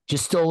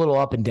 Just still a little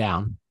up and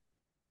down.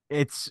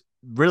 It's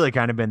really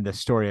kind of been the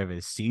story of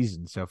his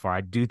season so far.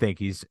 I do think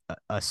he's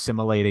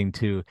assimilating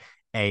to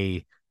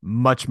a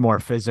much more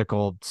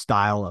physical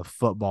style of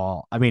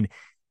football. I mean,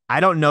 I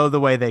don't know the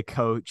way they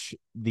coach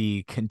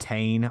the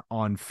contain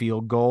on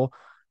field goal,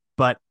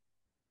 but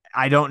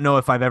I don't know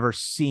if I've ever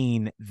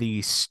seen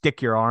the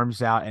stick your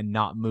arms out and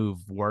not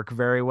move work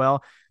very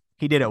well.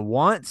 He did it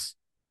once,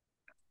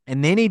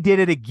 and then he did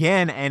it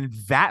again, and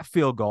that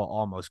field goal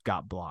almost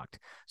got blocked.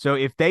 So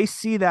if they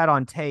see that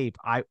on tape,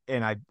 I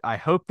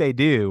hope they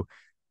do,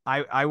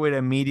 I would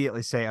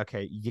immediately say,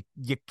 okay,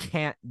 you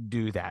can't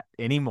do that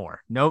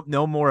anymore.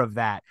 No more of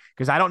that.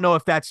 Because I don't know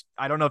if that's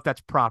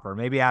proper.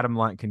 Maybe Adam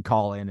Lunt can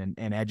call in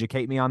and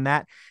educate me on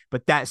that.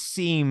 But that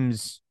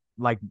seems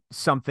like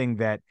something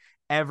that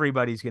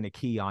everybody's going to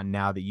key on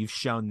now that you've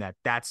shown that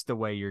that's the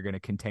way you're going to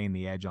contain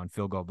the edge on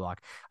field goal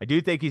block. I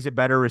do think he's a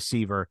better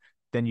receiver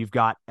than you've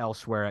got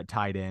elsewhere at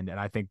tight end, and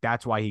I think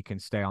that's why he can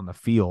stay on the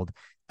field.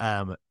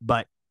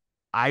 But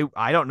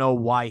I don't know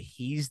why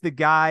he's the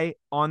guy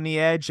on the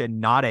edge and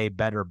not a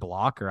better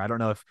blocker. I don't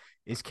know if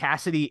is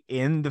Cassidy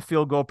in the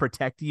field goal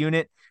protect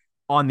unit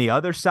on the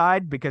other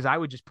side, because I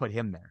would just put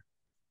him there.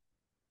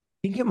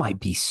 I think it might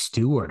be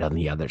Stewart on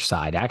the other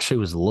side. I actually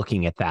was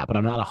looking at that, but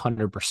I'm not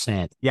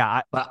 100%.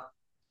 Yeah,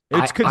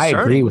 it's concerning.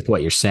 I agree with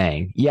what you're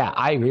saying. Yeah,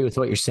 I agree with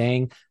what you're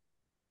saying.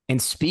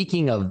 And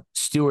speaking of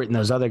Stewart and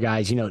those other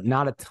guys,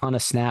 not a ton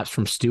of snaps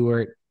from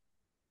Stewart.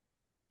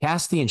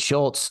 Cassidy and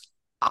Schultz,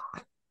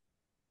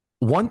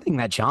 one thing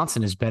that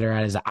Johnson is better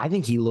at is I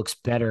think he looks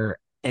better,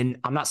 and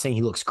I'm not saying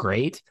he looks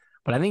great,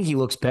 but I think he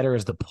looks better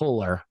as the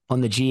puller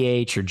on the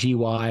GH or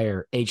GY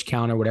or H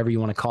counter, whatever you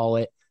want to call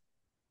it.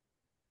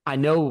 I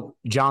know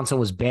Johnson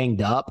was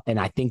banged up, and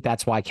I think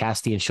that's why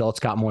Cassidy and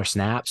Schultz got more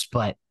snaps.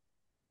 But,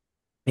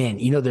 man,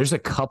 there's a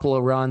couple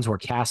of runs where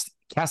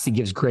Cassidy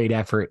gives great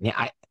effort.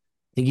 I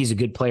think he's a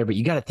good player, but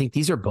you got to think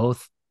these are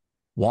both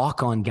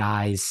walk-on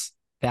guys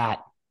that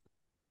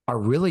are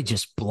really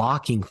just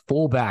blocking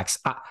fullbacks.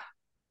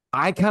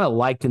 I kind of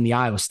liked in the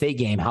Iowa State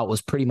game how it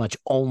was pretty much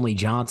only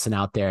Johnson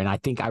out there. And I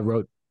think I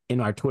wrote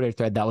in our Twitter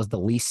thread that was the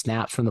least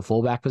snaps from the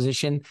fullback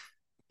position.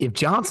 If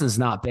Johnson's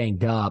not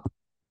banged up,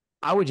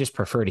 I would just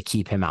prefer to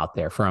keep him out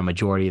there for a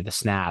majority of the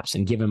snaps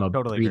and give him a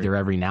breather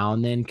every now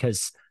and then,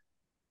 because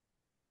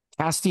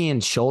Cassidy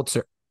and Schultz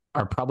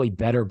are probably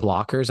better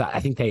blockers. I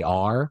think they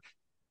are.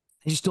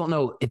 I just don't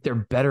know if they're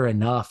better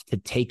enough to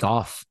take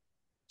off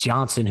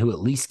Johnson, who at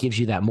least gives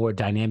you that more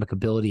dynamic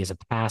ability as a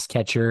pass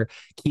catcher,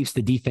 keeps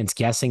the defense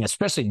guessing,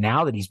 especially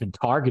now that he's been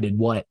targeted.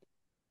 I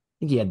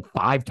think he had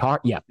five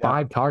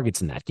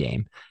targets in that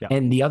game. Yeah.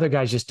 And the other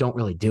guys just don't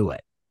really do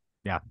it.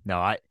 Yeah, no,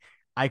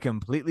 I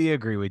completely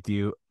agree with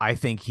you. I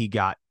think he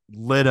got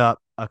lit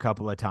up a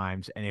couple of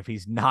times, and if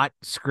he's not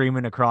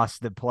screaming across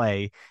the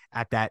play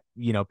at that,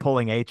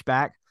 pulling H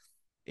back,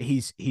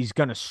 he's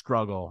going to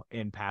struggle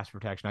in pass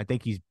protection. I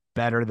think he's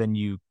better than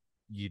you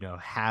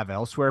have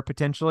elsewhere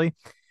potentially.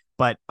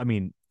 But I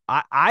mean,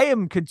 I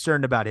am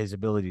concerned about his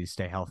ability to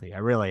stay healthy. I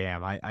really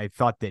am. I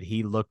thought that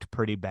he looked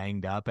pretty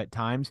banged up at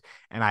times.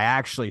 And I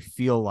actually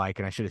feel like,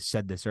 and I should have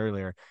said this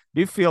earlier,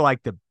 do feel like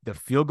the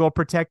field goal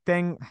protect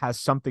thing has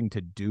something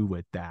to do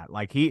with that.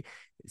 Like he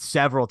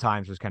several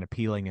times was kind of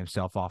peeling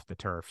himself off the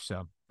turf.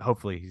 So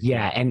hopefully he's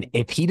Yeah, and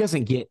if he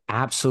doesn't get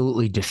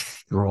absolutely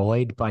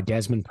destroyed by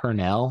Desmond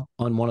Purnell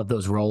on one of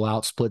those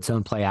rollout split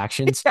zone play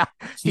actions, yeah,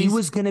 he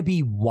was going to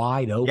be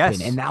wide open.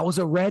 Yes. And that was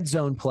a red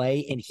zone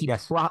play, and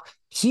Yes.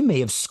 he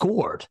may have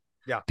scored.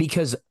 Yeah.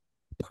 Because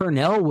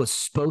Purnell was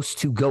supposed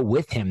to go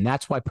with him.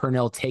 That's why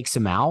Purnell takes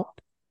him out.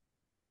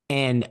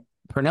 And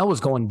Purnell was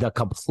going the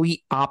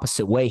complete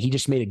opposite way. He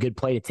just made a good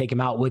play to take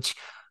him out, which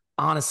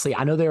honestly,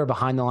 I know they were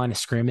behind the line of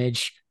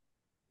scrimmage,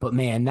 but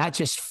man, that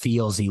just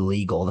feels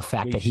illegal. The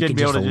fact that he can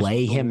just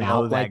lay him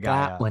out like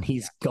that when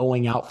he's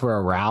going out for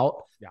a route.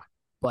 Yeah.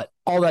 But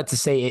all that to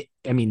say,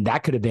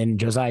 that could have been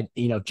Josiah,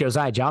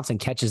 Josiah Johnson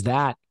catches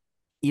that,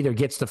 either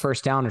gets the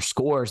first down or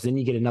scores. Then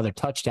you get another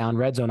touchdown,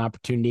 red zone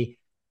opportunity.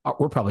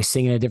 We're probably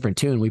singing a different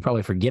tune. We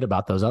probably forget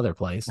about those other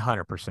plays.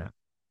 100%.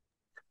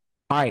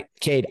 All right,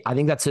 Cade, I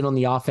think that's it on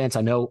the offense.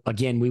 I know,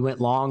 again, we went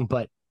long,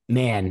 but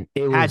man,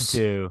 it was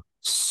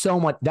so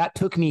much. That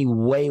took me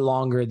way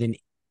longer than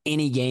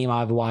any game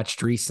I've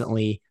watched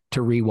recently to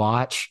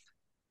rewatch.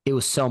 It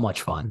was so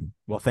much fun.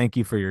 Well, thank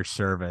you for your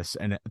service.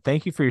 And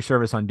thank you for your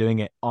service on doing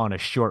it on a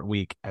short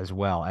week as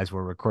well, as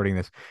we're recording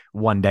this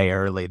one day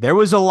early. There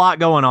was a lot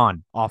going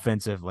on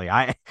offensively.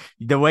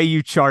 The way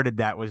you charted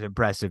that was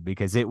impressive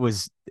because it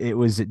was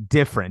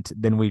different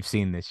than we've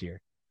seen this year.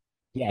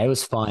 Yeah, it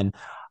was fun.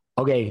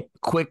 Okay,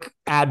 quick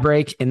ad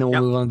break, and then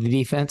we'll move on to the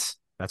defense.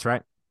 That's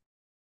right.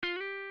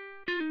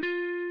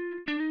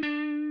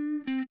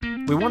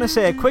 We want to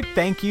say a quick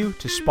thank you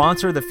to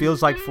sponsor the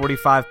Feels Like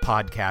 45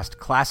 podcast,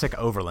 Classic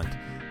Overland.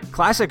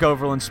 Classic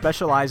Overland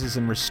specializes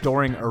in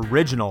restoring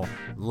original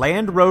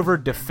Land Rover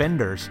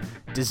Defenders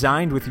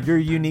designed with your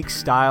unique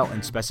style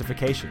and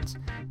specifications.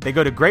 They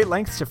go to great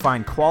lengths to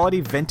find quality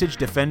vintage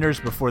Defenders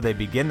before they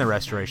begin the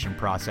restoration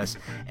process,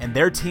 and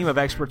their team of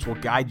experts will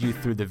guide you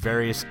through the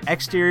various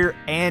exterior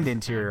and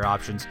interior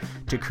options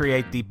to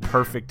create the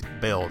perfect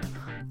build.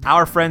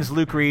 Our friends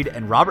Luke Reed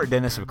and Robert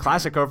Dennis of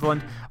Classic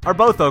Overland are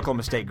both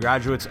Oklahoma State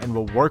graduates and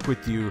will work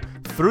with you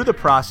through the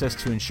process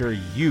to ensure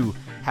you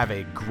have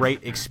a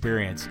great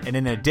experience. And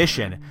in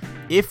addition,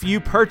 if you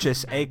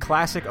purchase a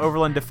Classic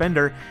Overland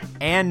Defender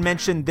and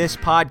mention this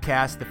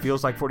podcast, the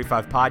Feels Like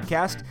 45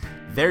 podcast,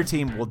 their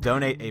team will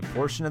donate a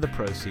portion of the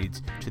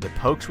proceeds to the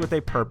Pokes with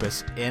a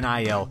Purpose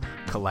NIL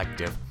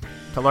Collective.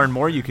 To learn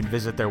more, you can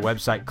visit their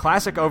website,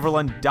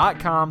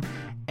 classicoverland.com,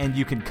 and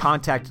you can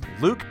contact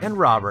Luke and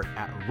Robert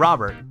at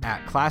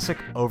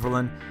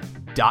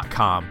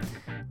classicoverland.com.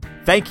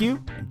 Thank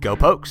you, and go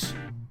Pokes.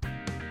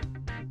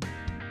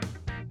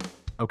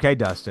 Okay,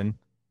 Dustin,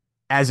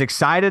 as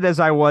excited as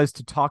I was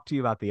to talk to you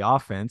about the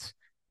offense,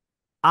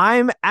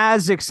 I'm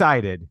as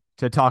excited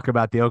to talk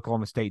about the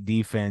Oklahoma State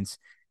defense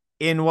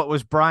in what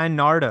was Brian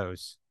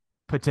Nardo's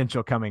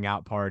potential coming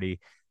out party.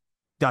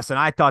 Dustin,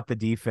 I thought the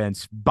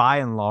defense, by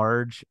and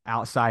large,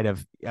 outside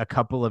of a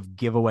couple of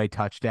giveaway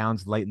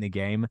touchdowns late in the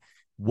game,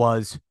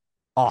 was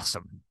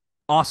awesome.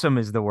 Awesome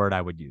is the word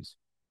I would use.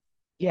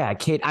 Yeah,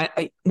 Kate,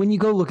 when you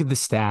go look at the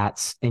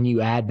stats and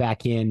you add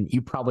back in,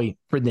 you probably,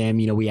 for them,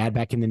 we add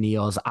back in the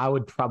kneels. I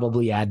would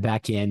probably add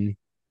back in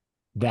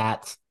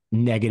that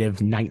negative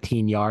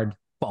 19-yard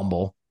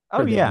fumble.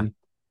 Oh, yeah. Them.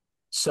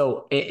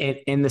 So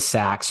in the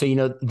sack.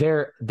 So,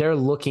 they're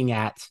looking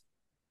at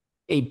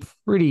a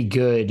pretty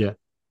good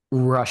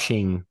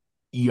rushing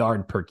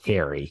yard per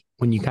carry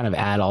when you kind of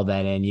add all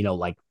that in,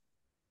 I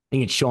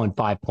think it's showing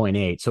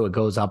 5.8. So it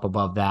goes up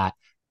above that.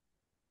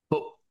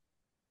 But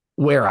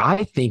where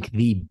I think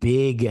the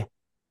big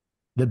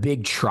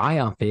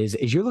triumph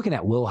is you're looking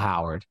at Will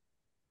Howard,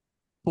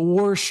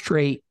 4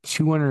 straight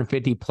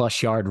 250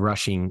 plus yard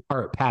rushing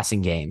or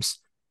passing games.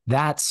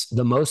 That's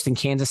the most in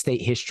Kansas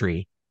State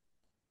history.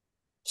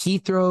 He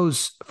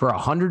throws for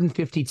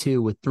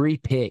 152 with 3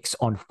 picks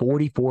on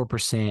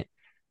 44%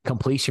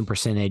 completion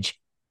percentage.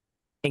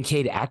 And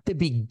Cade, at the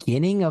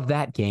beginning of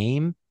that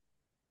game,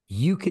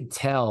 you could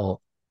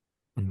tell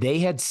they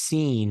had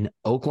seen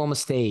Oklahoma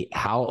State,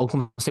 how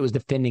Oklahoma State was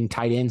defending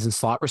tight ends and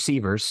slot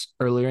receivers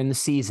earlier in the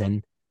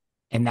season.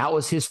 And that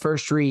was his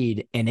first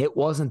read, and it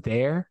wasn't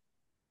there.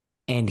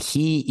 And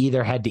he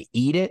either had to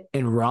eat it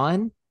and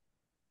run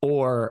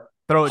or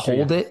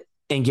hold it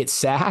and get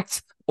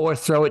sacked or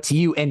throw it to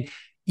you. And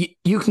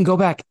you can go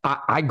back.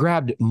 I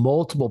grabbed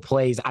multiple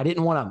plays. I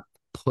didn't want to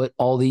put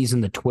all these in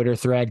the Twitter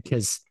thread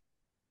because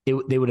I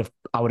would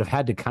have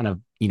had to kind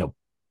of,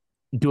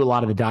 do a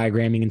lot of the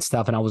diagramming and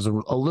stuff. And I was a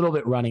little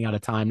bit running out of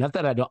time. Not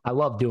that I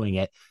love doing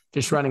it,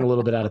 just running a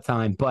little bit out of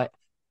time. But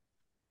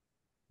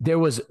there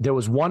was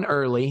one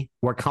early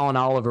where Colin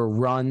Oliver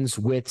runs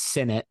with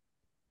Sinnott,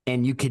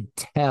 and you could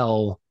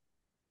tell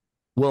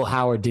Will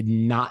Howard did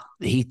not,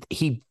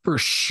 he for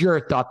sure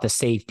thought the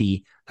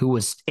safety, who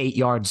was 8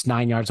 yards,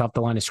 9 yards off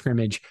the line of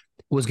scrimmage,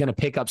 was going to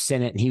pick up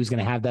Sinnott, and he was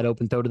going to have that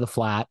open throw to the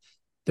flat.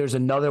 There's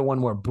another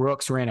one where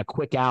Brooks ran a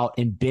quick out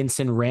and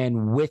Benson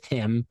ran with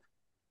him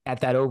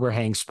at that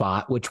overhang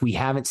spot, which we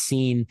haven't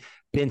seen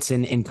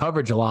Benson in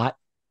coverage a lot,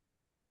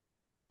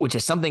 which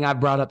is something I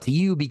brought up to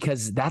you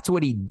because that's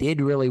what he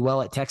did really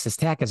well at Texas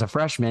Tech as a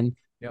freshman.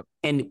 Yep.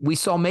 And we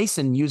saw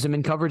Mason use him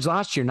in coverage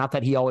last year. Not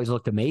that he always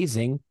looked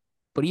amazing,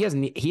 but he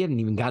hadn't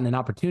even gotten an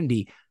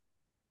opportunity.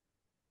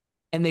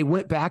 And they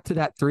went back to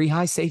that 3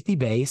 high safety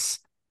base,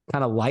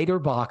 kind of lighter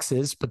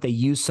boxes, but they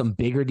used some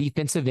bigger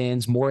defensive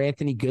ends, more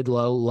Anthony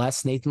Goodlow,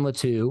 less Nathan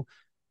Latu.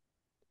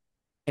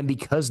 And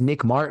because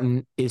Nick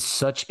Martin is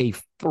such a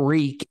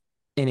freak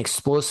and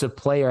explosive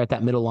player at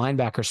that middle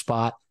linebacker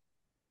spot,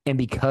 and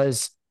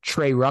because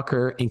Trey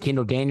Rucker and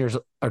Kendall Daniels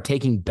are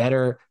taking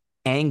better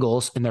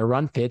angles in their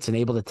run fits and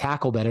able to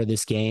tackle better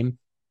this game,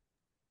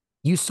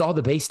 you saw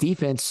the base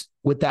defense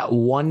with that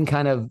one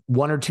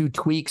or two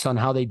tweaks on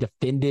how they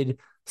defended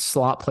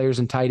slot players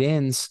and tight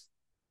ends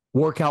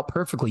work out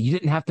perfectly. You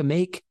didn't have to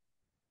make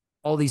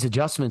all these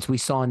adjustments we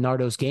saw in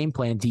Nardo's game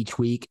plans each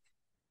week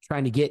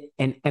trying to get,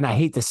 and I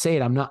hate to say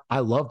it, I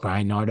love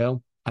Brian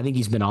Nardo. I think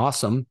he's been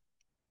awesome,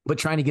 but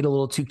trying to get a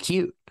little too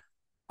cute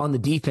on the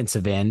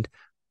defensive end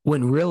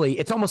when really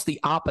it's almost the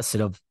opposite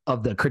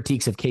of the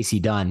critiques of Casey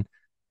Dunn.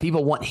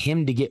 People want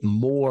him to get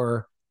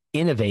more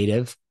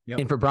innovative. Yep.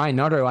 And for Brian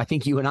Nardo, I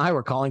think you and I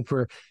were calling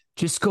for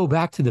just go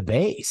back to the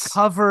base.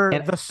 Cover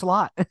the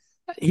slot.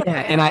 Yeah,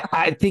 and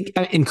I think,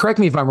 and correct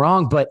me if I'm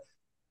wrong, but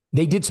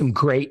they did some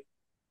great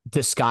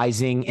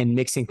disguising and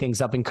mixing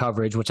things up in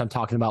coverage, which I'm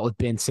talking about with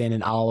Benson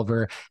and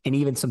Oliver, and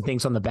even some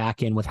things on the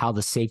back end with how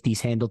the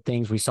safeties handled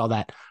things. We saw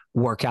that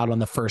workout on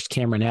the first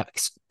Cameron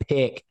X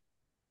pick.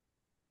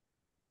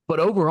 But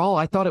overall,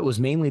 I thought it was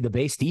mainly the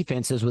base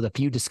defenses with a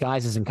few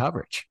disguises in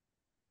coverage.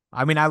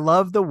 I mean, I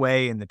love the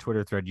way in the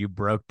Twitter thread you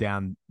broke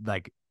down,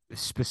 like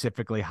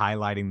specifically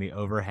highlighting the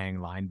overhang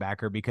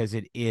linebacker, because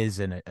it is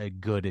a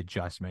good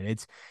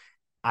adjustment.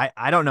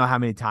 I don't know how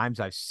many times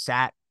I've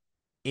sat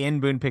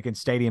in Boone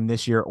Pickens Stadium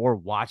this year or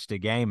watched a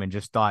game and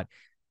just thought,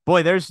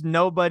 boy, there's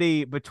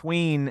nobody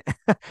between,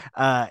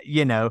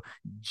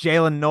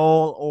 Jalen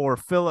Knoll or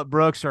Phillip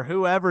Brooks or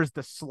whoever's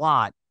the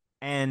slot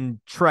and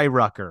Trey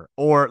Rucker,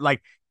 or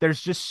like, there's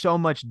just so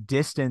much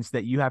distance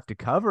that you have to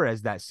cover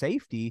as that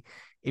safety.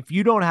 If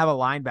you don't have a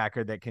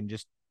linebacker that can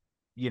just,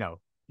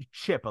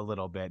 chip a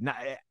little bit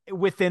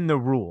within the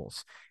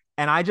rules.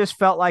 And I just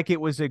felt like it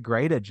was a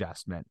great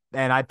adjustment.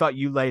 And I thought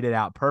you laid it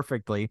out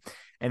perfectly.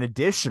 And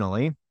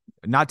additionally,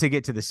 not to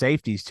get to the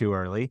safeties too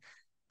early,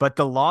 but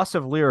the loss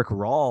of Lyric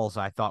Rawls,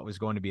 I thought was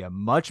going to be a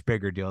much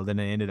bigger deal than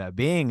it ended up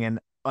being.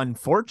 And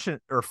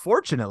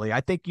fortunately,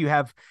 I think you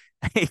have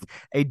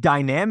a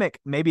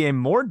dynamic, maybe a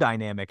more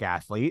dynamic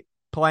athlete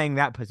playing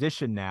that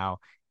position now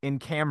in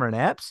Cameron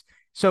Epps.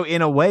 So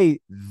in a way,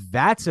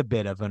 that's a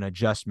bit of an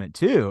adjustment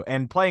too.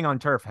 And playing on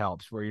turf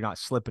helps where you're not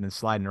slipping and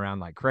sliding around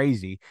like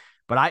crazy.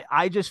 But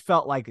I just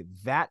felt like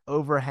that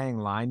overhang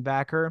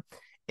linebacker,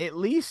 at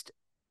least,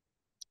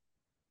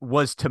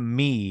 was to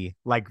me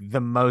like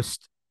the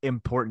most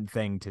important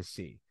thing to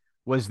see,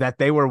 was that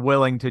they were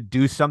willing to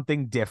do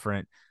something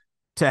different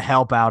to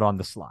help out on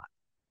the slot.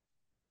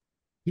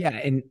 Yeah.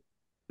 And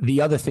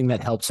the other thing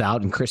that helps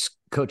out, and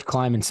Coach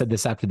Kleiman said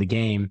this after the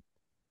game,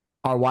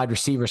 our wide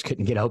receivers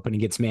couldn't get open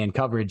against man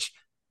coverage.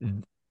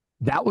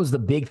 That was the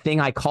big thing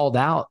I called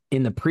out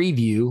in the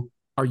preview,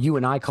 or you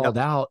and I called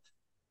out.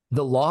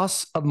 The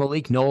loss of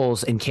Malik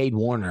Knowles and Cade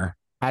Warner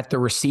at the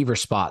receiver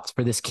spots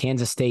for this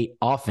Kansas State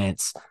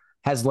offense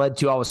has led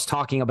to, I was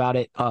talking about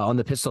it on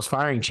the Pistols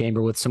Firing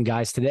Chamber with some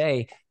guys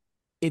today,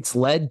 it's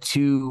led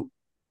to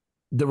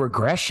the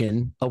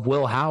regression of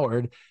Will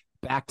Howard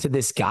back to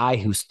this guy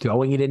who's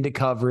throwing it into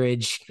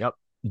coverage,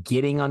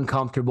 getting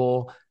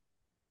uncomfortable.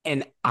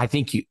 And I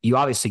think you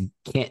obviously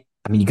can't,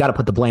 you got to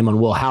put the blame on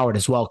Will Howard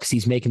as well because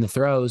he's making the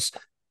throws.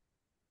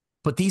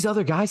 But these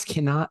other guys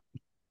cannot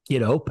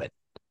get open.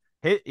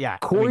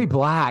 Corey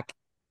Black,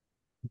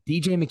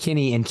 DJ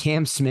McKinney, and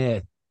Cam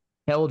Smith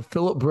held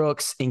Phillip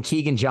Brooks and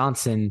Keegan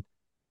Johnson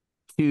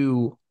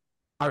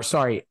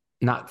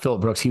not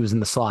Phillip Brooks, he was in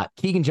the slot.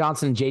 Keegan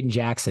Johnson and Jaden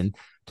Jackson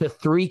to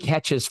 3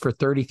 catches for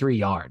 33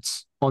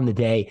 yards on the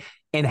day.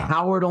 And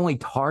Howard only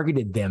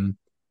targeted them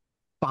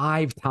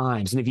 5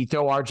 times. And if you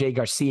throw RJ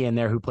Garcia in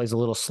there, who plays a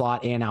little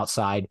slot and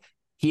outside,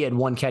 he had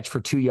 1 catch for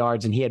 2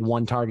 yards and he had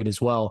 1 target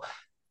as well.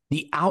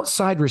 The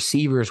outside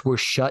receivers were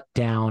shut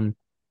down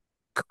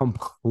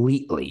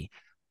completely.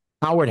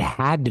 Howard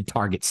had to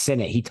target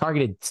Sinnott. He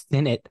targeted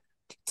Sinnott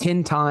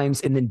 10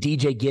 times, and then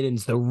DJ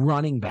Giddens, the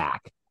running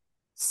back,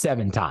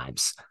 7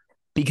 times,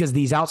 because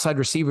these outside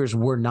receivers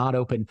were not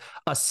open.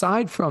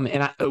 Aside from,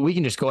 we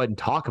can just go ahead and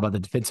talk about the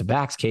defensive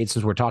backs, Kate,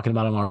 since we're talking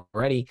about them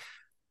already.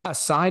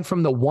 Aside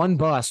from the one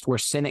bust where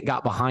Sinnott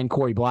got behind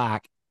Corey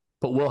Black,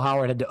 but Will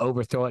Howard had to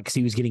overthrow it because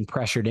he was getting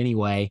pressured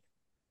anyway,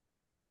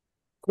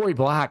 Corey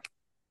Black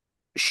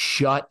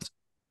shut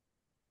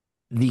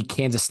the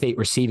Kansas State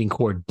receiving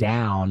core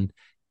down.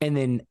 And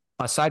then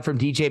aside from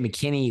DJ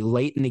McKinney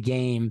late in the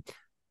game,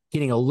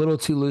 getting a little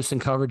too loose in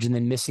coverage and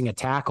then missing a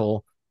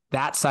tackle,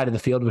 that side of the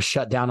field was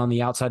shut down on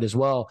the outside as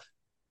well.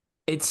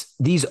 It's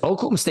these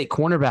Oklahoma State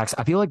cornerbacks,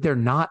 I feel like they're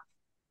not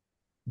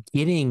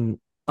getting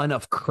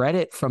enough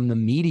credit from the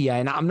media.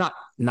 And I'm not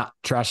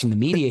trashing the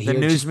media here. The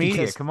news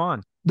media, come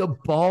on. The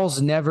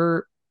ball's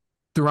never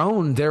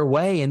thrown their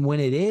way. And when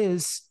it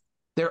is,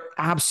 they're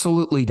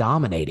absolutely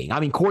dominating.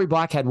 Corey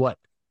Black had what?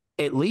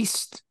 At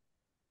least,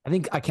 I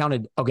think I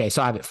counted. Okay,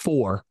 so I have it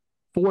 4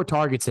 4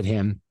 targets at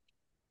him.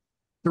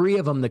 3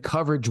 of them, the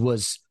coverage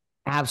was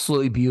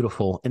absolutely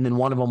beautiful. And then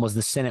one of them was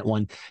the Senate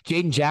one.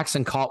 Jaden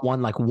Jackson caught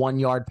one like 1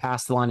 yard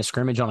past the line of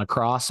scrimmage on a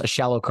cross, a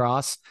shallow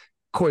cross.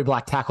 Corey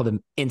Black tackled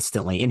him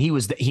instantly. And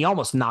he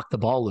almost knocked the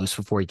ball loose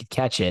before he could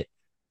catch it.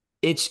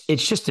 It's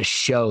just a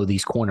show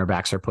these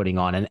cornerbacks are putting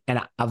on.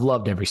 And I've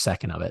loved every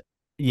second of it.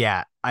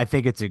 Yeah, I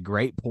think it's a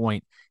great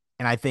point,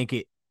 and I think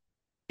it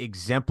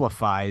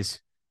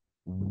exemplifies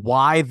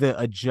why the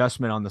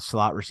adjustment on the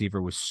slot receiver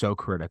was so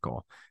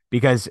critical.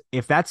 Because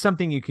if that's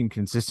something you can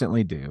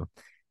consistently do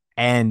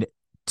and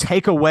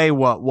take away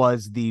what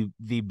was the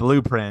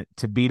blueprint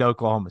to beat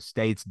Oklahoma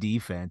State's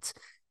defense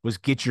was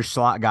get your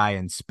slot guy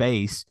in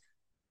space.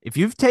 If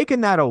you've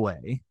taken that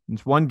away,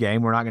 it's one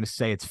game, we're not going to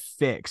say it's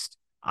fixed.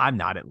 I'm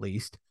not, at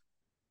least.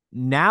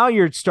 Now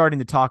you're starting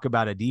to talk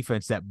about a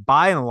defense that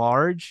by and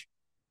large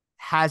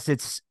has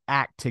its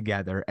act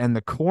together, and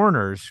the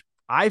corners,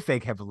 I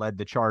think, have led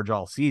the charge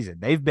all season.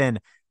 They've been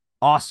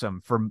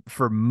awesome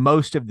for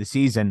most of the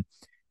season.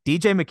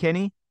 DJ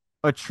McKinney,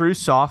 a true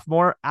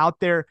sophomore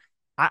out there.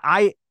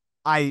 I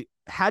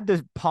had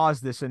to pause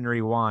this and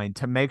rewind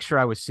to make sure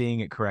I was seeing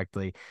it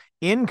correctly.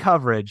 In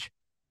coverage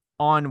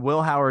on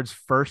Will Howard's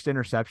first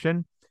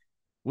interception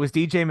was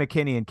DJ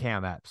McKinney and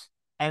Cam Epps.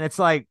 And it's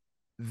like,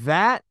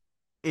 that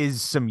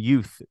is some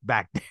youth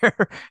back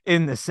there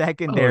in the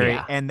secondary,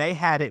 and they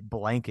had it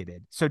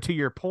blanketed. So to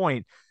your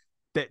point,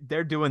 that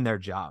they're doing their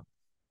job.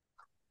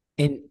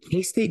 And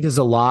K-State does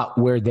a lot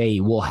where they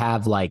will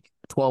have like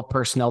 12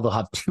 personnel. They'll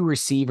have 2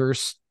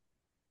 receivers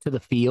to the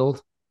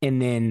field and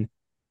then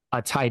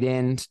a tight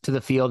end to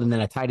the field and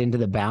then a tight end to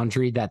the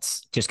boundary.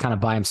 That's just kind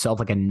of by himself,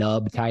 like a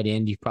nub tight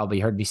end. You've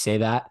probably heard me say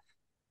that.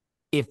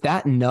 If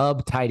that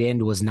nub tight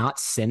end was not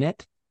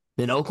Sinnott,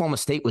 then Oklahoma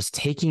State was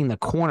taking the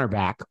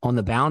cornerback on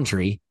the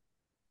boundary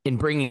and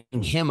bringing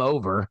him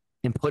over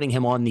and putting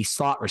him on the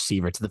slot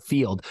receiver to the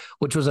field,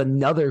 which was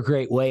another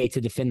great way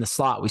to defend the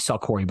slot. We saw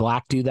Corey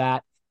Black do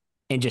that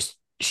and just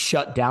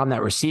shut down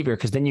that receiver,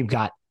 because then you've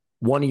got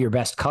one of your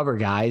best cover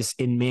guys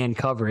in man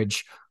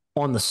coverage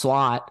on the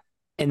slot,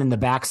 and then the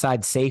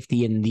backside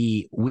safety and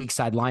the weak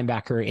side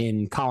linebacker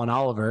in Colin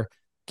Oliver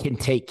can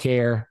take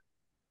care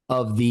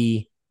of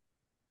the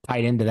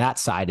tight end to that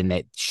side, and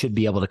they should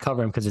be able to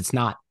cover him because it's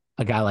not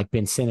a guy like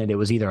Ben Sinnott. It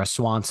was either a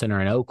Swanson or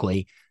an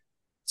Oakley.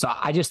 So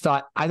I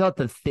thought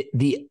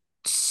the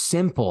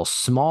simple,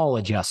 small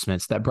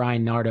adjustments that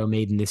Brian Nardo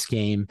made in this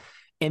game,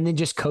 and then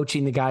just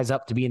coaching the guys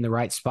up to be in the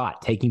right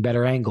spot, taking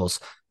better angles,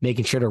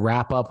 making sure to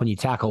wrap up when you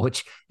tackle,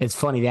 which it's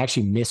funny. They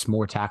actually missed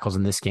more tackles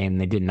in this game than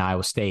they did in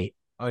Iowa State.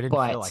 Oh, I didn't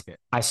feel like it.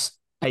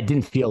 I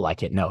didn't feel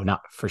like it. No,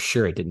 not for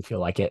sure. It didn't feel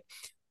like it.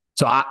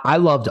 So I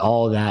loved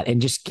all of that.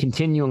 And just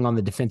continuing on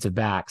the defensive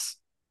backs,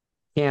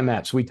 Cam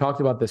Epps, we talked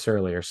about this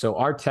earlier. So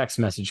our text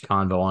message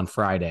convo on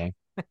Friday,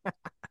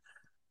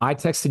 I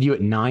texted you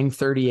at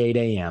 9:38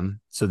 a.m.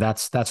 So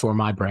that's where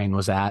my brain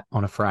was at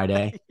on a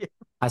Friday.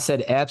 I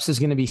said, Epps is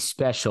going to be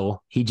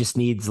special. He just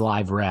needs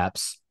live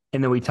reps.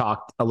 And then we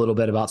talked a little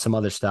bit about some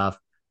other stuff.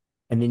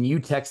 And then you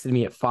texted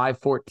me at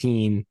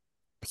 5:14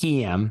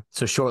 p.m.,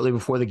 so shortly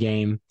before the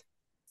game,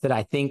 that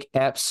I think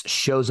Epps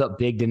shows up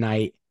big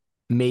tonight,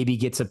 maybe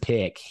gets a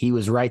pick. He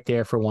was right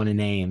there for one of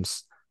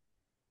Ames.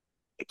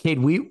 Cade,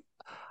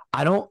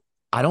 I don't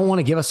want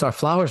to give us our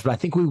flowers, but I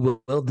think we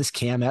willed this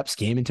Cam Epps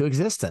game into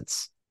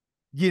existence.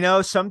 You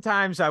know,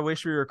 sometimes I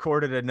wish we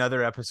recorded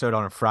another episode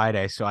on a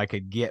Friday so I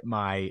could get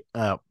my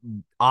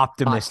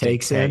optimistic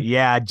takes in.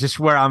 Yeah, just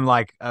where I'm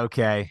like,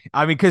 okay.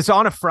 I mean, because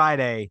on a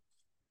Friday,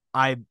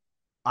 I'm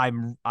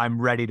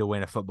ready to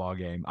win a football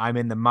game. I'm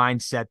in the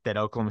mindset that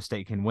Oklahoma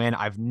State can win.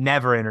 I've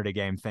never entered a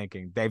game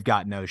thinking they've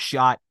got no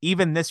shot.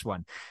 Even this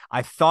one,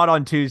 I thought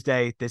on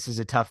Tuesday, this is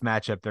a tough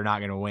matchup. They're not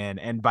going to win.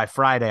 And by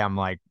Friday, I'm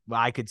like,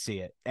 well, I could see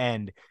it.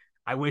 And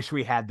I wish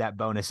we had that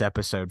bonus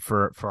episode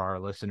for our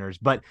listeners.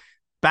 But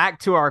back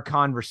to our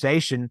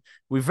conversation,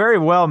 we very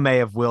well may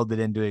have willed it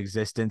into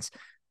existence.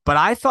 But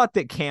I thought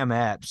that Cam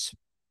Epps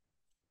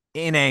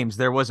in Ames,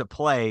 there was a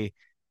play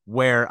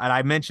where, and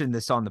I mentioned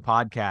this on the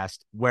podcast,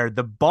 where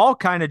the ball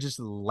kind of just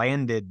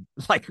landed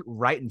like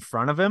right in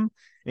front of him.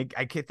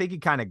 I think he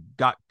kind of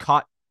got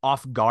caught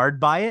off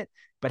guard by it,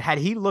 but had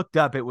he looked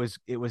up, it was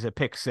a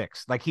pick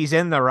six. Like, he's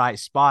in the right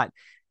spot.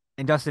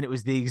 And Dustin, it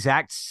was the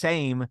exact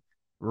same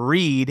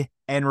read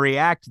and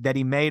react that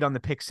he made on the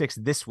pick six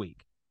this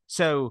week.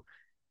 So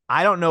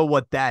I don't know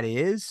what that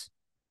is,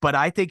 but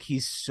I think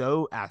he's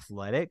so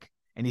athletic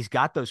and he's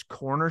got those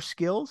corner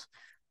skills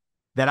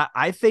that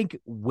I think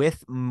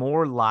with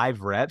more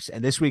live reps,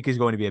 and this week is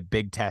going to be a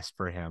big test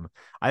for him.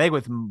 I think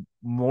with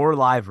more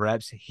live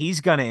reps, he's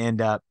going to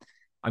end up,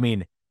 I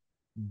mean,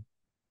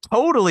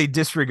 totally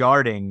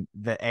disregarding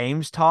the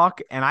Ames talk.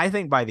 And I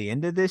think by the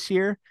end of this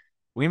year,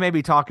 we may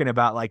be talking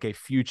about like a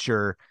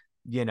future,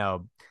 you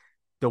know,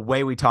 the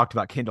way we talked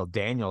about Kendall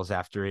Daniels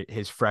after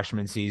his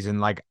freshman season.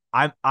 Like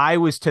I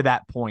was to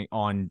that point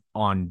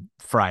on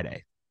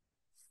Friday.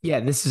 Yeah,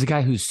 this is a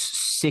guy who's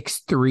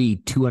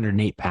 6'3",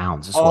 208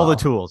 pounds. All the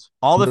tools,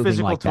 all the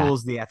physical like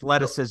tools, the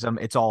athleticism,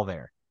 it's all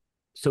there.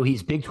 So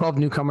he's Big 12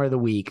 newcomer of the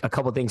week. A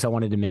couple of things I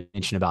wanted to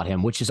mention about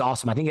him, which is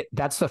awesome. I think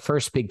that's the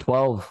first Big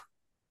 12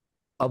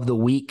 of the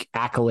week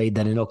accolade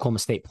that an Oklahoma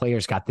State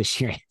player's got this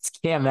year. It's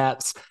Cam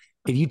Epps.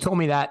 If you told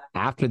me that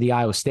after the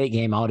Iowa State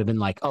game, I would have been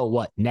like, oh,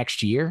 what,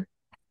 next year?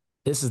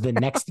 This is the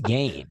next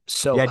game.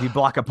 So yeah, do you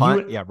block a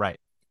punt? Yeah, right.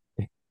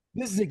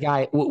 This is a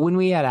guy, when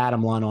we had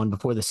Adam Lunn on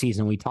before the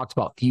season, we talked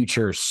about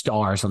future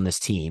stars on this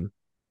team.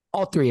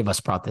 All three of us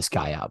brought this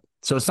guy up.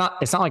 So it's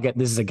not like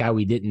this is a guy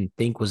we didn't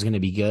think was going to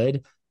be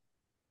good.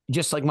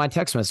 Just like my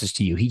text message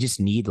to you, he just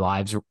needs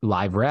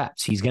live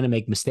reps. He's going to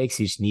make mistakes.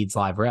 He just needs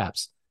live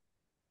reps.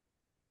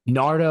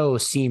 Nardo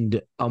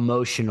seemed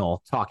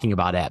emotional talking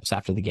about Epps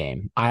after the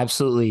game. I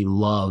absolutely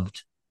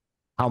loved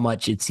how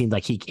much it seemed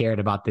like he cared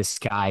about this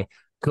guy.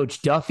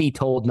 Coach Duffy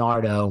told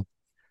Nardo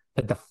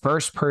that the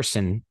first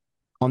person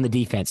on the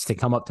defense to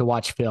come up to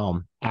watch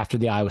film after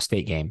the Iowa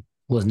State game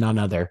was none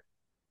other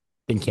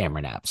than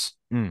Cameron Epps.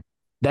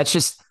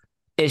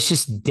 It's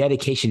just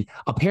dedication.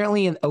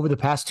 Apparently, over the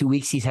past 2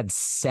 weeks, he's had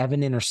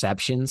 7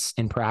 interceptions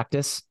in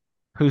practice.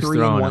 Who's 3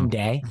 in one him?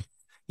 day.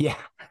 Yeah,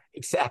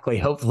 exactly.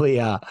 Hopefully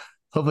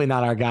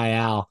not our guy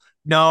Al.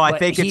 No, I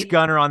think it's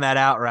Gunner on that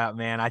out route,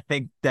 man. I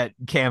think that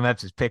Cam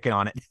Epps is picking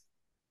on it.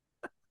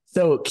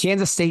 So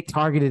Kansas State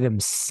targeted him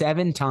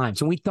 7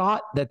 times, and we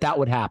thought that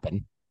would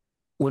happen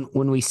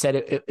when we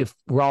said if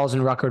Rawls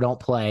and Rucker don't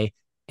play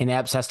and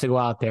Epps has to go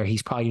out there,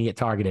 he's probably going to get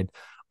targeted.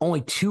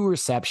 Only 2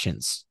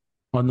 receptions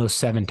on those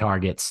 7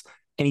 targets.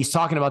 And he's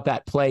talking about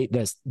that play,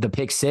 the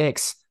pick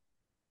 6.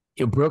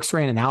 Brooks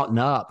ran an out and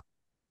up,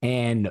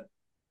 and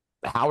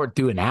Howard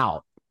threw an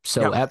out.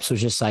 So Epps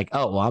was just like,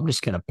 oh, well, I'm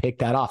just going to pick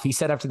that off. He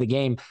said after the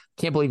game,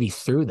 can't believe he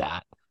threw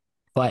that.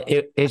 But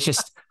it's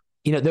just,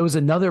 there was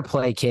another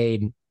play,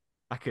 Cade.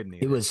 I couldn't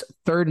either. It was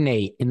 3rd and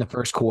 8 in the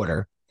first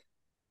quarter.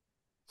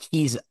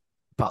 He's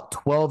about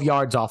 12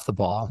 yards off the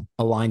ball,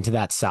 aligned to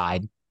that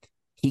side.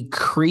 He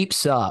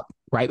creeps up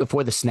right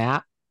before the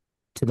snap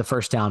to the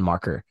first down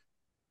marker.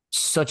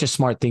 Such a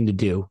smart thing to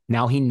do.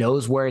 Now he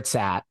knows where it's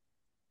at.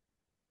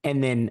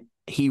 And then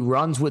he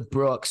runs with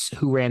Brooks,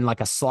 who ran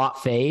like a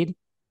slot fade.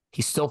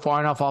 He's still far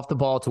enough off the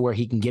ball to where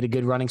he can get a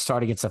good running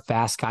start against a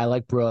fast guy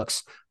like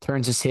Brooks,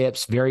 turns his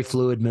hips, very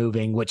fluid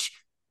moving, which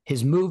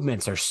his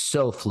movements are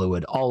so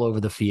fluid all over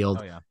the field.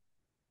 Oh, yeah.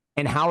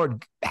 And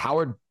Howard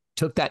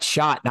took that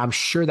shot. And I'm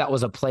sure that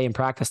was a play in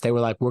practice. They were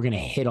like, we're going to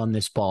hit on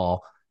this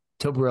ball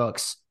to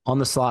Brooks on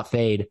the slot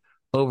fade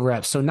over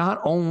Epps. So not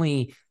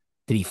only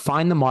did he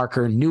find the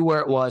marker, knew where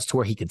it was to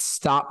where he could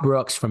stop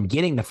Brooks from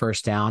getting the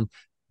first down,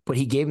 but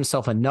he gave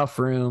himself enough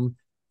room,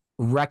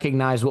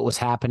 recognized what was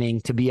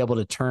happening to be able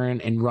to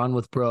turn and run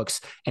with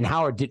Brooks. And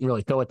Howard didn't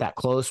really throw it that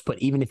close, but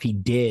even if he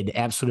did,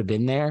 Epps would have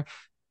been there.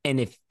 And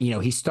if,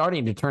 he's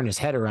starting to turn his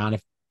head around,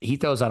 if he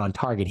throws out on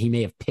target, he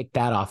may have picked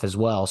that off as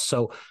well.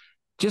 So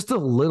just the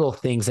little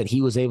things that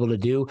he was able to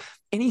do.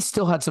 And he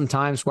still had some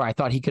times where I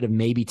thought he could have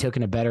maybe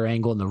taken a better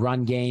angle in the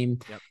run game.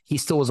 Yep. He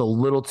still was a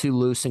little too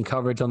loose in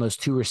coverage on those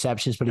 2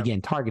 receptions, but again,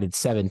 targeted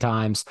 7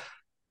 times.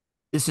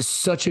 This is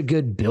such a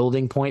good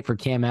building point for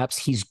Cam Epps.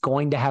 He's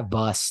going to have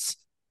busts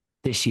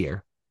this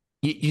year.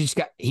 He's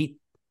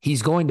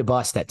going to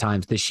bust at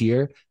times this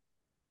year,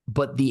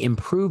 but the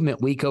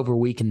improvement week over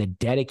week and the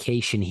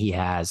dedication he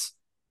has.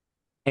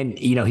 And,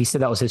 he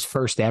said that was his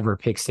first ever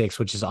pick 6,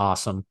 which is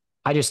awesome.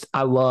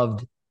 I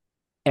loved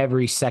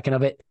every second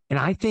of it. And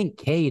I think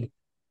Cade,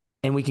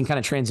 and we can kind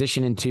of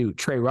transition into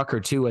Trey Rucker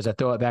too, as I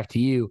throw it back to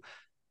you.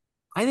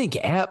 I think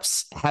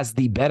Epps has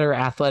the better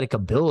athletic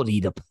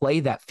ability to play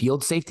that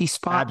field safety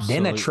spot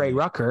than a Trey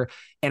Rucker.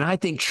 And I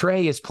think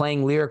Trey is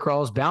playing Lyric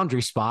Rawls'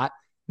 boundary spot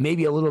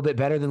maybe a little bit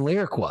better than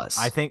Lyric was.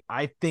 I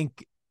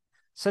think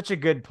such a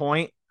good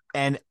point,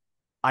 and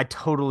I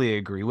totally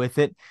agree with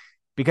it,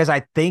 because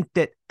I think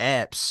that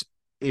Epps,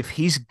 if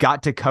he's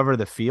got to cover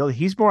the field,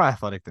 he's more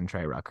athletic than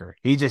Trey Rucker.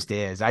 He just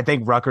is. I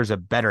think Rucker's a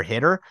better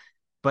hitter,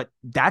 but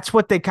that's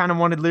what they kind of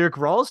wanted Lyric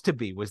Rawls to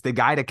be, was the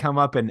guy to come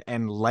up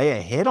and lay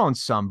a hit on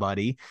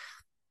somebody.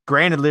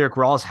 Granted, Lyric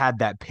Rawls had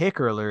that pick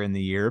earlier in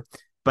the year,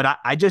 but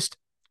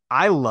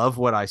I love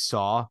what I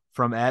saw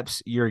from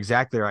Epps. You're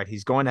exactly right.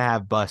 He's going to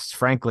have busts.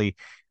 Frankly,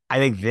 I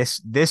think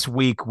this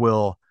week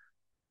will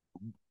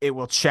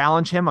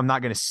challenge him. I'm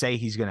not going to say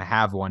he's going to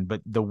have one,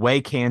 but the way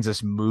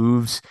Kansas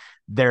moves,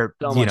 they're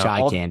so much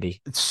eye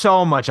candy.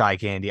 So much eye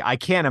candy. I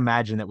can't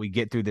imagine that we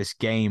get through this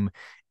game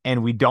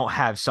and we don't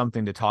have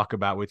something to talk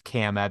about with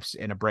Cam Epps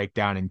in a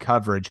breakdown in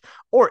coverage,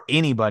 or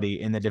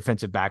anybody in the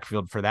defensive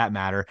backfield for that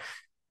matter.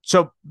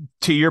 So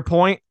to your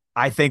point,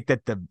 I think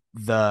that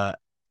the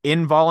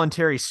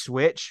involuntary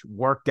switch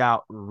worked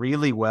out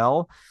really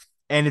well,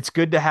 and it's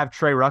good to have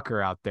Trey Rucker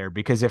out there,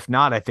 because if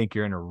not, I think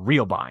you're in a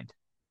real bind.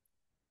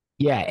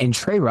 Yeah, and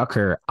Trey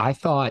Rucker, I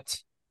thought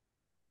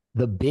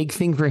the big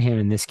thing for him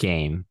in this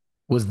game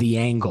was the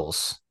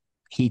angles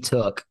he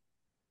took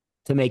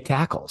to make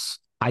tackles.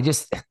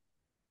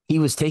 He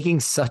was taking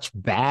such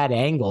bad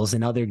angles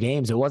in other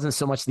games. It wasn't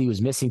so much that he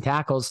was missing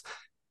tackles.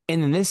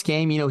 And in this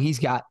game, he's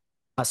got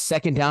a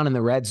 2nd down in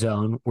the red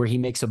zone where he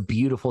makes a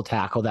beautiful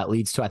tackle that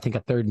leads to, I think,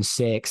 a 3rd and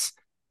 6.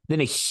 Then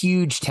a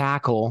huge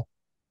tackle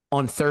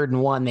on 3rd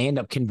and 1. They end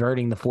up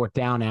converting the 4th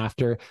down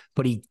after,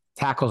 but he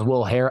tackles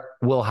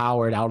Will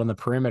Howard out on the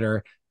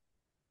perimeter.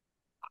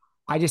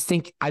 I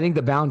think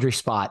the boundary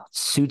spot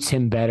suits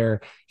him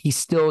better. He's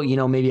still,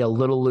 maybe a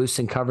little loose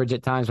in coverage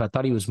at times, but I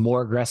thought he was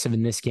more aggressive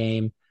in this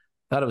game.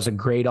 Thought it was a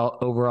great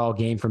overall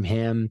game from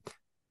him.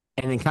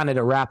 And then kind of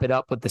to wrap it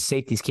up with the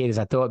safeties, Kate, as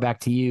I throw it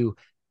back to you,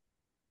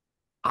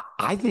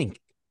 I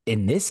think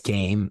in this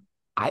game,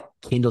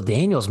 Kendall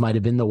Daniels might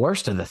have been the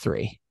worst of the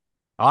three.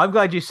 Oh, I'm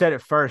glad you said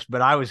it first,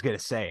 but I was going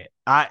to say it.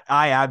 I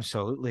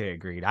absolutely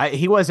agreed.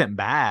 He wasn't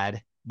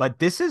bad, but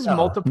this is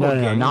multiple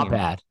games. No, not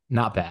bad.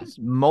 Not bad.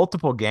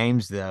 Multiple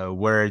games, though,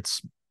 where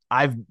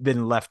I've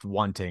been left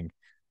wanting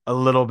a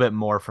little bit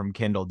more from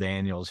Kendall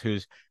Daniels,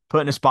 who's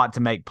put in a spot to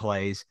make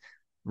plays,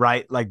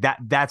 right? Like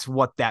that's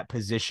what that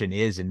position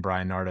is in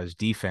Brian Nardo's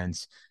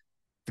defense.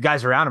 The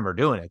guys around him are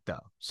doing it,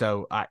 though.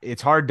 So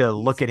it's hard to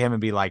look at him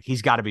and be like,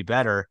 he's got to be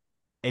better.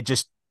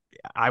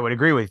 I would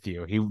agree with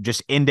you. He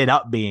just ended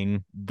up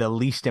being the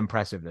least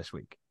impressive this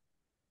week.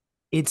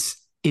 It's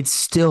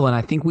still, and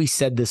I think we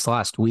said this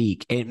last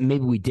week, and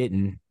maybe we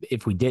didn't.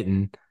 If we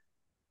didn't,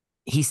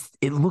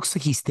 it looks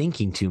like he's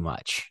thinking too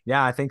much.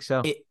 Yeah, I think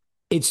so.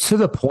 It's to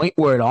the point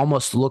where it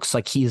almost looks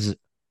like he's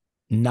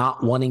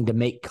not wanting to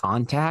make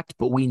contact,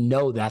 but we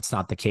know that's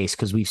not the case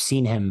because we've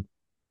seen him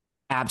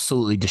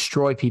absolutely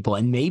destroy people.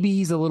 And maybe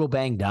he's a little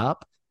banged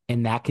up,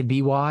 and that could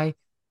be why.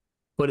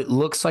 But it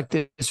looks like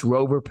this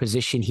rover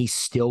position, he's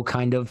still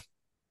kind of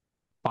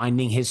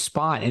finding his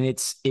spot. And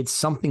it's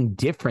something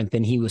different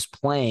than he was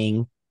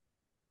playing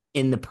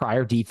in the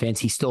prior defense.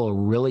 He's still a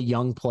really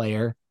young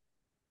player.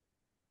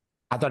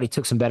 I thought he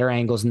took some better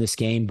angles in this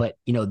game, but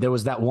there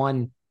was that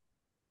one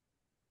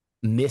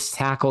missed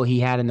tackle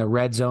he had in the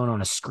red zone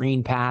on a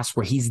screen pass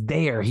where he's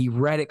there. He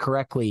read it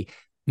correctly,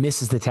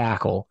 misses the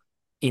tackle.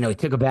 He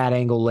took a bad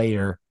angle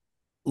later,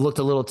 looked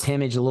a little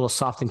timid, a little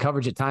soft in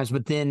coverage at times,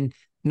 but then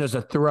there's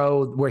a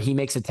throw where he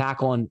makes a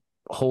tackle and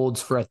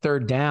holds for a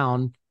 3rd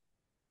down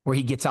where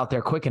he gets out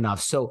there quick enough.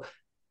 So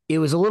it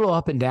was a little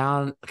up and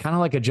down, kind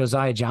of like a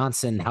Josiah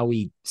Johnson, how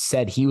we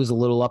said he was a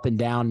little up and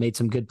down, made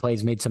some good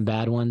plays, made some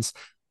bad ones.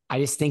 I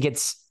just think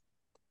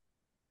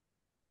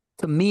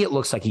to me, it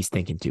looks like he's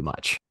thinking too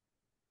much.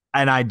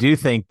 And I do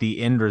think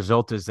the end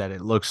result is that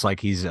it looks like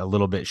he's a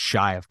little bit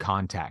shy of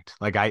contact.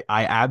 Like I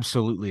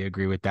absolutely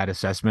agree with that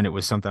assessment. It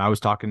was something I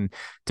was talking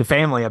to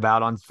family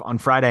about on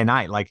Friday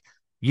night. Like,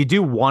 you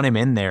do want him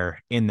in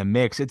there in the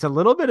mix. It's a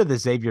little bit of the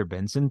Xavier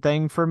Benson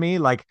thing for me.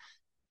 Like,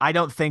 I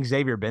don't think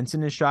Xavier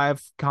Benson is shy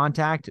of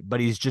contact, but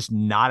he's just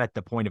not at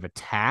the point of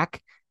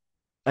attack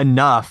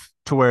enough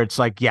to where it's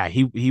like, yeah,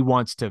 he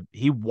wants to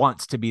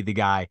be the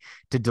guy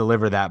to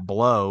deliver that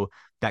blow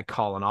that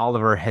Colin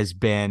Oliver has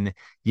been,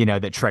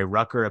 that Trey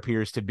Rucker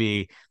appears to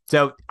be.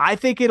 So I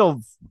think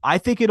it'll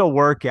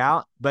work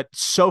out, but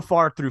so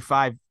far through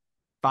five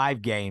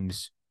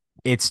games,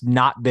 it's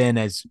not been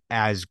as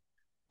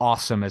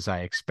awesome as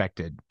I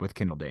expected with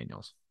Kendall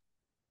Daniels.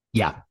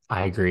 Yeah,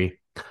 I agree.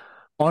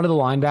 On to the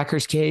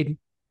linebackers, Cade.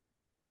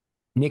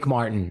 Nick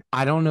Martin.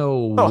 I don't know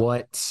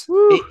what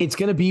it's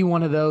going to be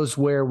one of those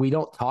where we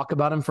don't talk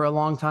about him for a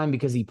long time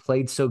because he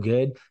played so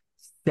good.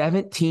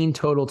 17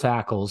 total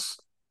tackles,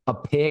 a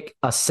pick,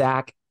 a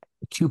sack,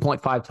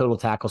 2.5 total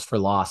tackles for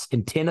loss.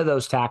 And 10 of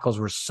those tackles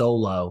were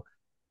solo.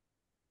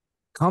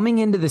 Coming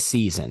into the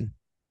season,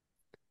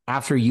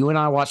 after you and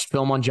I watched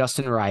film on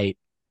Justin Wright,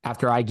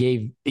 after I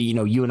gave,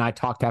 you and I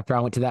talked after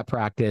I went to that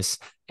practice,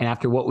 and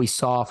after what we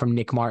saw from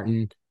Nick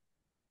Martin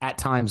at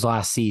times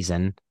last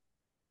season,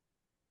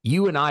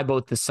 you and I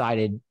both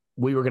decided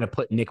we were going to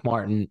put Nick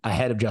Martin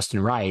ahead of Justin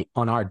Wright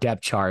on our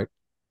depth chart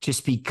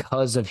just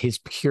because of his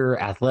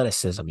pure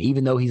athleticism,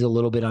 even though he's a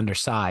little bit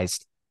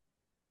undersized.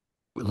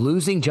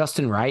 Losing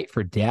Justin Wright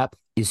for depth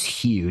is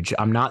huge.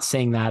 I'm not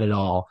saying that at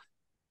all.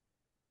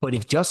 But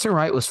if Justin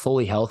Wright was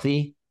fully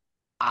healthy,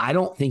 I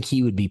don't think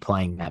he would be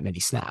playing that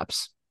many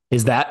snaps.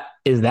 Is that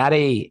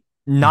a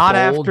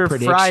not bold after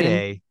prediction?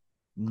 Friday?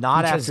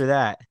 Not Because after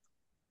that.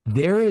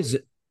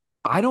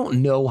 I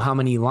don't know how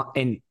many,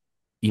 and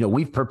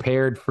we've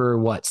prepared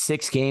for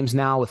 6 games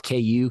now with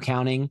KU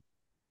counting.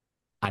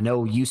 I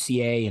know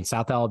UCA and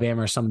South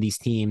Alabama are some of these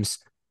teams,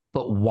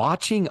 but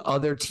watching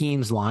other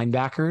teams'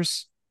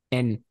 linebackers,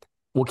 and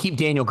we'll keep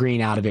Daniel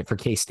Green out of it for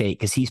K-State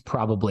because he's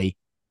probably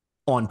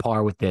on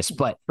par with this,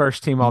 but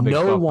first team all Big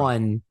 12.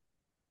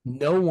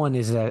 No one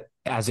is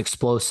as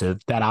explosive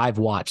that I've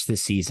watched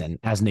this season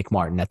as Nick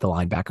Martin at the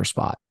linebacker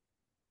spot.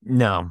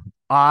 No,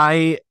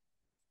 I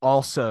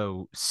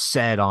also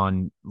said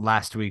on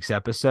last week's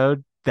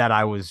episode that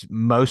I was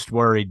most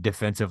worried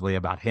defensively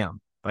about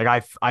him.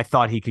 Like I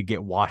thought he could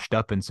get washed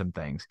up in some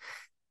things,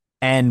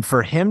 and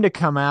for him to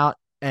come out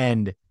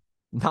and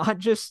not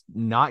just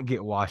not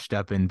get washed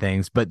up in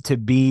things, but to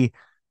be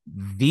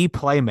the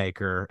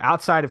playmaker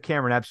outside of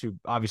Cameron Epps, who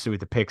obviously with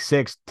the pick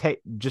 6,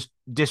 just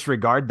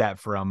disregard that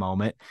for a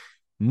moment.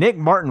 Nick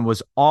Martin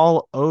was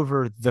all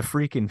over the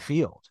freaking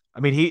field.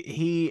 I mean,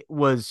 he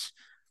was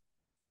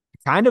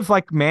kind of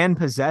like man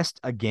possessed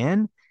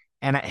again.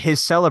 And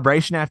his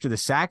celebration after the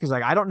sack is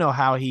like, I don't know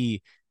how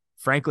he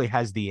frankly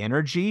has the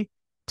energy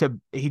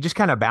he just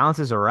kind of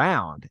bounces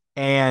around,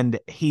 and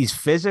he's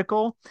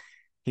physical.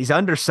 He's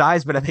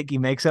undersized, but I think he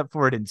makes up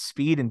for it in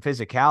speed and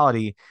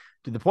physicality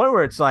to the point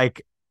where it's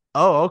like,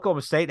 oh,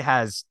 Oklahoma State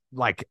has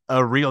like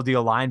a real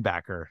deal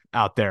linebacker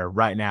out there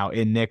right now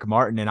in Nick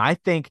Martin. And I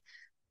think,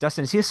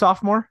 Dustin, is he a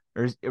sophomore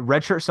or is a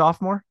redshirt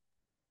sophomore?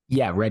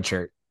 Yeah,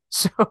 redshirt.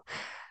 So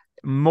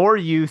more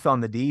youth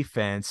on the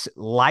defense,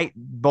 light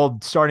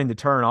bulb starting to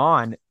turn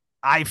on.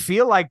 I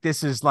feel like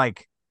this is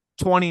like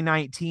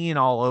 2019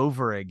 all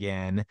over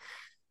again,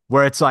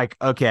 where it's like,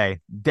 okay,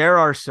 there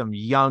are some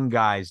young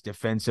guys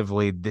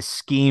defensively. The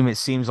scheme, it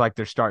seems like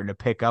they're starting to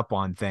pick up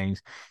on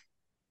things.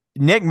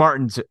 Nick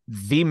Martin's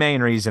the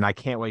main reason I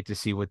can't wait to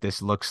see what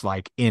this looks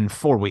like in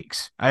 4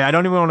 weeks. I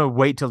don't even want to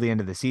wait till the end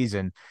of the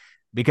season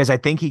because I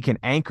think he can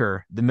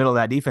anchor the middle of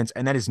that defense,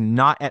 and that is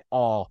not at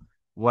all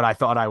what I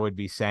thought I would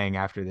be saying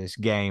after this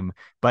game.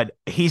 But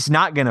he's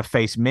not going to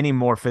face many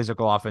more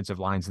physical offensive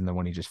lines than the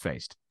one he just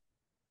faced.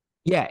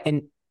 Yeah,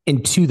 and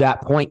to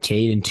that point,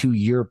 Cade, and to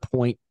your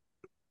point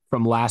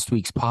from last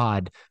week's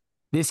pod,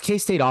 this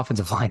K-State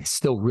offensive line is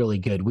still really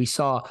good. We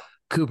saw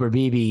Cooper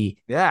Beebe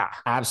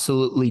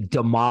absolutely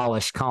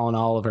demolish Colin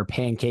Oliver,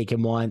 pancake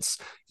him once.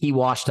 He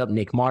washed up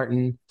Nick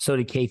Martin. So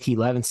did KT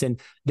Levinson.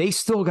 They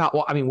still got,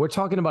 well, I mean, we're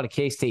talking about a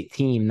K-State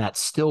team that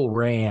still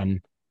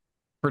ran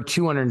for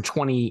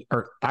 220,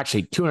 or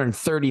actually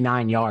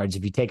 239 yards.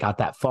 If you take out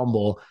that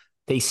fumble,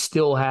 they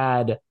still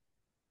had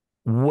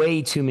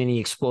way too many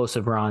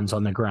explosive runs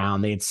on the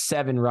ground. They had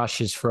 7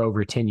 rushes for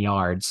over 10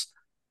 yards,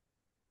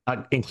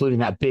 including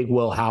that big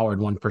Will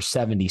Howard one for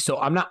 70. So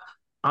I'm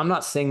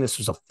not saying this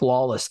was a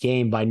flawless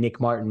game by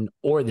Nick Martin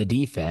or the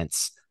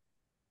defense,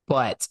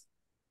 but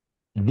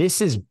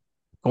this is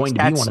going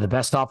to be one of the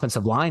best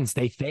offensive lines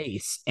they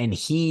face. And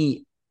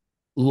he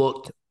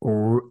looked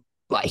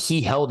like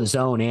he held his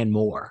own and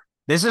more.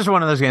 This is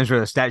one of those games where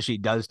the stat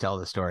sheet does tell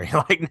the story.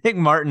 Like Nick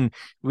Martin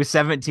with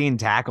 17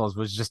 tackles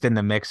was just in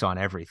the mix on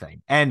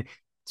everything. And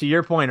to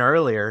your point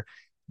earlier,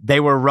 they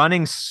were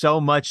running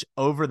so much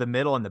over the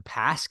middle in the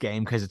pass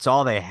game because it's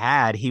all they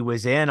had. He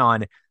was in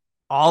on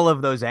all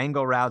of those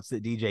angle routes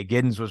that DJ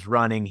Giddens was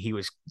running. He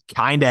was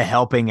kind of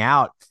helping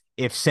out.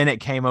 If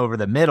Sinnott came over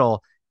the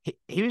middle,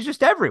 he was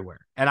just everywhere.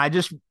 And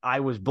I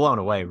was blown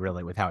away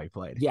really with how he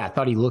played. Yeah, I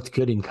thought he looked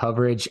good in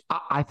coverage.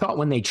 I thought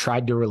when they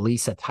tried to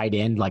release a tight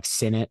end like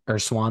Sinnott or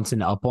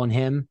Swanson up on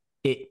him,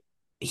 they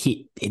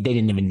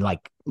didn't even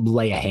like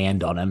lay a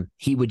hand on him.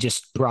 He would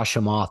just brush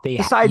him off.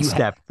 A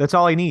sidestep. That's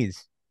all he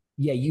needs.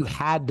 Yeah, you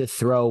had to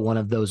throw one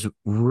of those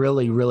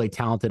really, really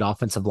talented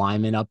offensive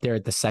linemen up there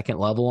at the second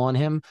level on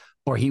him,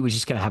 or he was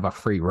just going to have a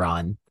free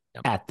run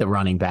at the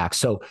running back.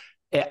 So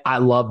I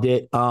loved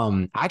it.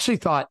 I actually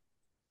thought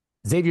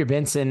Xavier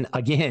Benson,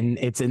 again,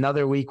 it's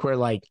another week where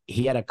like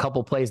he had a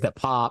couple plays that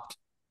popped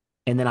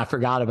and then I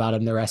forgot about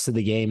him the rest of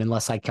the game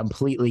unless I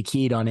completely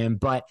keyed on him.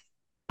 But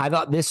I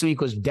thought this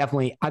week was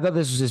I thought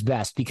this was his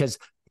best because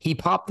he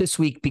popped this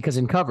week because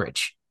in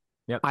coverage.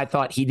 Yep. I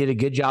thought he did a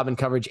good job in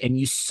coverage. And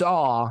you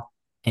saw,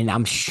 and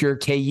I'm sure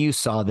KU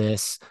saw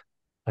this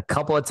a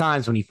couple of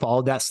times when he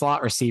followed that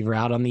slot receiver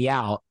out on the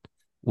out,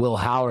 Will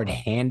Howard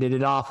handed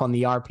it off on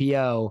the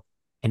RPO.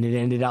 And it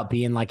ended up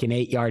being like an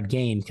 8-yard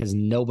gain because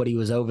nobody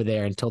was over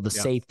there until the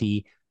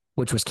safety,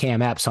 which was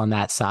Cam Epps on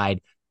that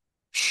side.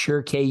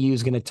 Sure, KU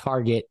is going to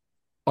target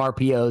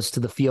RPOs to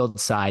the field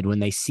side when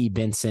they see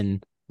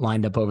Benson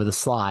lined up over the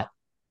slot.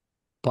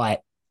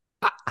 But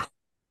you're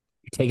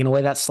taking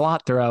away that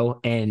slot throw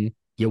and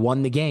you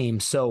won the game.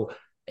 So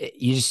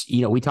you just,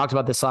 we talked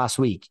about this last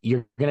week.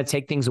 You're going to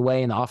take things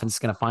away and the offense is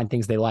going to find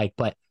things they like.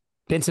 But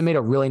Benson made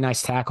a really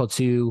nice tackle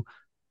too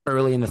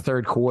early in the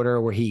third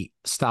quarter where he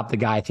stopped the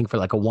guy, I think, for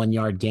like a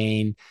 1-yard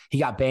gain. He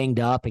got banged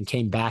up and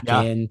came back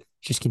in,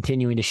 just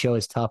continuing to show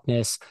his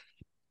toughness.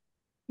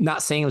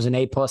 Not saying it was an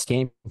A+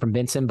 game from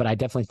Benson, but I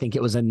definitely think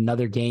it was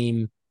another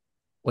game,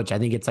 which I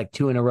think it's like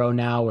 2 in a row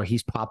now where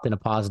he's popped in a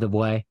positive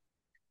way.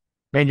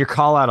 Man, your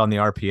call out on the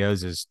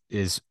RPOs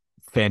is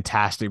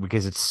fantastic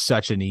because it's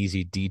such an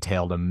easy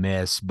detail to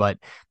miss. But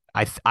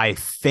I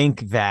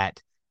think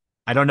that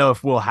I don't know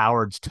if Will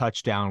Howard's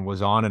touchdown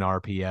was on an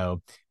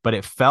RPO, but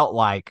it felt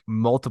like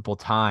multiple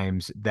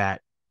times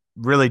that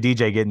really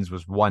DJ Giddens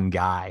was one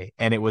guy,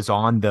 and it was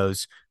on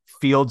those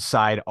field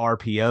side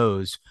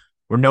RPOs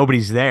where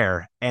nobody's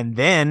there. And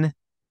then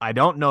I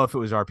don't know if it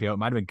was RPO, it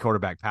might have been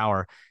quarterback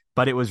power,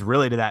 but it was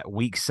really to that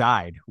weak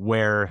side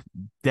where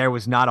there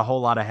was not a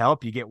whole lot of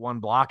help. You get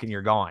one block and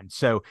you're gone.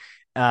 So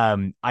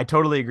I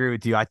totally agree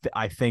with you.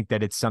 I think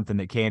that it's something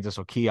that Kansas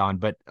will key on,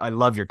 but I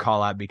love your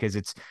call out because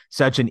it's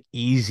such an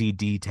easy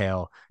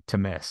detail to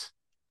miss.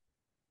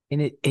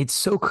 And it's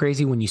so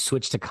crazy when you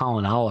switch to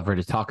Colin Oliver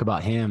to talk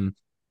about him.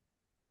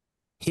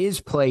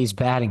 His plays,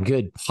 bad and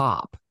good,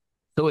 pop.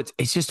 So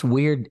it's just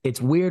weird.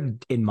 It's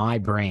weird in my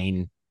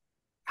brain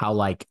how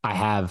like I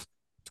have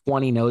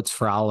 20 notes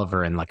for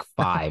Oliver and like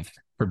 5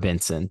 for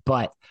Benson,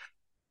 but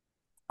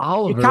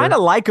Oliver, you kind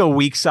of like a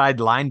weak side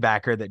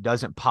linebacker that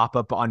doesn't pop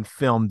up on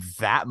film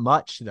that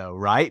much though,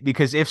 right?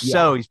 Because if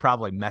so, he's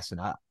probably messing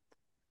up.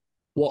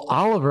 Well,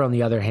 Oliver, on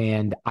the other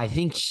hand, I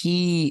think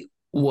he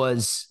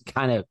was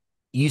kind of,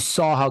 you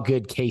saw how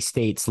good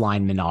K-State's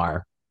linemen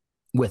are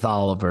with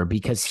Oliver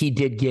because he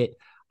did get,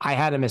 I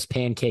had him as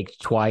pancaked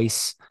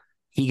twice.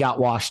 He got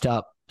washed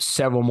up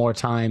several more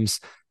times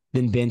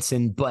than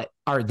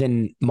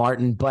than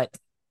Martin, but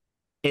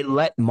it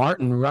let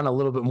Martin run a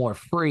little bit more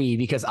free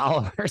because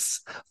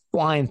Oliver's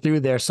flying through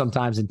there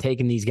sometimes and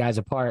taking these guys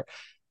apart.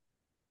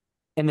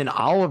 And then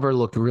Oliver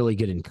looked really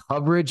good in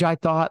coverage, I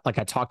thought. Like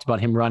I talked about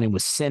him running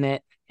with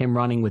Sinnott, him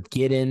running with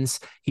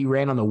Giddens. He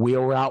ran on the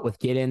wheel route with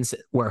Giddens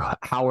where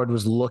Howard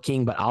was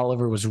looking, but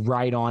Oliver was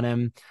right on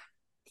him.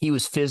 He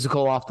was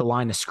physical off the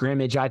line of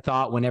scrimmage, I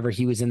thought, whenever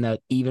he was in the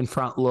even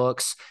front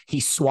looks.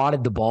 He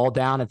swatted the ball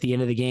down at the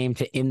end of the game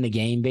to end the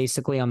game,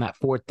 basically, on that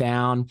fourth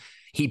down.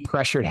 He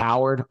pressured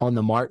Howard on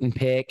the Martin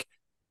pick.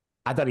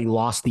 I thought he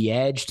lost the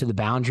edge to the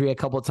boundary a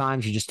couple of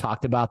times. You just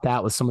talked about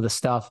that with some of the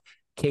stuff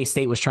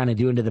K-State was trying to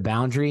do into the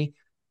boundary.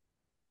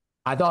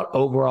 I thought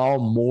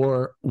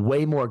overall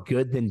way more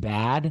good than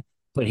bad,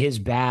 but his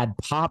bad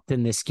popped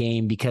in this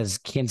game because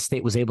Kansas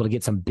State was able to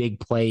get some big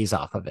plays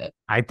off of it.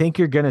 I think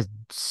you're going to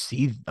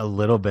see a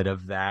little bit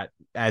of that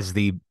as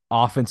the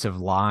offensive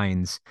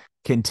lines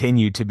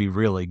continue to be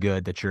really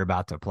good that you're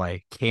about to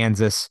play.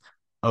 Kansas,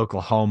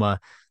 Oklahoma.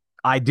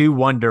 I do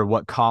wonder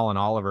what Colin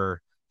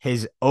Oliver,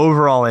 his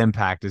overall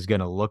impact is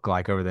going to look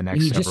like over the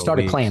next He several just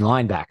started weeks. playing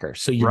linebacker,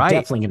 so you're Right.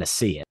 definitely going to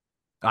see it.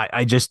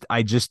 I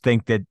just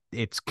think that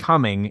it's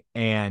coming,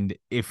 and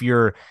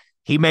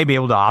he may be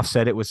able to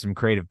offset it with some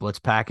creative blitz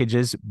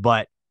packages,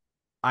 but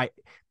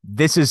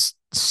this is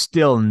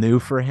still new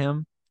for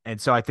him, and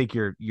so I think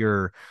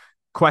your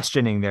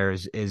questioning there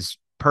is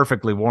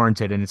perfectly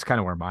warranted, and it's kind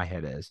of where my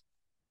head is.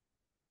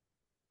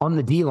 On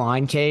the D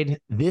line, Cade,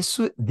 this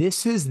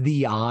is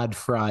the odd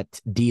front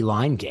D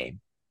line game.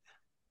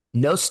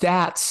 No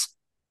stats,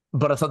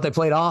 but I thought they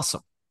played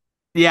awesome.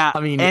 Yeah, I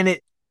mean, and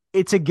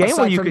it's a game aside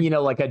where you from, could,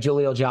 like a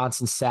Jaleel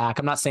Johnson sack.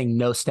 I'm not saying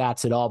no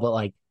stats at all, but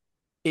like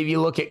if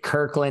you look at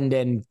Kirkland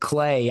and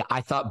Clay,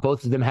 I thought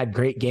both of them had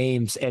great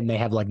games and they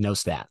have like no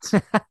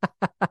stats.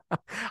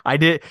 I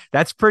did.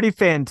 That's pretty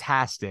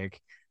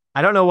fantastic.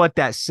 I don't know what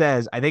that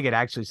says. I think it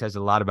actually says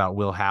a lot about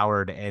Will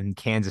Howard and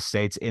Kansas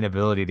State's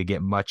inability to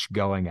get much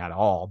going at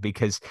all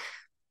because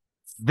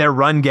their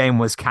run game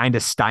was kind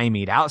of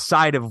stymied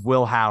outside of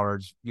Will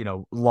Howard's,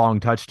 long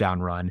touchdown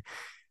run.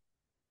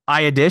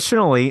 I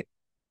additionally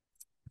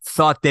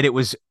thought that it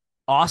was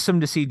awesome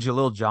to see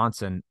Jaleel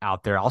Johnson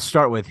out there. I'll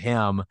start with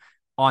him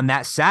on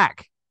that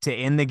sack to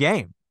end the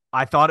game.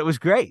 I thought it was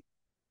great.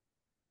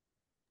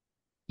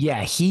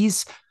 Yeah,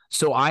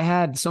 so I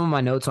had some of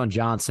my notes on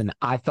Johnson.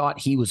 I thought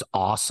he was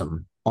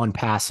awesome on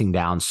passing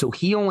down. So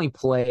he only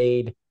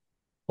played,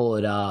 pull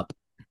it up.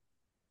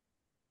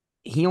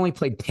 He only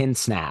played 10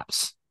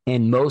 snaps,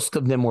 and most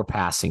of them were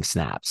passing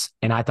snaps.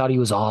 And I thought he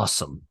was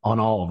awesome on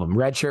all of them.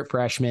 Redshirt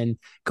freshman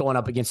going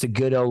up against a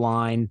good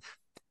O-line.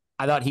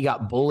 I thought he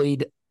got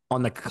bullied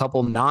on the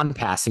couple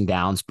non-passing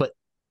downs, but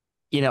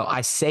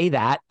I say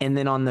that, and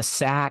then on the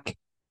sack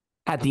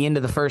at the end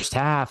of the first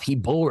half, he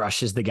bull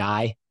rushes the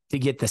guy to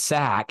get the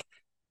sack.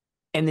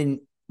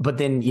 But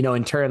then,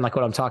 in turn, like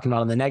what I'm talking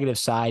about on the negative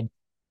side,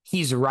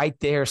 he's right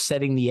there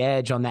setting the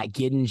edge on that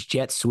Giddens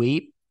jet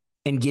sweep,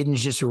 and Giddens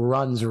just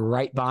runs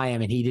right by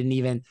him,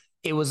 and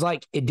it was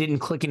like it didn't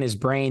click in his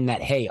brain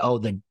that, hey,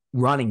 the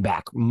running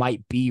back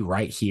might be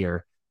right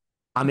here.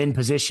 I'm in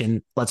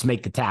position. Let's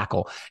make the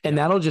tackle. And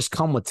that'll just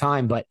come with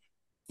time, but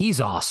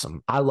he's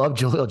awesome. I love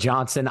Jaleel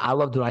Johnson. I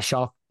loved what I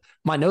saw.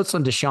 My notes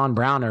on Deshaun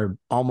Brown are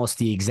almost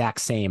the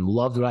exact same.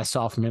 Loved what I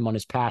saw from him on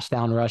his pass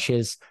down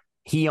rushes.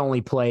 He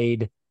actually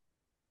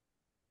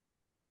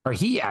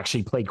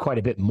played quite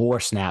a bit more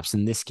snaps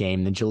in this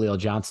game than Jaleel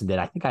Johnson did.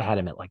 I think I had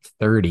him at like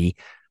 30,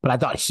 but I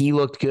thought he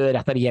looked good.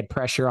 I thought he had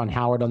pressure on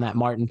Howard on that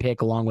Martin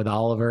pick along with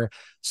Oliver.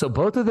 So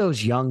both of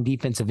those young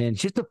defensive ends,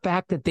 just the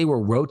fact that they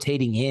were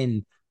rotating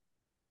in,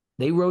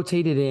 they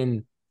rotated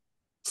in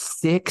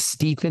 6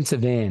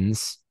 defensive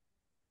ends,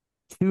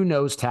 2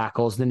 nose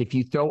tackles. Then if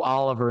you throw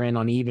Oliver in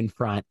on even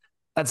front,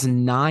 that's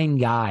 9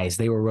 guys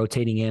they were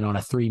rotating in on a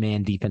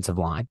 3-man defensive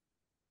line.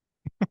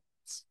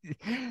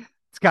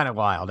 It's kind of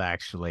wild,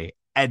 actually,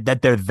 and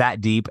that they're that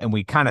deep, and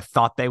we kind of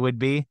thought they would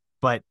be,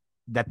 but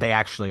that they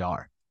actually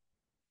are.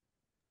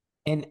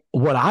 And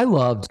what I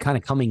loved kind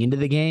of coming into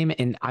the game,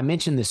 and I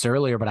mentioned this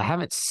earlier, but I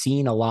haven't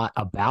seen a lot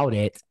about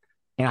it,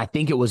 and I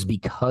think it was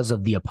because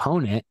of the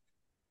opponent.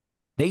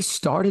 They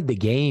started the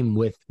game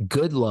with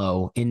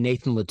Goodlow in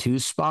Nathan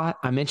Latu's spot.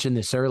 I mentioned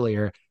this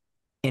earlier,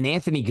 and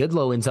Anthony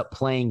Goodlow ends up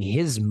playing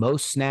his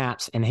most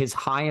snaps and his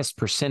highest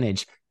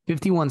percentage,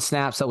 51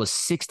 snaps. That was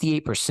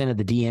 68% of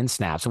the DN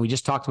snaps. And we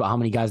just talked about how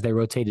many guys they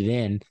rotated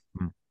in.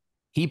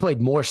 He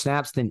played more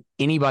snaps than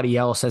anybody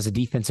else as a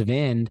defensive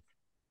end.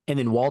 And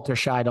then Walter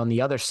Scheid on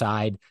the other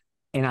side.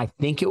 And I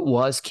think it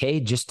was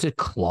Cade just to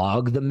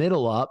clog the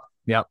middle up.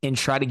 Yep. And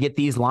try to get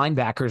these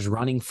linebackers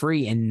running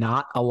free and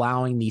not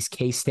allowing these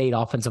K-State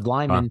offensive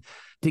linemen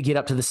to get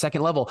up to the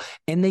second level.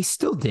 And they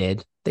still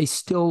did. They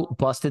still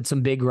busted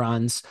some big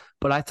runs.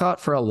 But I thought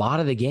for a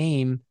lot of the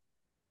game,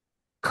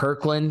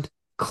 Kirkland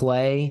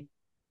Clay,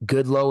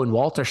 Goodlow, and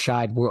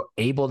Walterscheid were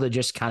able to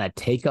just kind of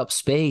take up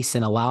space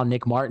and allow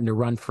Nick Martin to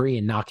run free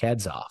and knock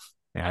heads off.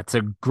 Yeah, it's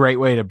a great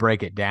way to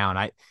break it down.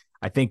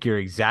 I think you're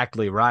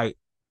exactly right.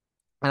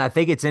 And I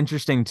think it's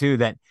interesting too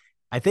that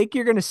I think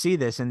you're going to see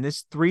this in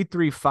this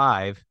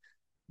 3-3-5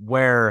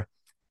 where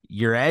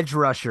your edge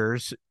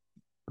rushers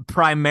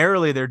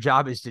primarily their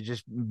job is to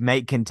just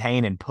make,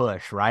 contain, and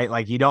push, right?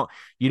 Like you don't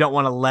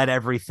want to let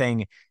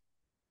everything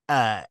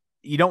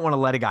you don't want to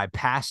let a guy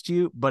past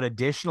you, but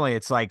additionally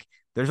it's like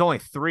there's only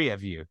 3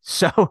 of you.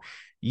 So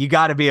you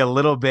got to be a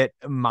little bit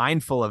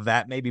mindful of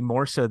that, maybe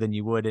more so than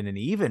you would in an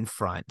even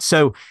front.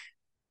 So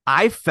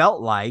I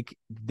felt like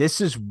this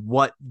is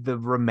what the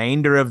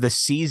remainder of the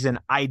season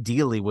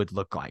ideally would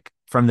look like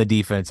from the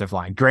defensive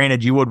line.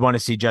 Granted, you would want to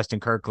see Justin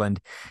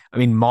Kirkland,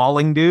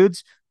 mauling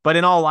dudes, but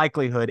in all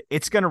likelihood,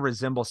 it's going to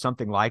resemble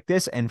something like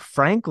this. And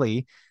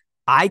frankly,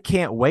 I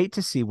can't wait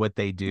to see what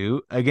they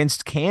do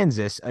against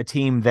Kansas, a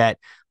team that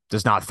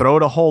does not throw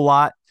it a whole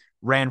lot,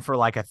 ran for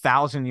like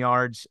 1,000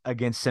 yards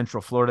against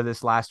Central Florida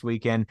this last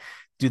weekend.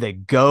 Do they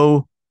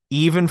go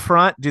even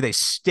front? Do they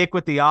stick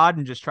with the odd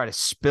and just try to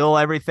spill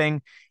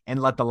everything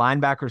and let the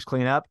linebackers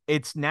clean up?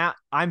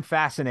 I'm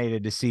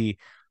fascinated to see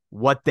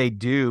what they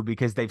do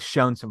because they've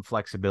shown some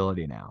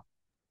flexibility now.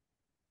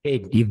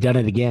 Hey, you've done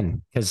it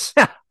again because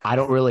I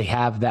don't really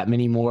have that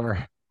many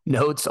more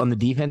notes on the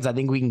defense. I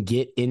think we can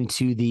get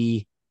into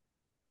the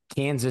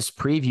Kansas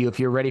preview if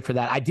you're ready for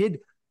that. I did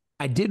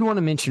want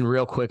to mention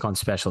real quick on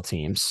special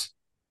teams,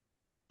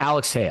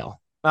 Alex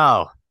Hale.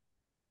 Oh,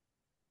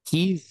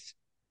 he's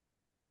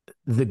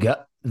the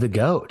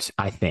GOAT,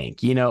 I think.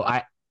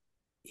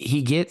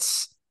 He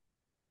gets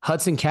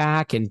Hudson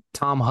Cack and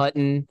Tom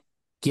Hutton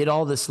get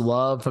all this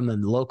love from the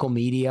local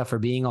media for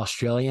being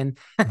Australian.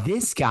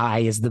 This guy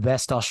is the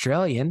best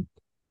Australian.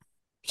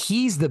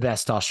 He's the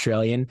best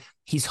Australian.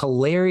 He's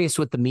hilarious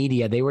with the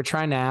media. They were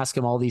trying to ask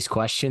him all these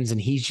questions, and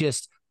he's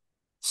just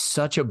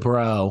such a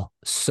bro,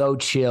 so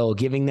chill,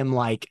 giving them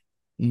like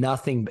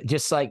nothing, but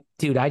just like,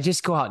 dude, I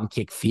just go out and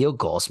kick field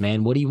goals,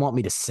 man. What do you want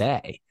me to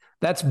say?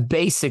 That's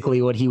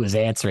basically what he was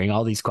answering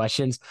all these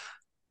questions.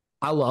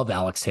 I love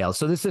Alex Hale.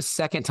 So this is the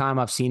second time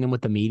I've seen him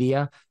with the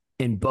media.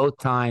 And both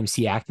times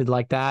he acted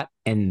like that.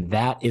 And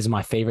that is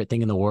my favorite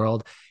thing in the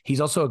world. He's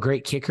also a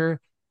great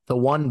kicker.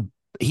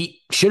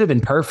 He should have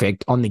been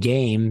perfect on the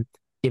game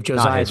if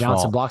Josiah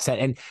Johnson blocks that.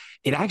 And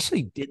it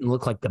actually didn't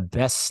look like the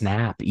best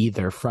snap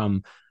either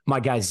from my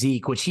guy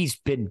Zeke, which he's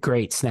been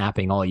great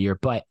snapping all year,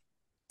 but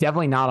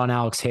definitely not on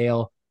Alex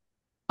Hale.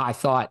 I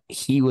thought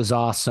he was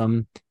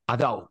awesome. I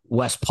thought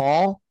Wes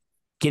Paul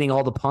getting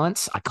all the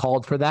punts, I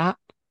called for that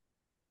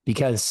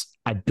because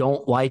I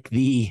don't like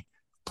the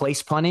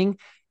place punting.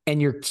 And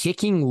you're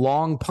kicking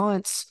long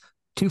punts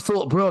to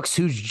Phillip Brooks,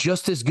 who's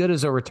just as good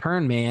as a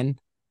return man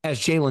as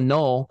Jalen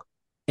Knoll,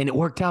 and it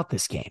worked out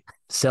this game.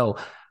 So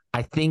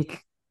I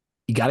think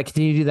you got to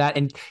continue to do that.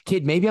 And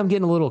kid, maybe I'm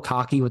getting a little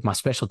cocky with my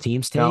special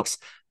teams takes.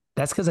 Nope.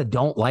 That's because I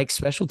don't like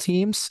special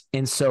teams.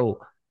 And so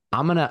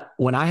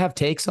when I have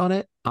takes on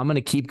it, I'm going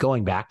to keep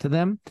going back to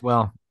them.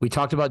 Well, we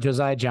talked about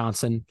Josiah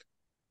Johnson,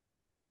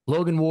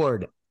 Logan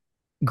Ward,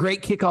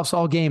 great kickoffs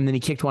all game. Then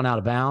he kicked one out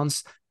of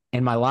bounds.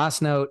 And my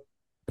last note,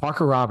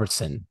 Parker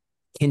Robertson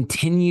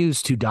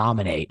continues to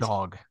dominate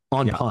on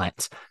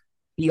punt.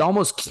 He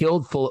almost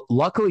killed.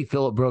 Luckily,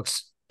 Phillip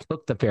Brooks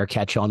took the fair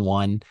catch on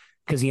one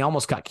because he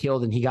almost got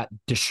killed and he got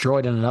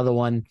destroyed on another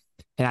one.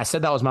 And I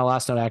said that was my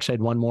last note. I actually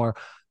had one more.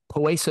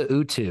 Poesa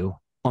Utu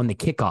on the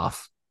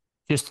kickoff,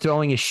 just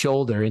throwing his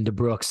shoulder into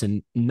Brooks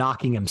and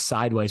knocking him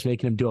sideways,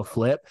 making him do a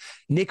flip.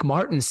 Nick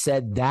Martin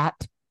said that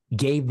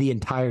gave the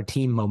entire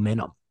team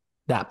momentum,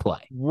 that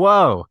play.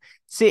 Whoa.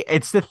 See,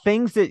 it's the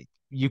things that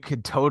you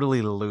could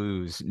totally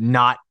lose.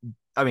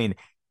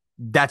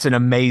 That's an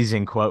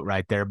amazing quote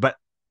right there. But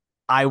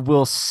I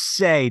will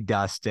say,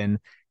 Dustin,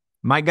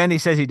 Mike Gundy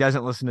says he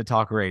doesn't listen to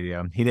talk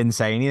radio. He didn't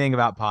say anything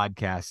about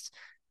podcasts.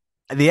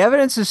 The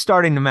evidence is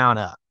starting to mount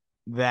up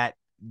that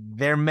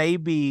there may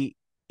be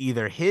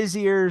either his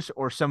ears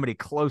or somebody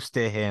close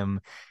to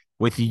him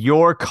with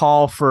your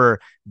call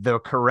for the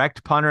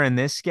correct punter in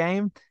this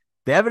game.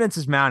 The evidence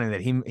is mounting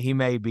that he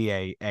may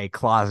be a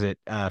closet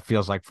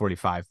feels like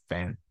 45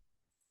 fan.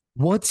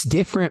 What's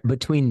different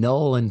between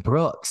Knoll and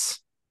Brooks?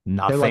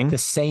 Nothing. They're like the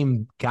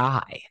same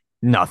guy.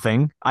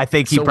 Nothing. I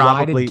think he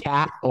probably.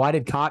 Why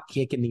did Cock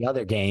kick in the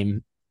other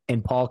game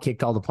and Paul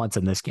kicked all the punts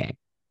in this game?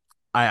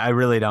 I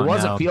really don't know. It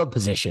was a field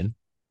position.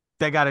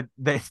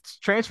 The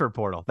transfer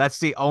portal. That's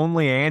the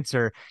only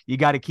answer. You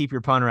got to keep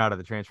your punter out of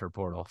the transfer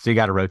portal. So you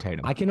got to rotate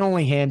him. I can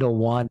only handle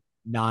one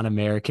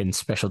non-American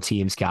special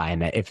teams guy.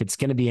 And if it's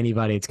going to be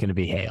anybody, it's going to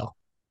be Hale.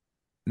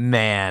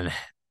 Man,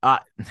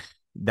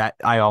 that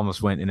I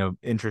almost went in an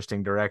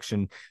interesting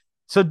direction.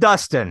 So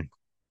Dustin,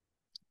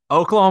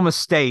 Oklahoma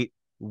State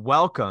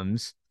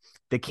welcomes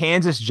the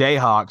Kansas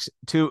Jayhawks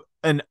to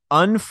an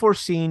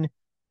unforeseen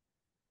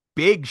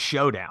big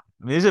showdown.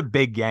 This is a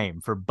big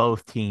game for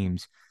both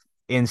teams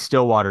in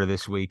Stillwater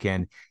this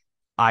weekend.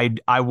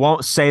 I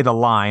won't say the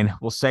line.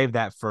 We'll save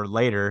that for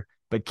later.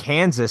 But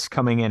Kansas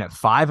coming in at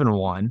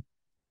 5-1.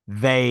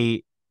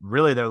 They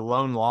really their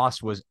lone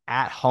loss was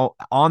at home,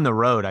 on the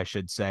road, I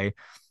should say,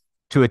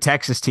 to a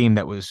Texas team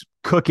that was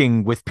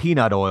cooking with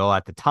peanut oil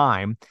at the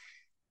time.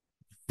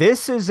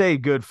 This is a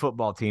good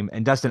football team.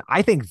 And Dustin,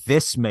 I think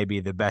this may be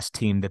the best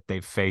team that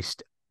they've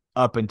faced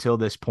up until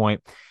this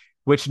point,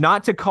 which,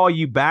 not to call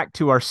you back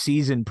to our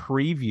season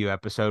preview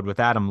episode with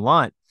Adam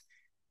Lunt,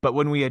 but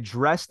when we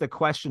addressed the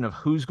question of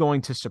who's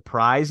going to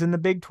surprise in the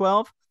Big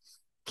 12,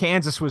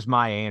 Kansas was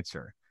my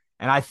answer.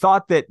 And I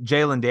thought that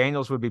Jalen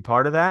Daniels would be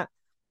part of that.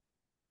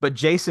 But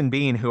Jason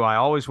Bean, who I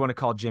always want to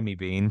call Jimmy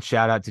Bean,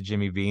 shout out to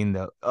Jimmy Bean,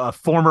 the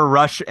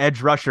former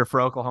edge rusher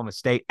for Oklahoma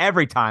State.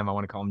 Every time I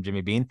want to call him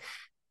Jimmy Bean.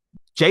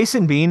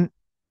 Jason Bean,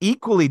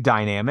 equally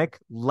dynamic,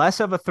 less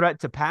of a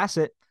threat to pass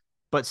it,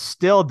 but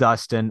still,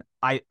 Dustin,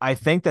 I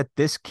think that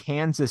this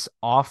Kansas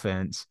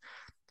offense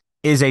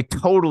is a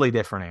totally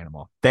different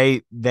animal.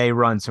 They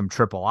run some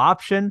triple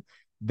option.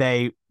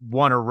 They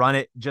want to run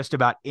it just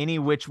about any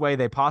which way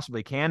they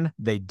possibly can.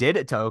 They did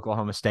it to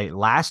Oklahoma State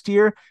last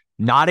year,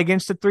 not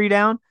against a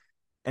 3-down.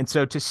 And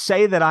so to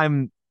say that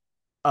I'm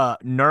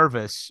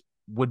nervous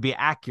would be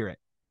accurate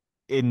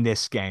in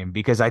this game,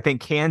 because I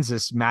think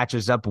Kansas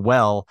matches up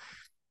well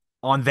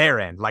on their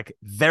end. Like,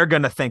 they're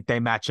going to think they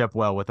match up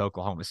well with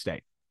Oklahoma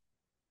State.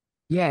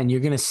 Yeah, and you're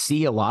going to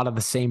see a lot of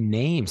the same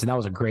names. And that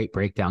was a great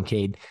breakdown,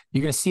 Cade.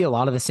 You're going to see a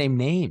lot of the same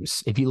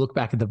names. If you look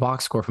back at the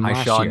box score from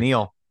last year,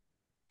 Neal.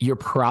 You're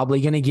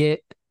probably going to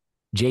get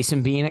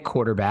Jason Bean at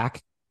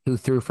quarterback, who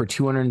threw for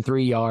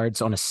 203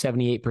 yards on a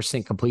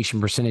 78%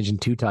 completion percentage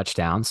and 2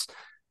 touchdowns.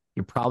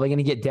 You're probably going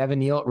to get Devin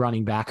Neal at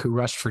running back, who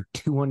rushed for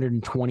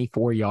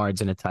 224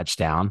 yards and a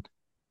touchdown.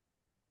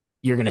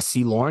 You're going to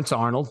see Lawrence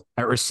Arnold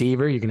at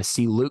receiver. You're going to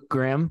see Luke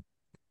Grimm.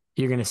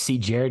 You're going to see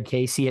Jared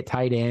Casey at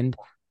tight end.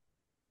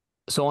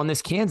 So on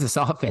this Kansas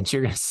offense,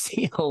 you're going to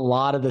see a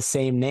lot of the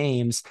same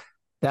names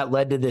that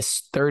led to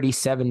this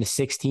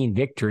 37-16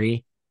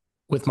 victory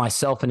with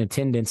myself in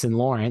attendance in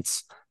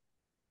Lawrence.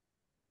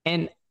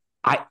 And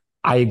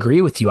I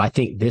agree with you. I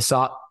think this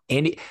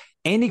Andy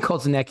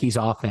Kotelnicki's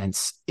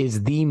offense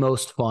is the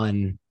most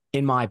fun,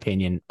 in my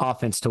opinion,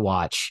 offense to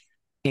watch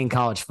in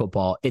college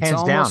football. It's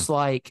hands almost down.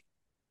 like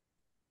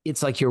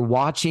it's like you're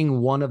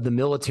watching one of the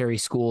military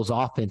schools'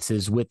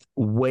 offenses with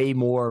way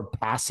more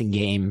passing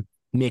game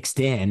mixed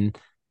in.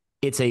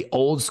 It's a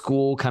old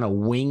school kind of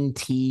wing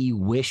T,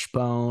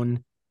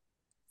 wishbone,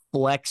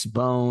 flex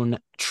bone,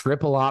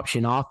 triple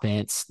option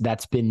offense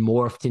that's been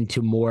morphed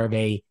into more of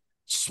a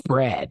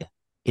spread.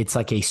 It's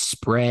like a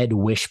spread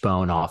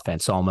wishbone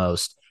offense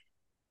almost.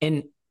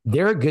 And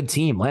they're a good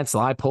team. Lance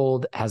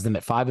Leipold has them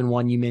at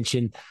 5-1. You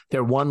mentioned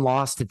their one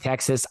loss to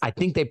Texas. I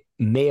think they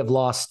may have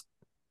lost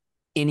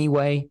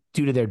anyway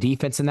due to their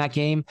defense in that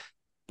game.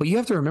 But you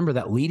have to remember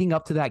that leading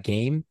up to that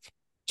game,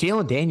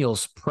 Jalen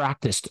Daniels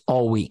practiced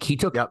all week. He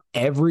took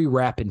every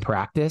rep in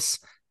practice.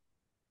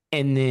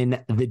 And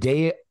then the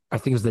day, I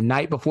think it was the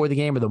night before the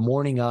game or the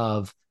morning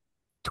of,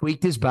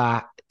 tweaked his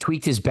back,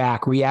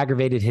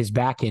 re-aggravated his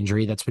back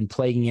injury that's been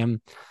plaguing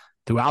him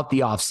throughout the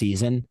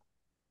offseason.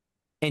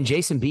 And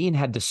Jason Bean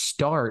had to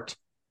start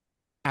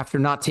after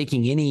not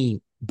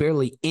taking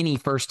barely any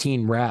first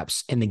team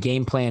reps, and the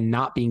game plan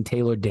not being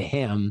tailored to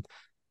him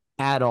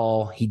at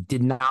all. He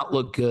did not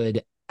look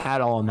good at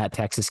all in that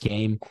Texas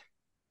game.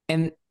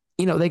 And,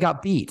 they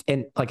got beat.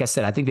 And like I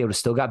said, I think they would have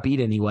still got beat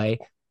anyway,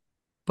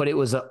 but it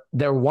was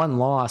their one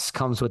loss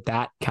comes with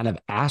that kind of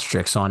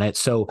asterisk on it.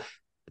 So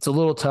it's a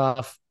little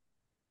tough.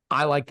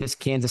 I like this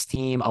Kansas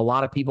team. A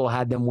lot of people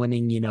had them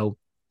winning,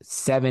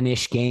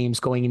 7-ish games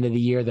going into the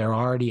year. They're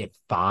already at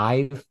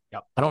 5.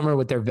 Yep. I don't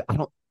remember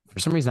for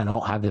some reason, I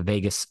don't have the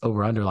Vegas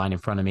over underline in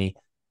front of me,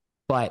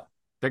 but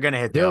they're going to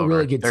hit. They're a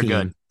really good They're team.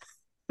 Good.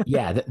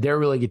 Yeah, they're a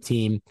really good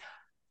team.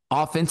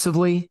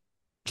 Offensively,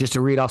 just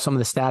to read off some of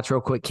the stats real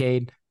quick,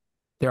 Cade,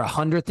 they're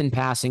 100th in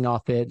passing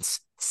offense,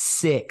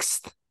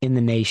 6th in the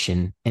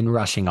nation in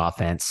rushing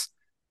offense,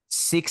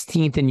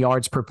 16th in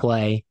yards per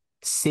play,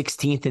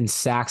 16th in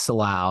sacks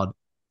allowed,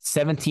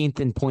 17th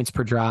in points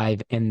per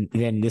drive, and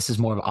then this is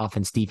more of an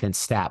offense-defense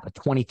stat, but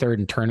 23rd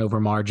in turnover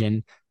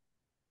margin.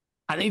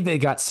 I think they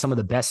got some of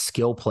the best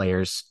skill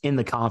players in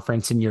the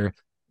conference in your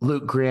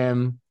Luke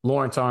Grimm,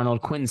 Lawrence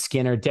Arnold, Quentin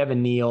Skinner,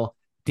 Devin Neal,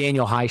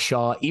 Daniel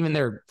Highshaw, even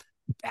their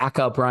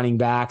backup running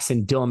backs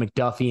and Dylan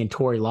McDuffie and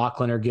Torrey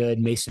Laughlin are good.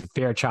 Mason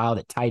Fairchild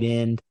at tight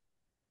end,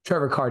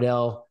 Trevor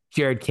Cardell,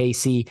 Jared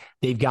Casey.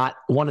 They've got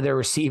one of their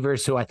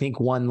receivers who I think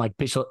won like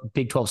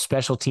Big 12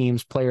 special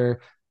teams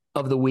player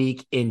of the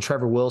week in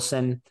Trevor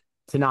Wilson,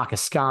 Tanaka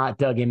Scott,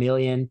 Doug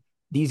Emilian.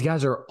 These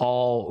guys are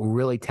all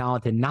really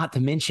talented, not to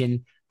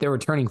mention they're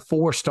returning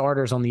 4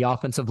 starters on the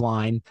offensive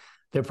line.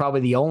 They're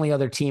probably the only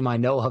other team I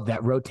know of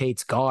that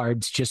rotates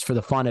guards just for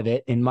the fun of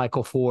it, in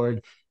Michael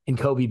Ford and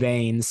Kobe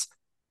Baines.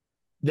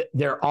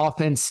 Their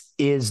offense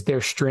is their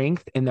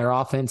strength, and their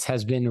offense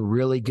has been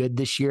really good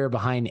this year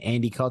behind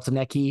Andy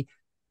Kotelnicki.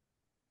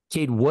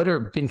 Cade, what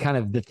have been kind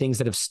of the things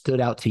that have stood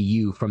out to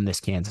you from this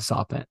Kansas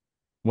offense?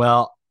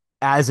 Well,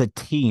 as a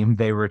team,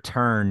 they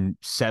return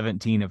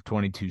 17 of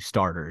 22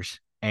 starters.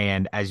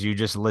 And as you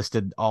just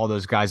listed all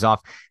those guys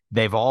off,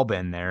 they've all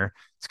been there.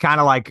 It's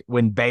kind of like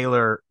when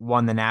Baylor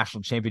won the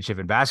national championship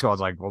in basketball.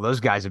 It's like, well, those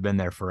guys have been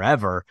there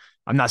forever.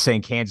 I'm not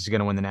saying Kansas is going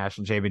to win the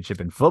national championship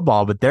in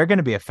football, but they're going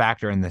to be a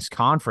factor in this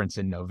conference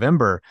in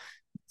November.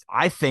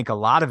 I think a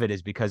lot of it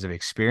is because of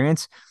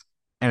experience.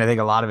 And I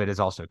think a lot of it is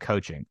also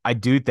coaching. I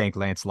do think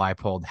Lance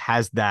Leipold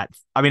has that.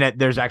 I mean,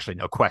 there's actually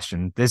no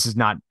question. This is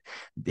not,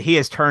 he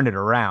has turned it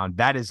around.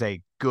 That is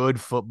a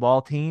good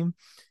football team,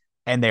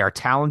 and they are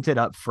talented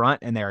up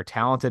front, and they are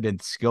talented in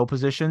skill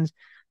positions.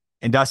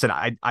 And Dustin,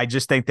 I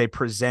just think they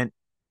present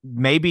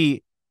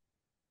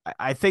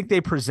I think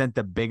they present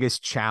the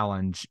biggest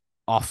challenge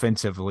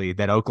offensively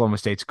that Oklahoma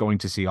State's going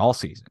to see all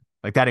season.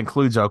 Like that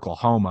includes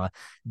Oklahoma,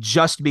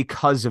 just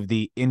because of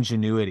the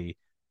ingenuity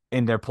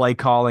in their play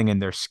calling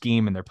and their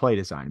scheme and their play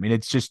design. I mean,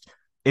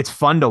 it's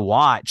fun to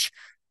watch,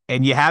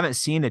 and you haven't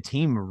seen a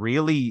team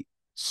really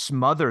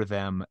smother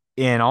them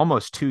in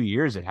almost 2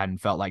 years. It hadn't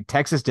felt like.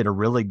 Texas did a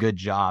really good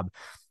job.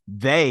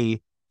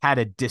 They had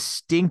a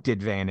distinct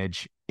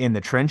advantage in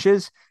the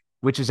trenches,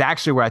 which is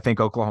actually where I think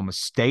Oklahoma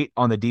State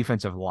on the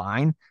defensive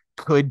line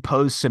could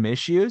pose some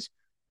issues.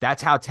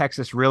 That's how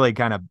Texas really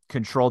kind of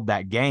controlled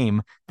that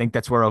game. I think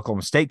that's where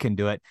Oklahoma State can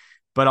do it.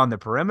 But on the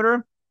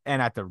perimeter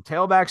and at the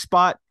tailback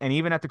spot and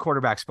even at the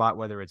quarterback spot,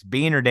 whether it's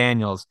Bean or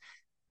Daniels,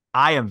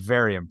 I am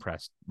very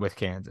impressed with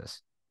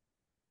Kansas.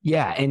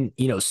 Yeah. And,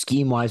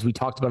 scheme wise, we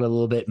talked about it a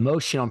little bit.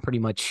 Motion on pretty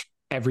much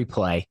every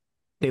play.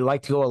 They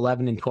like to go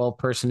 11 and 12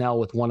 personnel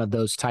with one of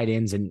those tight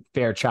ends and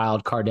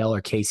Fairchild, Cardell,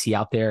 or Casey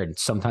out there. And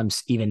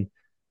sometimes even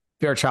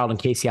Fairchild and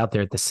Casey out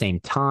there at the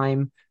same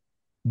time.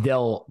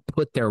 They'll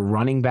put their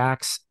running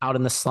backs out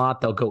in the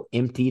slot. They'll go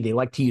empty. They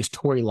like to use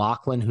Torrey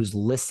Laughlin, who's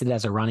listed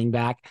as a running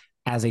back,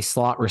 as a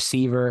slot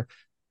receiver.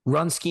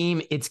 Run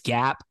scheme, it's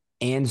gap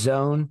and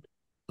zone,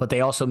 but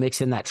they also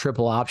mix in that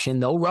triple option.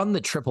 They'll run the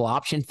triple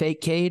option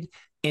fake, Cade,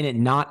 and it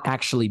not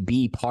actually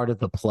be part of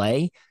the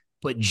play,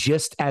 but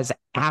just as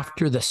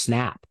after the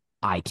snap,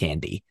 eye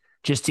candy,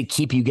 just to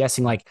keep you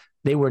guessing. Like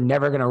they were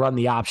never going to run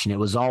the option. It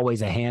was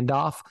always a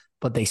handoff,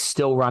 but they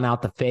still run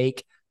out the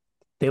fake.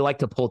 They like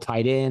to pull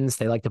tight ends.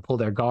 They like to pull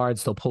their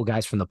guards. They'll pull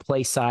guys from the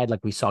play side,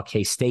 like we saw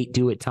K-State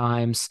do at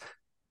times.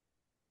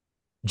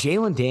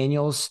 Jalen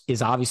Daniels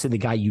is obviously the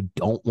guy you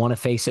don't want to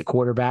face at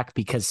quarterback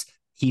because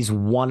he's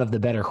one of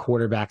the better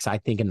quarterbacks, I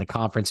think, in the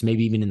conference,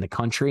 maybe even in the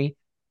country.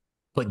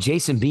 But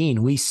Jason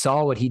Bean, we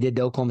saw what he did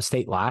to Oklahoma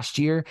State last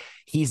year.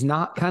 He's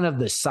not kind of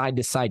the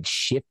side-to-side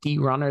shifty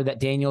runner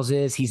that Daniels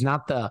is. He's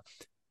not I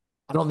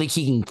don't think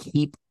he can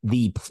keep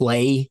the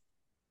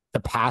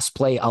pass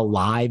play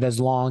alive as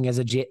long as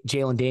a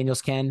Jalen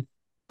Daniels can.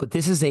 But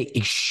this is a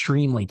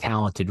extremely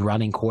talented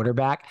running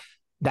quarterback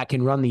that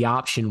can run the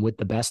option with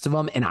the best of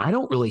them. And I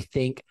don't really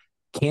think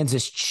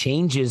Kansas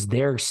changes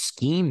their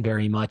scheme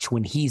very much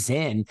when he's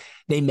in.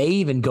 They may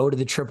even go to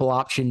the triple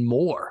option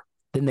more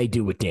than they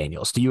do with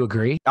Daniels. Do you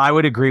agree? I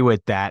would agree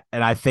with that.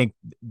 And I think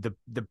the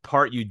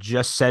part you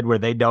just said where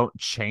they don't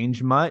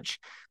change much,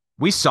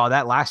 we saw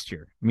that last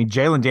year. I mean,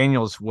 Jalen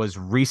Daniels was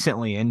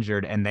recently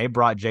injured and they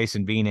brought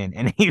Jason Bean in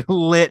and he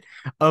lit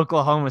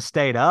Oklahoma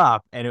State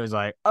up. And it was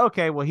like,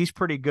 okay, well, he's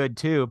pretty good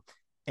too.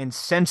 And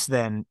since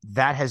then,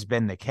 that has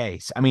been the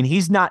case. I mean,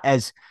 I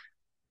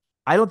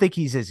don't think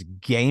he's as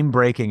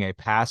game-breaking a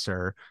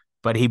passer,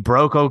 but he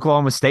broke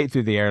Oklahoma State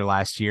through the air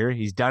last year.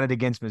 He's done it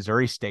against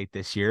Missouri State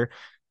this year.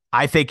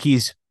 I think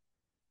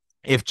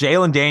if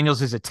Jalen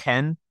Daniels is a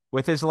 10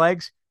 with his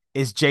legs,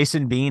 is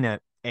Jason Bean a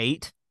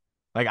 8?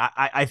 Like,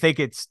 I think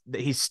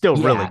he's still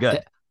really good.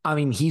 I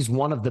mean, he's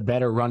one of the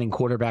better running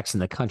quarterbacks in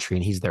the country,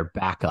 and he's their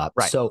backup.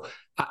 Right. So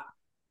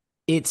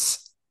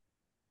it's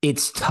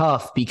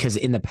tough because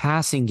in the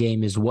passing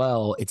game as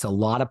well, it's a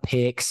lot of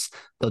picks.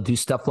 They'll do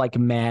stuff like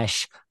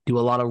mesh, do a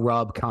lot of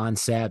rub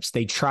concepts.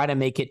 They try to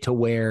make it to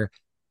where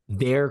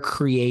they're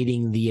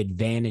creating the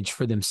advantage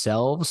for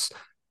themselves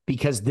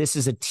because this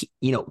is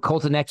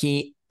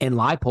Koltanecki and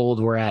Leipold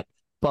were at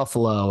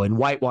Buffalo and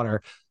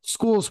Whitewater,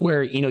 schools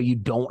where, you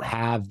don't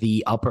have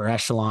the upper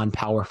echelon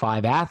Power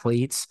 5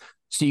 athletes.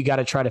 So you got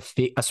to try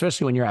to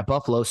especially when you're at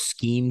Buffalo,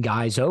 scheme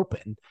guys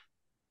open,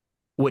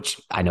 which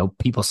I know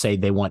people say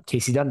they want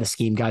Casey Dunn to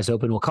scheme guys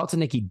open. Well,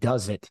 Koltanecki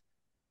does it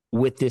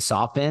with this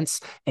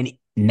offense. And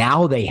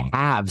now they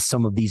have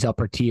some of these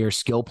upper tier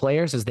skill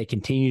players as they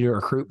continue to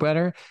recruit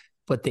better,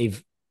 but they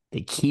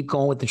keep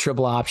going with the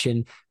triple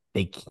option.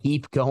 They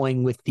keep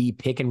going with the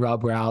pick and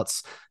rub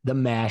routes, the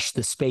mesh,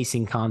 the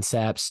spacing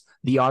concepts,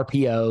 the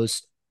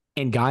RPOs,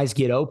 and guys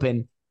get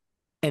open.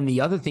 And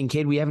the other thing,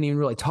 kid, we haven't even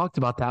really talked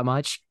about that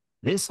much.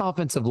 This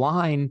offensive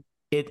line,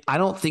 I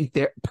don't think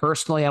they're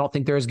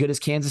as good as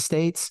Kansas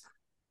State's,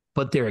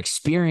 but they're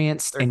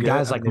experienced. They're and good.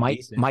 Guys like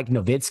Mike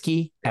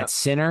Nowitzki at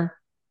center,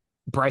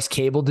 Bryce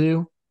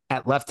Cable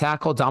at left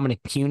tackle,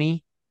 Dominic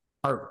Puny,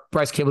 or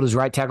Bryce Cable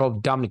right tackle,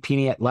 Dominic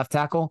Puny at left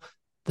tackle.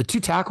 The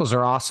two tackles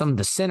are awesome.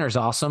 The center's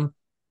awesome.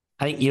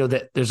 I think,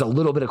 that there's a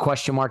little bit of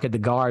question mark at the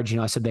guards.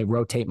 I said they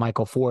rotate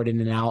Michael Ford in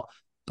and out,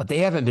 but they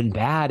haven't been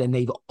bad, and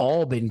they've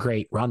all been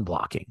great run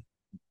blocking.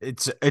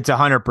 It's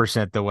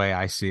 100% the way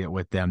I see it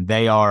with them.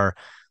 They are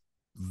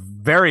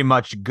very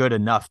much good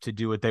enough to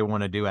do what they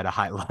want to do at a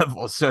high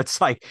level. So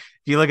it's like,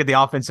 if you look at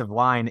the offensive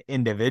line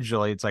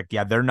individually, it's like,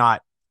 yeah, they're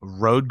not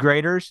road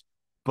graders,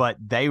 but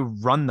they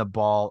run the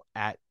ball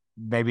at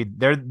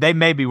they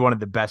may be one of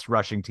the best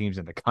rushing teams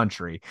in the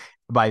country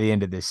by the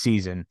end of this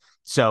season.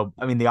 So,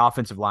 I mean, the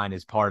offensive line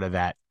is part of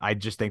that. I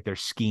just think their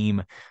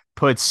scheme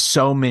puts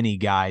so many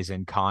guys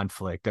in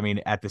conflict. I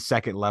mean, at the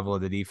second level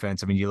of the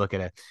defense, I mean, you look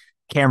at a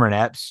Cameron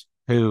Epps,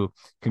 who,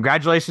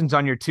 congratulations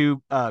on your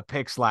 2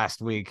 picks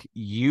last week.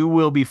 You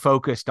will be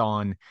focused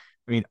on,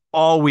 I mean,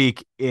 all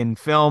week in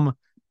film.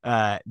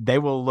 They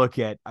will look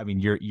at, I mean,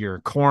 your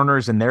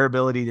corners and their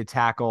ability to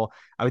tackle.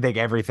 I would think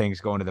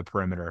everything's going to the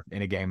perimeter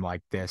in a game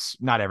like this.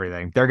 Not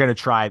everything. They're going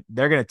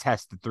to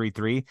test the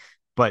 3-3,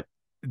 but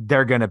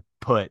they're going to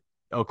put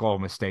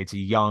Oklahoma State's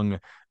young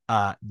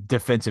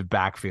defensive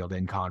backfield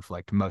in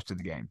conflict most of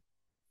the game.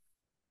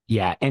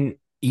 Yeah. And,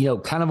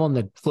 kind of on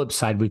the flip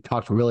side, we've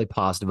talked really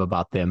positive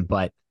about them,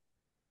 but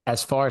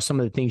as far as some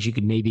of the things you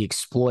could maybe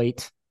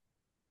exploit,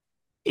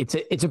 it's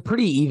a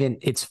pretty even,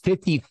 it's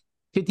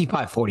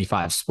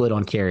 55-45 split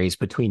on carries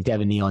between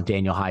Devin Neal and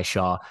Daniel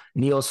Highshaw.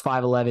 Neal's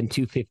 5'11",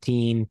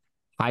 215.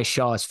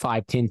 Highshaw is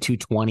 5'10",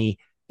 220.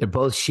 They're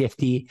both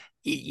shifty.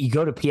 You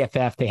go to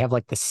PFF, they have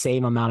like the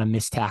same amount of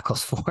missed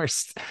tackles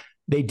forced.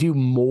 They do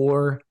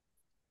more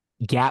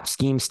gap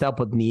scheme stuff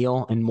with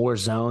Neal and more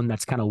zone.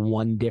 That's kind of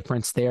one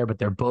difference there, but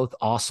they're both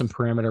awesome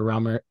perimeter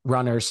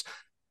runners.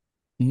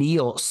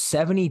 Neal,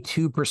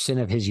 72%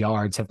 of his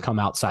yards have come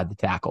outside the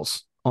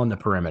tackles on the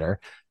perimeter.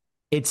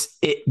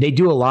 They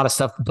do a lot of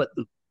stuff, but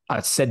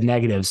I said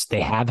negatives.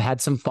 They have had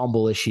some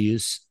fumble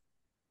issues.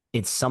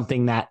 It's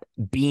something that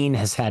Bean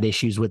has had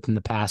issues with in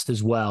the past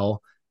as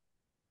well.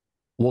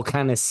 We'll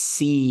kind of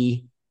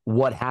see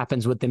what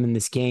happens with them in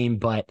this game,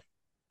 but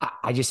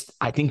I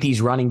think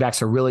these running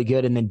backs are really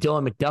good. And then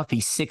Dylan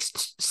McDuffie,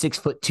 6',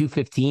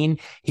 215.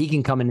 He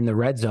can come in the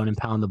red zone and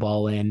pound the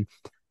ball in.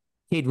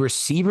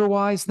 Receiver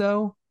wise,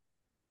 though,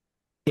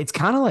 it's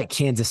kind of like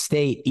Kansas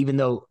State, even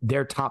though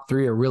their top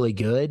 3 are really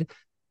good.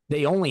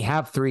 They only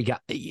have 3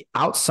 guys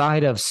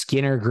outside of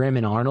Skinner, Grimm,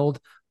 and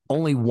Arnold.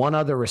 Only one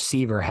other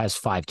receiver has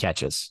 5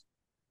 catches.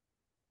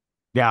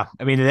 Yeah.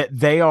 I mean,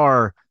 they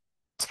are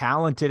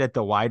talented at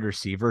the wide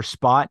receiver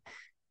spot,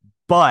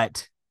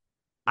 but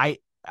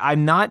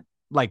I'm not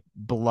like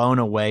blown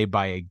away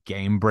by a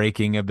game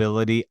breaking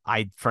ability.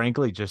 I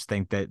frankly just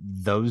think that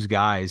those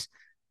guys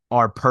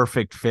are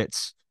perfect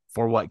fits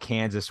for what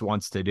Kansas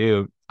wants to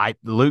do.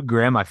 Luke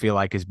Grimm, I feel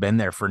like, has been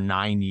there for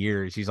 9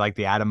 years. He's like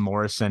the Adam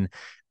Morrison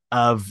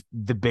of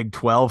the Big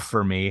 12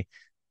 for me,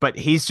 but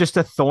he's just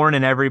a thorn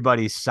in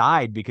everybody's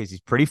side because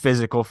he's pretty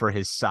physical for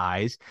his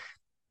size.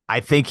 I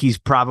think he's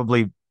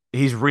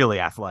really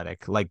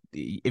athletic. Like,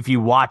 if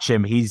you watch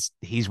him, he's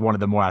one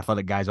of the more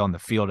athletic guys on the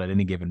field at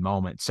any given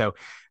moment. So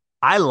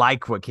I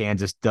like what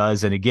Kansas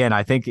does. And again,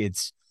 I think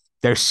it's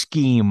their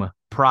scheme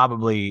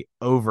probably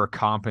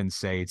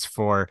overcompensates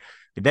for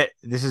that.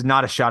 This is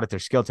not a shot at their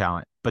skill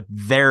talent, but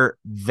their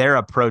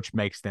approach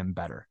makes them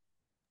better.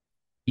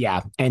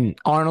 Yeah. And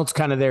Arnold's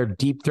kind of their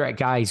deep threat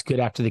guy. He's good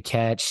after the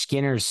catch.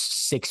 Skinner's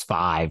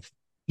 6'5".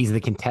 He's the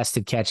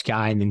contested catch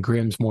guy. And then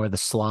Grimm's more of the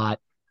slot.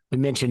 We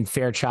mentioned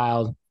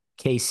Fairchild.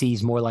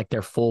 KC's more like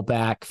their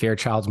fullback.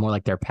 Fairchild's more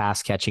like their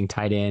pass catching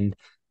tight end.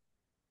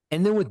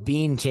 And then with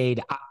Bean,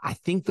 Cade, I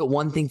think the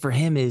one thing for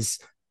him is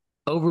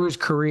over his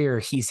career,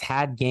 he's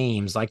had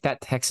games like that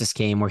Texas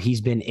game where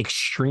he's been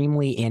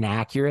extremely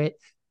inaccurate.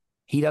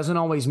 He doesn't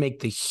always make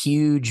the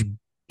huge,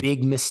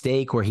 big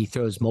mistake where he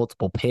throws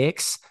multiple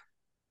picks,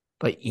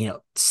 but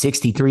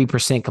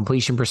 63%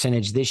 completion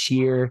percentage this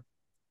year.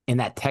 In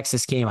that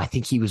Texas game, I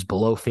think he was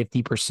below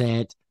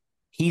 50%.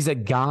 He's a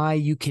guy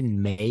you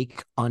can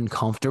make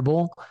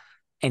uncomfortable,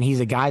 and he's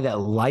a guy that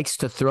likes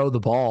to throw the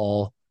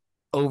ball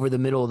over the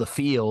middle of the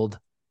field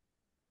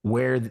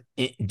where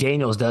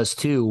Daniels does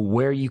too,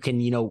 where you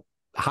can,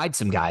 hide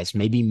some guys,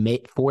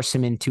 maybe force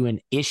him into an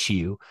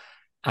issue.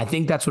 I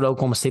think that's what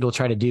Oklahoma State will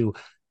try to do.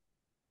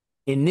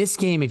 In this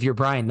game, if you're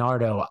Brian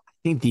Nardo, I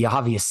think the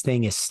obvious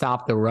thing is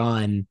stop the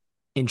run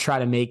and try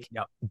to make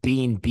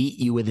Bean beat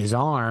you with his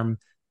arm.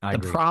 The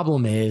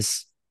problem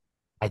is,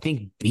 I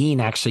think Bean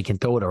actually can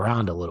throw it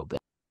around a little bit.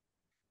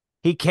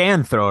 He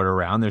can throw it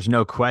around. There's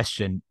no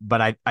question,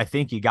 but I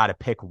think you got to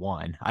pick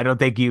one. I don't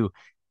think you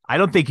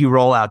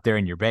roll out there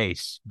in your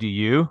base. Do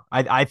you?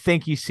 I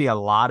think you see a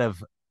lot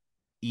of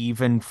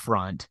even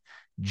front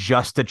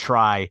just to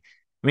try.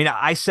 I mean,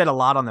 I said a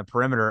lot on the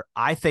perimeter.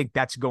 I think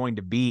that's going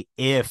to be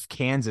if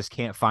Kansas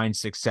can't find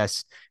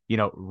success,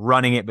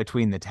 running it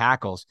between the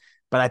tackles.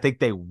 But I think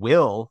they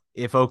will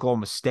if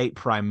Oklahoma State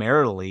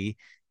primarily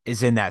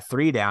is in that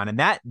 3 down. And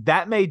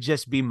that may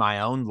just be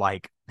my own,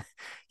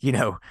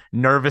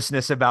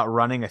 nervousness about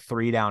running a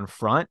 3 down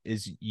front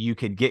is you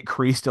can get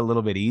creased a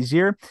little bit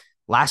easier.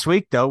 Last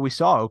week, though, we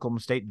saw Oklahoma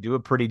State do a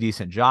pretty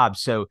decent job.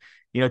 So,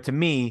 to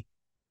me,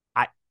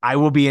 I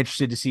will be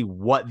interested to see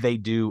what they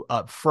do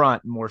up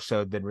front more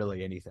so than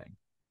really anything.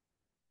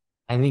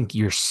 I think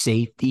your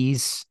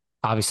safeties,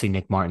 obviously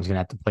Nick Martin's going to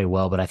have to play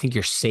well, but I think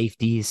your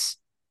safeties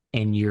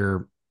and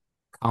your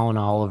Colin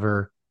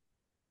Oliver,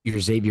 your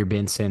Xavier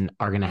Benson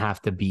are going to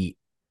have to be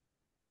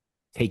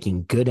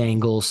taking good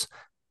angles,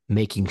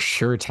 making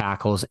sure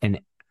tackles.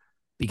 And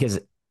because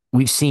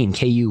we've seen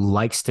KU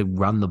likes to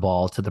run the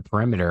ball to the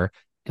perimeter.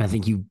 And I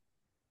think you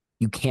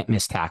can't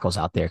miss tackles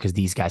out there because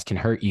these guys can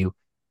hurt you.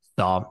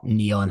 Saw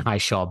Neal and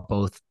Highshaw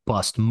both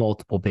bust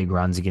multiple big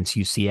runs against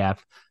UCF.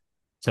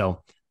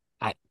 So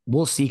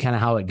we'll see kind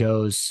of how it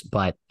goes,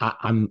 but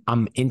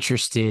I'm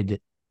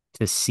interested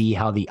to see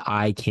how the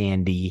eye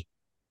candy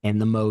and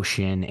the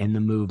motion and the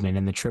movement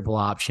and the triple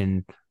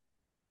option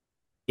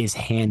is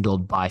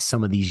handled by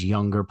some of these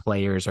younger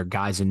players or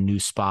guys in new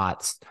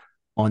spots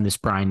on this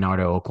Brian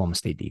Nardo Oklahoma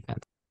State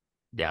defense.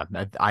 Yeah,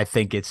 I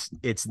think it's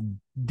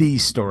the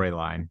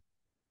storyline.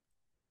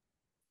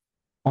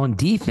 On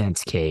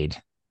defense, Cade,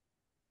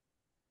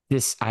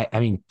 I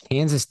mean,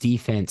 Kansas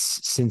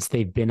defense, since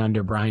they've been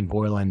under Brian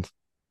Borland,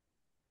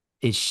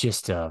 it's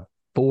just a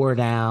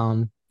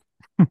 4-down,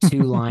 2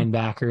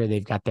 linebacker.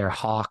 They've got their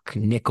hawk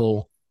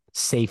nickel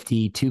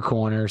safety, 2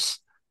 corners,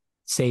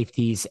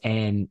 safeties,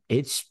 and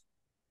it's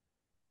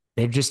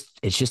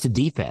just a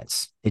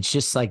defense. It's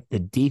just like the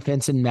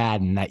defense in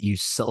Madden that you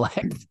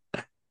select.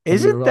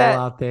 Isn't that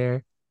out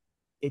there?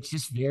 It's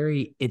just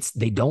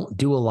they don't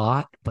do a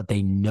lot, but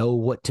they know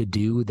what to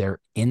do. They're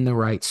in the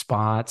right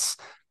spots.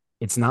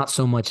 It's not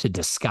so much a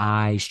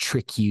disguise,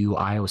 trick you,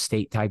 Iowa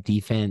State type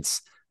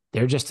defense.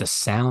 They're just a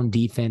sound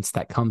defense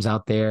that comes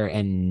out there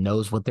and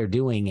knows what they're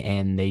doing.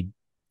 And they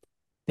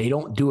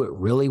don't do it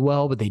really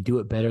well, but they do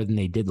it better than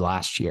they did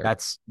last year.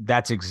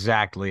 That's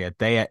exactly it.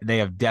 They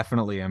have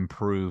definitely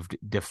improved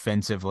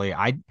defensively.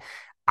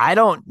 I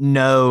don't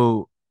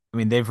know. I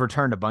mean, they've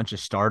returned a bunch of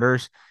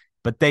starters,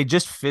 but they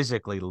just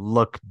physically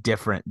look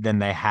different than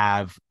they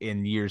have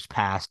in years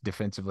past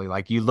defensively.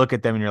 Like you look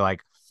at them and you're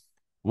like,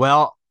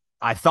 well,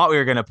 I thought we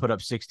were going to put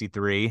up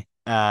 63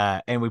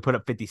 and we put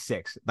up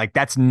 56. Like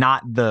that's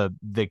not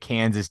the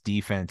Kansas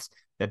defense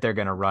that they're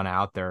going to run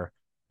out there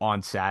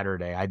on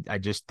Saturday. I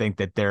just think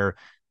that they're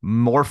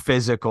more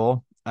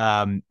physical.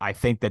 I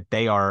think that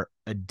they are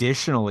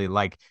additionally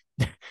like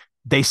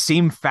they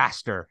seem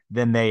faster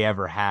than they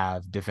ever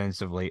have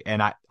defensively.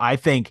 And I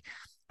think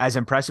as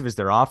impressive as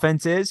their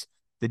offense is,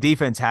 the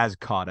defense has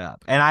caught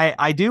up. And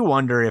I do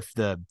wonder if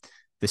the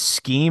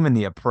scheme and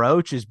the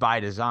approach is by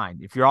design.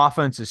 If your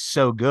offense is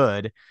so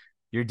good,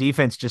 your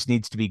defense just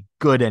needs to be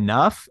good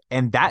enough.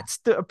 And that's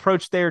the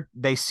approach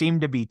they seem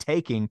to be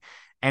taking.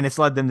 And it's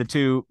led them to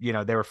 2,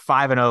 they were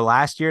 5-0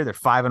 last year. They're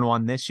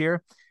 5-1 this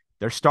year.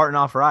 They're starting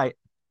off right.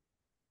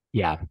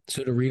 Yeah.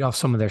 So to read off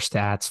some of their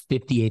stats,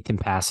 58th in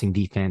passing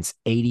defense,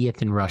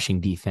 80th in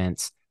rushing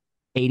defense,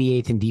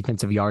 88th in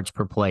defensive yards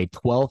per play,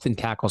 12th in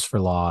tackles for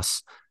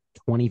loss,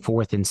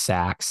 24th in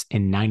sacks,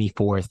 and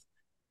 94th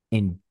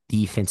in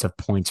defensive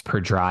points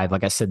per drive.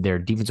 Like I said, their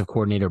defensive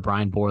coordinator,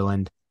 Brian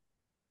Borland,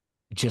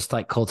 just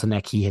like Colton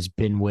Ecke, has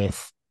been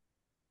with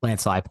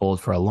Lance Leipold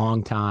for a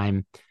long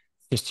time.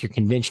 Just your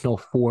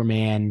conventional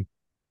 4-man,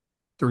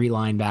 3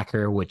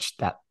 linebacker, which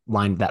that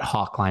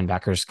hawk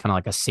linebacker is kind of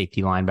like a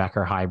safety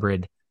linebacker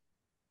hybrid.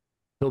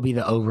 He'll be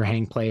the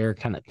overhang player,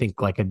 kind of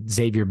think like a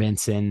Xavier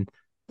Benson.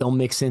 They'll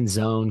mix in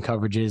zone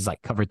coverages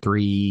like cover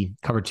 3,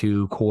 cover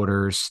 2,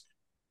 quarters.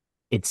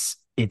 It's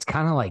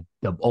kind of like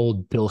the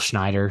old Bill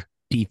Schneider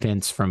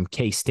defense from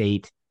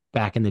K-State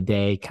back in the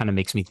day. Kind of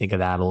makes me think of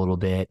that a little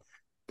bit.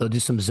 They'll do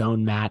some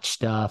zone match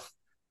stuff.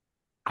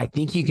 I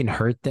think you can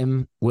hurt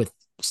them with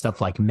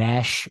stuff like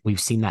mesh. We've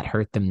seen that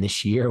hurt them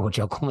this year, which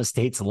Oklahoma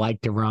State's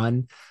like to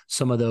run.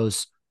 Some of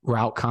those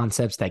route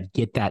concepts that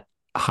get that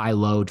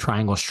high-low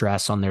triangle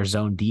stress on their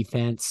zone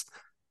defense.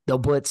 They'll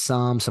blitz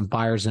some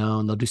fire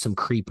zone. They'll do some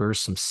creepers,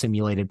 some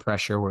simulated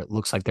pressure where it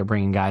looks like they're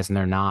bringing guys and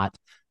they're not.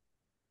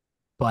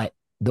 But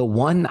the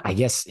one, I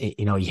guess,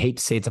 you hate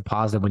to say it's a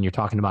positive when you're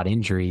talking about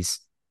injuries.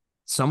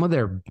 Some of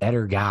their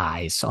better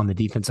guys on the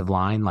defensive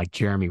line, like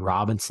Jeremy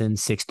Robinson,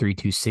 6'3",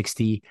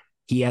 260,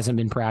 he hasn't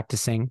been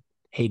practicing.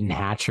 Hayden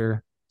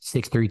Hatcher,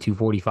 6'3",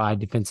 245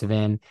 defensive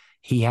end,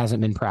 he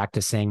hasn't been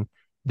practicing.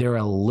 They're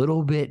a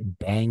little bit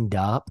banged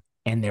up,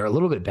 and they're a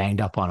little bit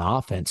banged up on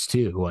offense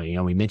too.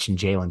 Well, we mentioned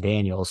Jalen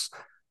Daniels.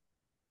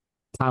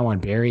 Taiwan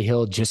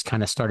Berryhill just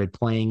kind of started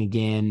playing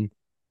again.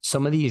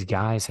 Some of these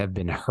guys have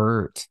been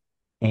hurt,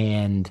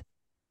 and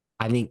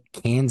I think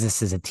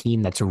Kansas is a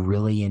team that's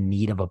really in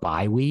need of a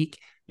bye week.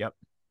 Yep.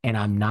 And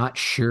I'm not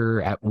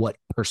sure at what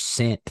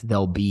percent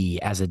they'll be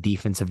as a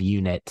defensive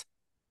unit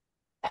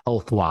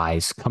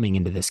health-wise coming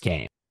into this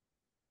game.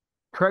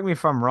 Correct me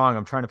if I'm wrong.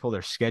 I'm trying to pull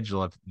their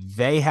schedule up.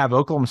 They have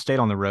Oklahoma State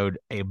on the road,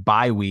 a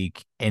bye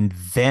week, and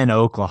then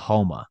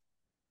Oklahoma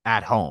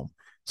at home.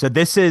 So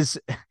this is,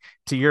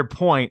 to your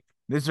point,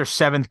 this is their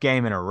 7th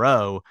game in a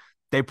row.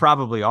 They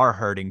probably are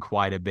hurting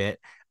quite a bit.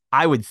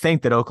 I would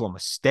think that Oklahoma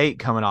State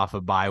coming off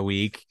a bye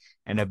week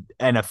and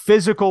a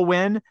physical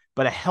win,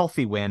 but a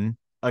healthy win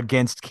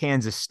against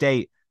Kansas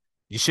State,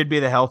 you should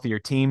be the healthier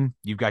team.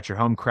 You've got your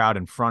home crowd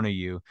in front of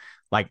you.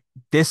 Like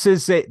this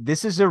is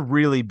a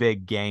really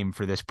big game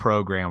for this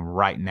program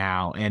right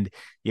now. And,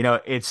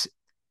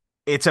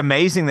 it's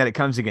amazing that it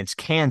comes against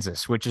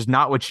Kansas, which is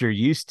not what you're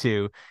used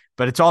to.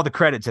 but it's all the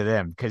credit to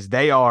them because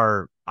they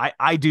are.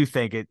 I do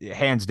think it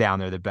hands down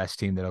they're the best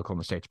team that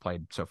Oklahoma State's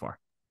played so far.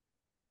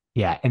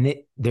 Yeah, and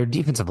their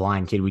defensive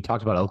line, kid. We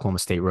talked about Oklahoma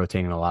State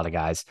rotating a lot of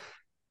guys.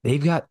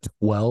 They've got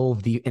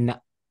 12. And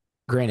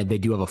granted, they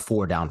do have a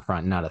 4 down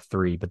front, not a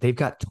 3, but they've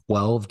got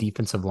 12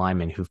 defensive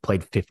linemen who've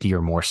played 50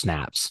 or more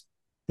snaps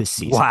this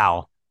season.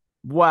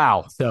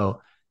 Wow.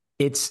 So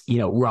it's,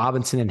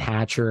 Robinson and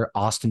Hatcher,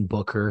 Austin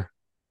Booker,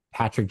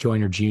 Patrick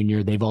Joyner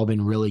Jr., they've all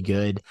been really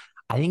good.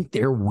 I think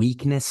their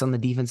weakness on the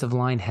defensive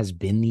line has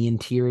been the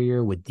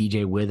interior with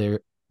DJ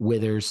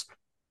Withers,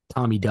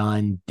 Tommy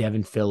Dunn,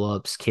 Devin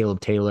Phillips,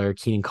 Caleb Taylor,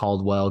 Keenan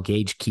Caldwell,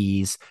 Gage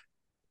Keys.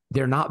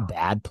 They're not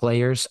bad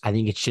players. I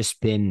think it's just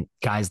been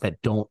guys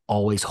that don't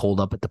always hold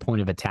up at the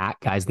point of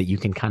attack, guys that you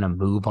can kind of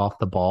move off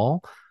the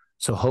ball.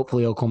 So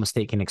hopefully Oklahoma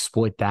State can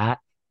exploit that.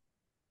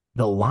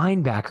 The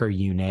linebacker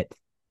unit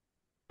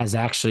has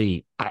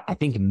actually, I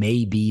think,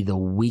 may be the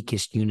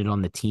weakest unit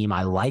on the team.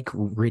 I like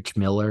Rich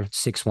Miller,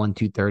 6'1",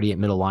 230 at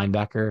middle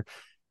linebacker,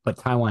 but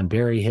Taiwan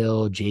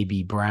Berryhill,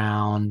 J.B.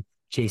 Brown,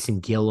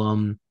 Jason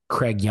Gillum,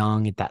 Craig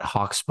Young at that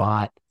hawk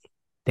spot.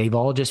 They've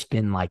all just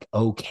been like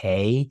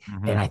okay.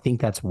 Mm-hmm. And I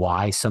think that's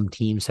why some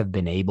teams have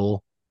been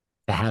able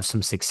to have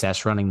some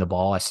success running the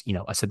ball. I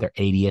said they're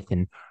 80th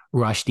in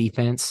rush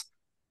defense.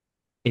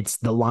 It's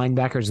the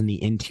linebackers in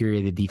the interior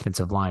of the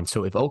defensive line.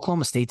 So if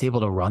Oklahoma State's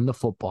able to run the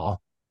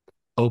football,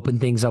 open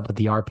things up with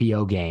the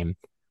RPO game,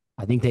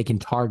 I think they can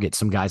target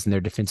some guys in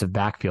their defensive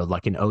backfield,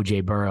 like an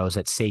OJ Burrows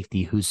at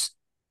safety, who's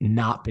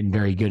not been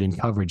very good in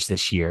coverage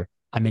this year.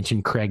 I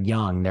mentioned Craig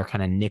Young, their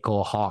kind of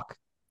nickel hawk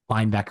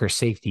linebacker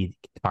safety,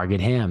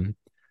 target him.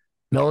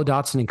 Mello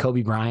Dotson and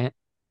Kobe Bryant,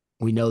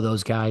 we know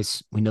those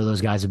guys. We know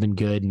those guys have been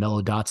good.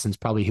 Mello Dotson's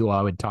probably who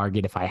I would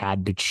target if I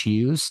had to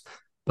choose,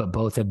 but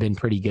both have been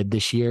pretty good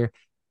this year.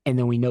 And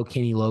then we know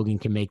Kenny Logan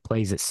can make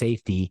plays at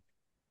safety,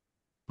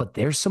 but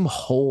there's some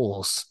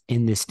holes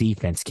in this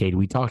defense, Cade.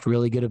 We talked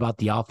really good about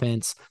the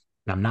offense,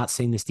 and I'm not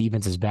saying this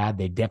defense is bad.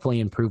 They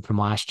definitely improved from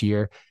last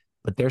year,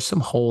 but there's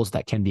some holes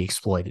that can be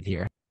exploited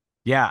here.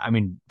 Yeah, I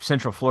mean,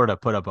 Central Florida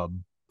put up a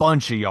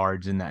bunch of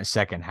yards in that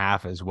second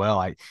half as well.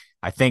 I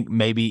think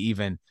maybe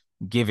even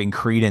giving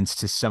credence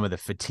to some of the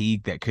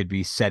fatigue that could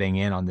be setting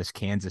in on this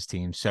Kansas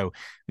team. So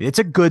it's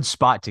a good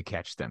spot to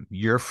catch them.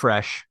 You're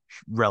fresh,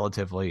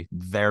 relatively.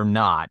 They're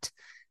not.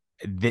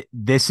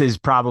 This is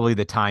probably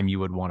the time you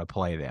would want to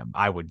play them,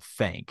 I would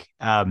think.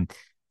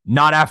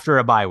 Not after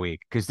a bye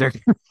week, because they're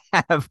going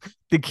to have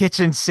the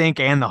kitchen sink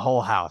and the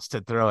whole house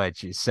to throw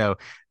at you. So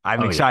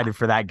I'm excited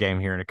for that game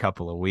here in a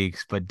couple of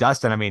weeks. But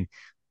Dustin, I mean,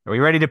 are we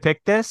ready to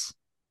pick this?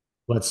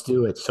 Let's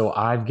do it. So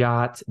I've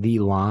got the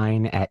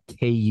line at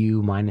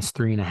KU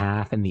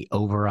 -3.5 and the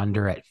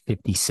over-under at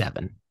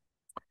 57.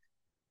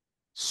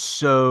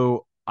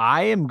 So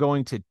I'm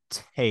going to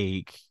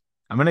take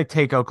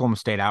Oklahoma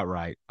State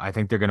outright. I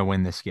think they're going to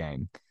win this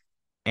game.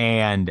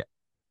 And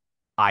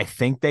I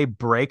think they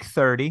break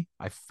 30.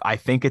 I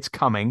think it's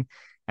coming.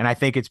 And I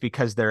think it's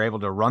because they're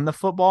able to run the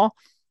football.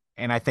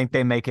 And I think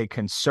they make a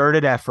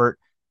concerted effort.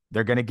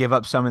 They're going to give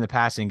up some in the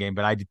passing game,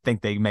 but I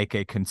think they make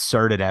a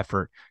concerted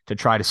effort to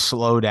try to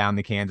slow down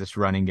the Kansas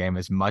running game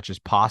as much as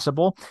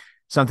possible,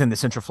 something that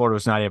Central Florida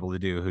was not able to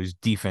do, whose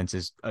defense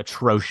is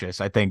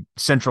atrocious. I think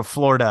Central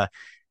Florida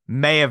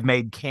may have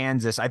made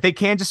Kansas. I think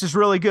Kansas is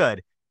really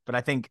good, but I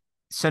think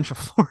Central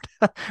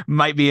Florida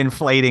might be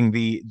inflating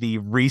the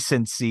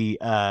recency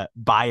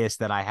bias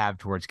that I have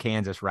towards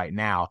Kansas right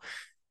now.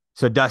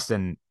 So,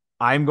 Dustin,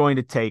 I'm going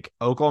to take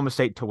Oklahoma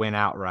State to win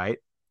outright.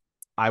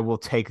 I will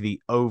take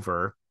the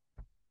over.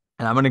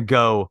 And I'm going to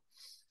go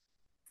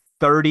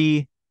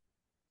 37-28.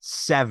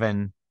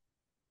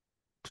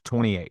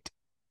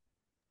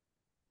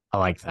 I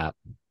like that.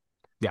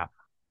 Yeah.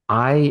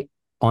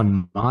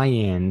 On my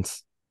end,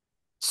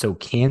 so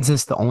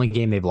Kansas, the only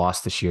game they've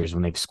lost this year is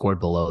when they've scored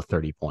below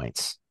 30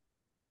 points.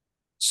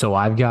 So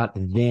I've got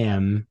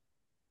them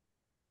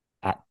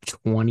at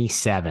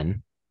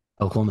 27,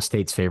 Oklahoma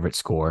State's favorite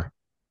score.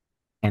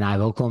 And I have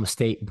Oklahoma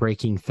State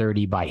breaking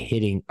 30 by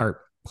hitting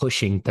or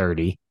pushing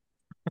 30.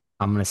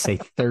 I'm going to say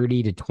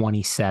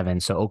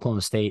 30-27. So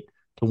Oklahoma State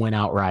to win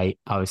outright,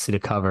 obviously to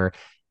cover.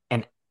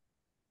 And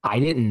I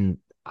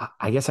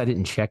guess I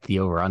didn't check the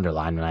over-under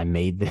line when I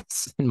made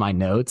this in my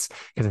notes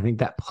because I think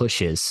that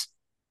pushes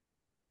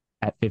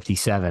at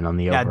 57 on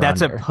the over-under. Yeah,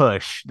 that's a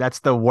push. That's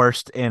the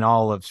worst in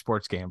all of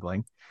sports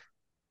gambling.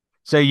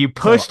 So you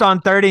pushed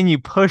on 30 and you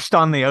pushed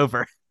on the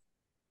over.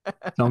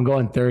 So I'm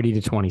going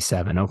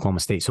 30-27, Oklahoma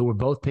State. So we're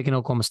both picking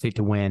Oklahoma State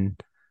to win.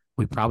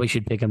 We probably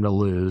should pick them to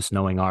lose,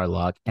 knowing our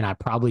luck. And I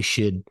probably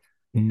should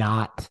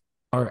not,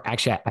 or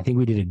actually, I think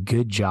we did a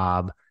good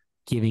job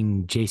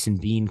giving Jason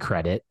Bean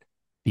credit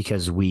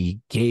because we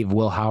gave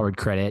Will Howard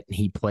credit.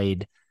 He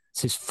played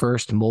his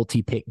first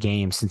multi-pick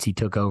game since he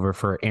took over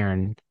for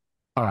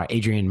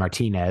Adrian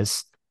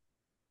Martinez.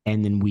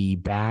 And then we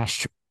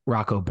bashed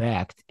Rocco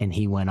Becht and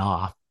he went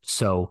off.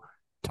 So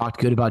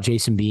talked good about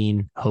Jason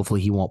Bean.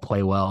 Hopefully he won't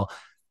play well.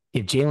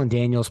 If Jalen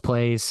Daniels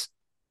plays,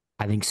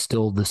 I think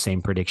still the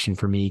same prediction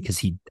for me because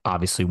he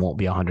obviously won't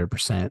be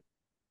 100%.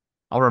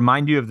 I'll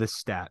remind you of this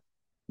stat.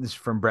 This is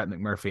from Brett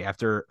McMurphy.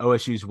 After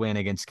OSU's win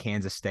against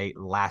Kansas State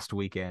last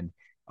weekend,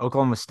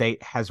 Oklahoma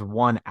State has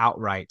won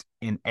outright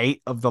in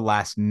 8 of the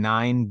last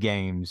 9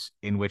 games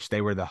in which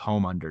they were the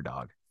home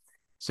underdog.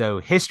 So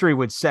history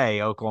would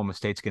say Oklahoma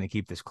State's going to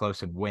keep this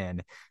close and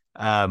win.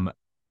 I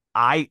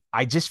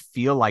just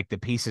feel like the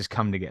pieces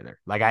come together.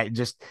 Like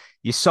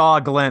you saw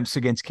a glimpse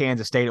against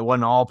Kansas State. It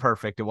wasn't all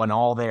perfect. It wasn't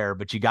all there,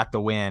 but you got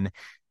the win.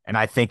 And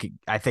I think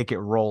it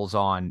rolls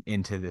on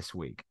into this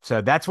week.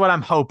 So that's what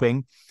I'm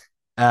hoping.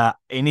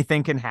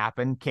 Anything can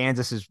happen.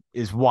 Kansas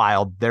is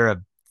wild. They're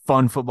a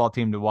fun football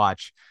team to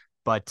watch,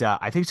 but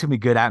I think it's gonna be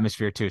good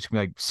atmosphere too. It's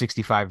gonna be like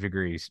 65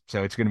 degrees.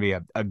 So it's gonna be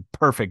a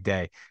perfect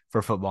day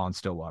for football in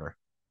Stillwater.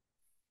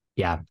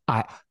 Yeah.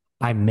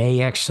 I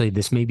may actually,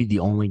 this may be the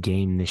only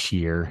game this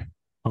year,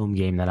 home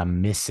game that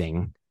I'm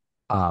missing.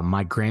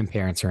 My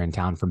grandparents are in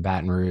town from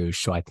Baton Rouge,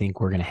 so I think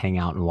we're going to hang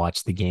out and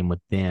watch the game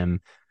with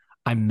them.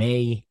 I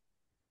may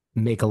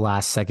make a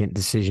last second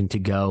decision to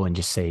go and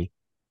just say,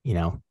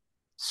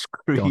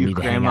 Screw don't you, need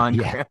to grandma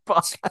and hang out.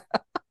 grandpa. Yeah.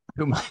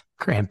 My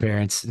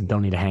grandparents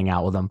don't need to hang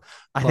out with them.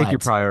 I think your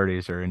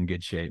priorities are in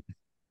good shape.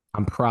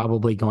 I'm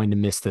probably going to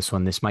miss this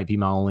one. This might be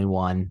my only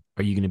one.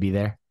 Are you going to be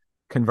there?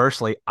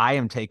 Conversely, I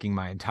am taking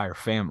my entire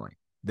family.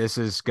 This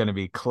is going to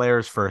be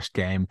Claire's first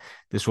game.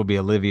 This will be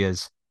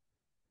Olivia's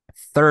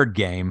third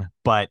game,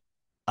 but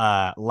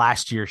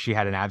last year she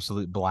had an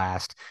absolute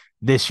blast.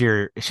 This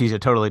year she's a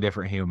totally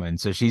different human.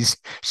 So she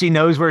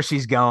knows where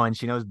she's going.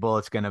 She knows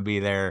Bullet's going to be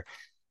there.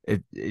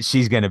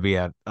 She's going to be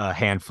a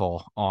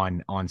handful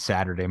on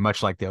Saturday,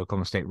 much like the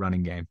Oklahoma State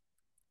running game.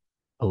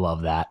 I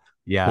love that.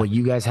 Yeah. Well,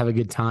 you guys have a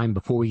good time.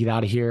 Before we get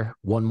out of here,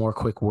 one more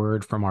quick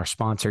word from our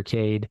sponsor,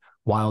 Cade.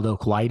 Wild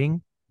Oak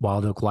Lighting.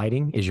 Wild Oak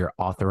Lighting is your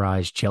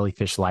authorized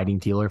jellyfish lighting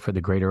dealer for the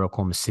greater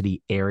Oklahoma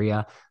City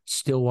area,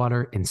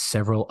 Stillwater, and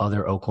several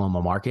other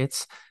Oklahoma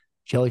markets.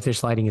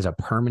 Jellyfish lighting is a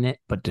permanent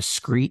but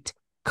discreet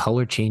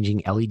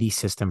color-changing LED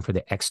system for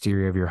the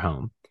exterior of your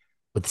home.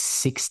 With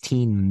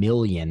 16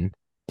 million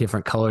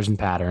different colors and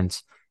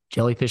patterns,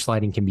 jellyfish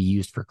lighting can be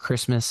used for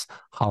Christmas,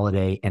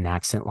 holiday, and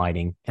accent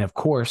lighting, and of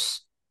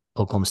course,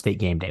 Oklahoma State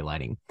game day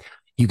lighting.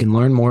 You can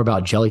learn more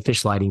about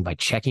jellyfish lighting by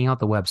checking out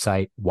the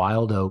website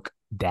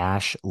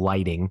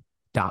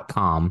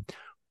wildoak-lighting.com,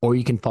 or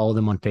you can follow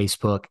them on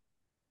Facebook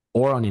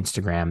or on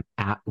Instagram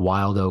at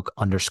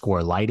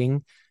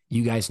wildoak_lighting.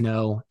 You guys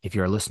know, if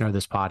you're a listener of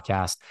this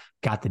podcast,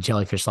 got the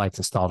jellyfish lights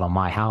installed on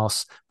my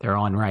house. They're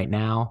on right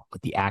now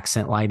with the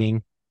accent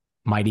lighting.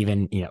 Might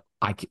even,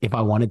 if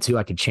I wanted to,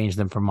 I could change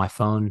them from my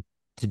phone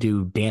to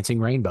do dancing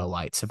rainbow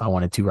lights if I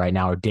wanted to right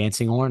now, or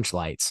dancing orange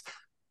lights.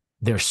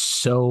 They're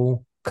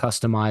so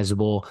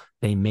customizable.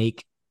 They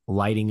make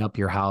lighting up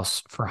your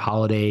house for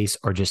holidays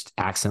or just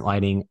accent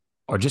lighting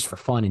or just for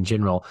fun in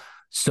general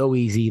so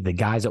easy. The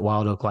guys at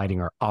Wild Oak Lighting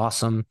are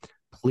awesome.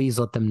 Please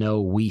let them know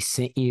we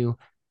sent you.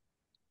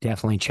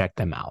 Definitely check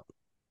them out.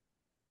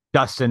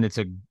 Dustin, it's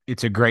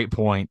a great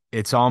point.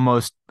 It's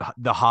almost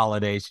the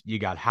holidays. You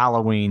got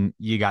Halloween,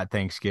 you got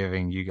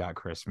Thanksgiving, you got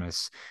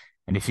Christmas.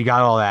 And if you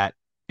got all that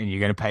and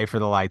you're going to pay for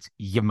the lights,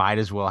 you might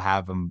as well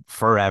have them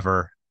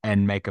forever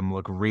and make them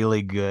look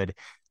really good.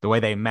 The way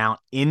they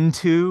mount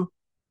into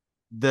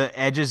the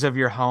edges of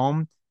your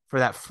home for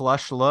that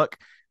flush look,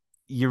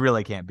 you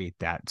really can't beat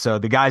that. So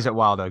the guys at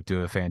Wild Oak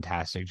do a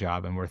fantastic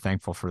job, and we're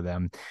thankful for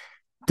them.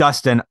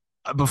 Dustin,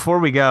 before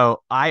we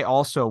go, I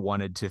also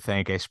wanted to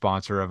thank a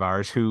sponsor of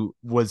ours who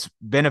was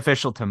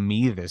beneficial to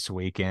me this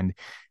weekend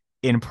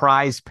in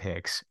Prize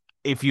Picks.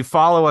 If you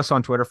follow us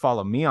on Twitter,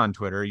 follow me on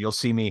Twitter, you'll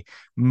see me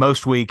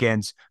most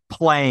weekends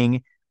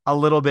playing a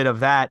little bit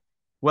of that.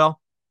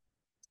 Well,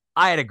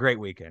 I had a great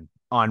weekend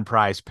on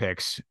Prize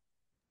Picks.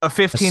 A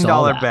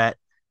 $15 bet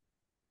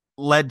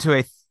led to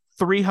a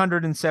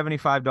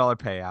 $375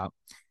 payout.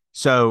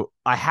 So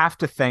I have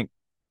to thank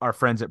our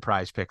friends at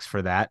Prize Picks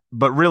for that,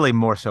 but really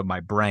more so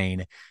my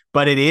brain.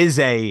 But it is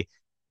a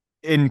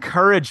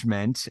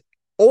encouragement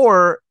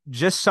or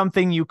just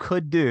something you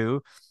could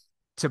do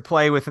to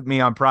play with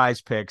me on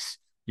Prize Picks.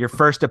 Your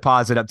first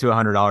deposit up to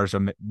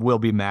 $100 will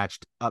be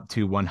matched up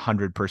to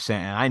 100%.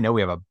 And I know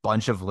we have a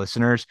bunch of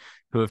listeners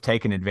who have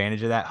taken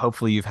advantage of that.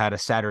 Hopefully you've had a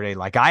Saturday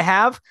like I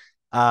have,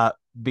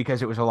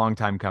 because it was a long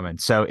time coming.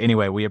 So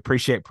anyway, we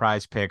appreciate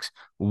Prize Picks,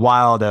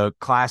 Wild Oak,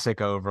 Classic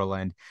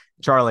Overland,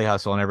 Charlie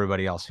Hustle, and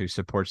everybody else who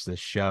supports this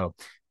show.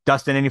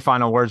 Dustin, any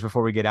final words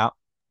before we get out?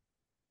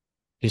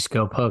 Just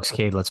go Pokes,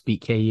 Cade. Let's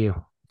beat KU.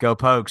 Go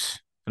Pokes.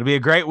 It'll be a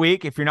great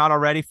week. If you're not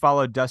already,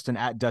 follow Dustin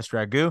at Dust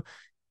Ragu.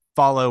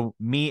 Follow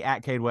me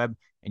at Cade Webb,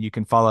 and you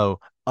can follow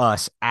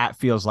us at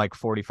Feels Like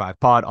 45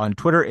 Pod on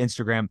Twitter,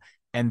 Instagram,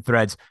 and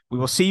Threads. We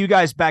will see you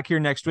guys back here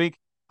next week.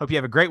 Hope you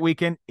have a great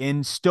weekend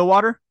in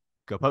Stillwater.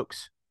 Go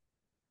Pokes.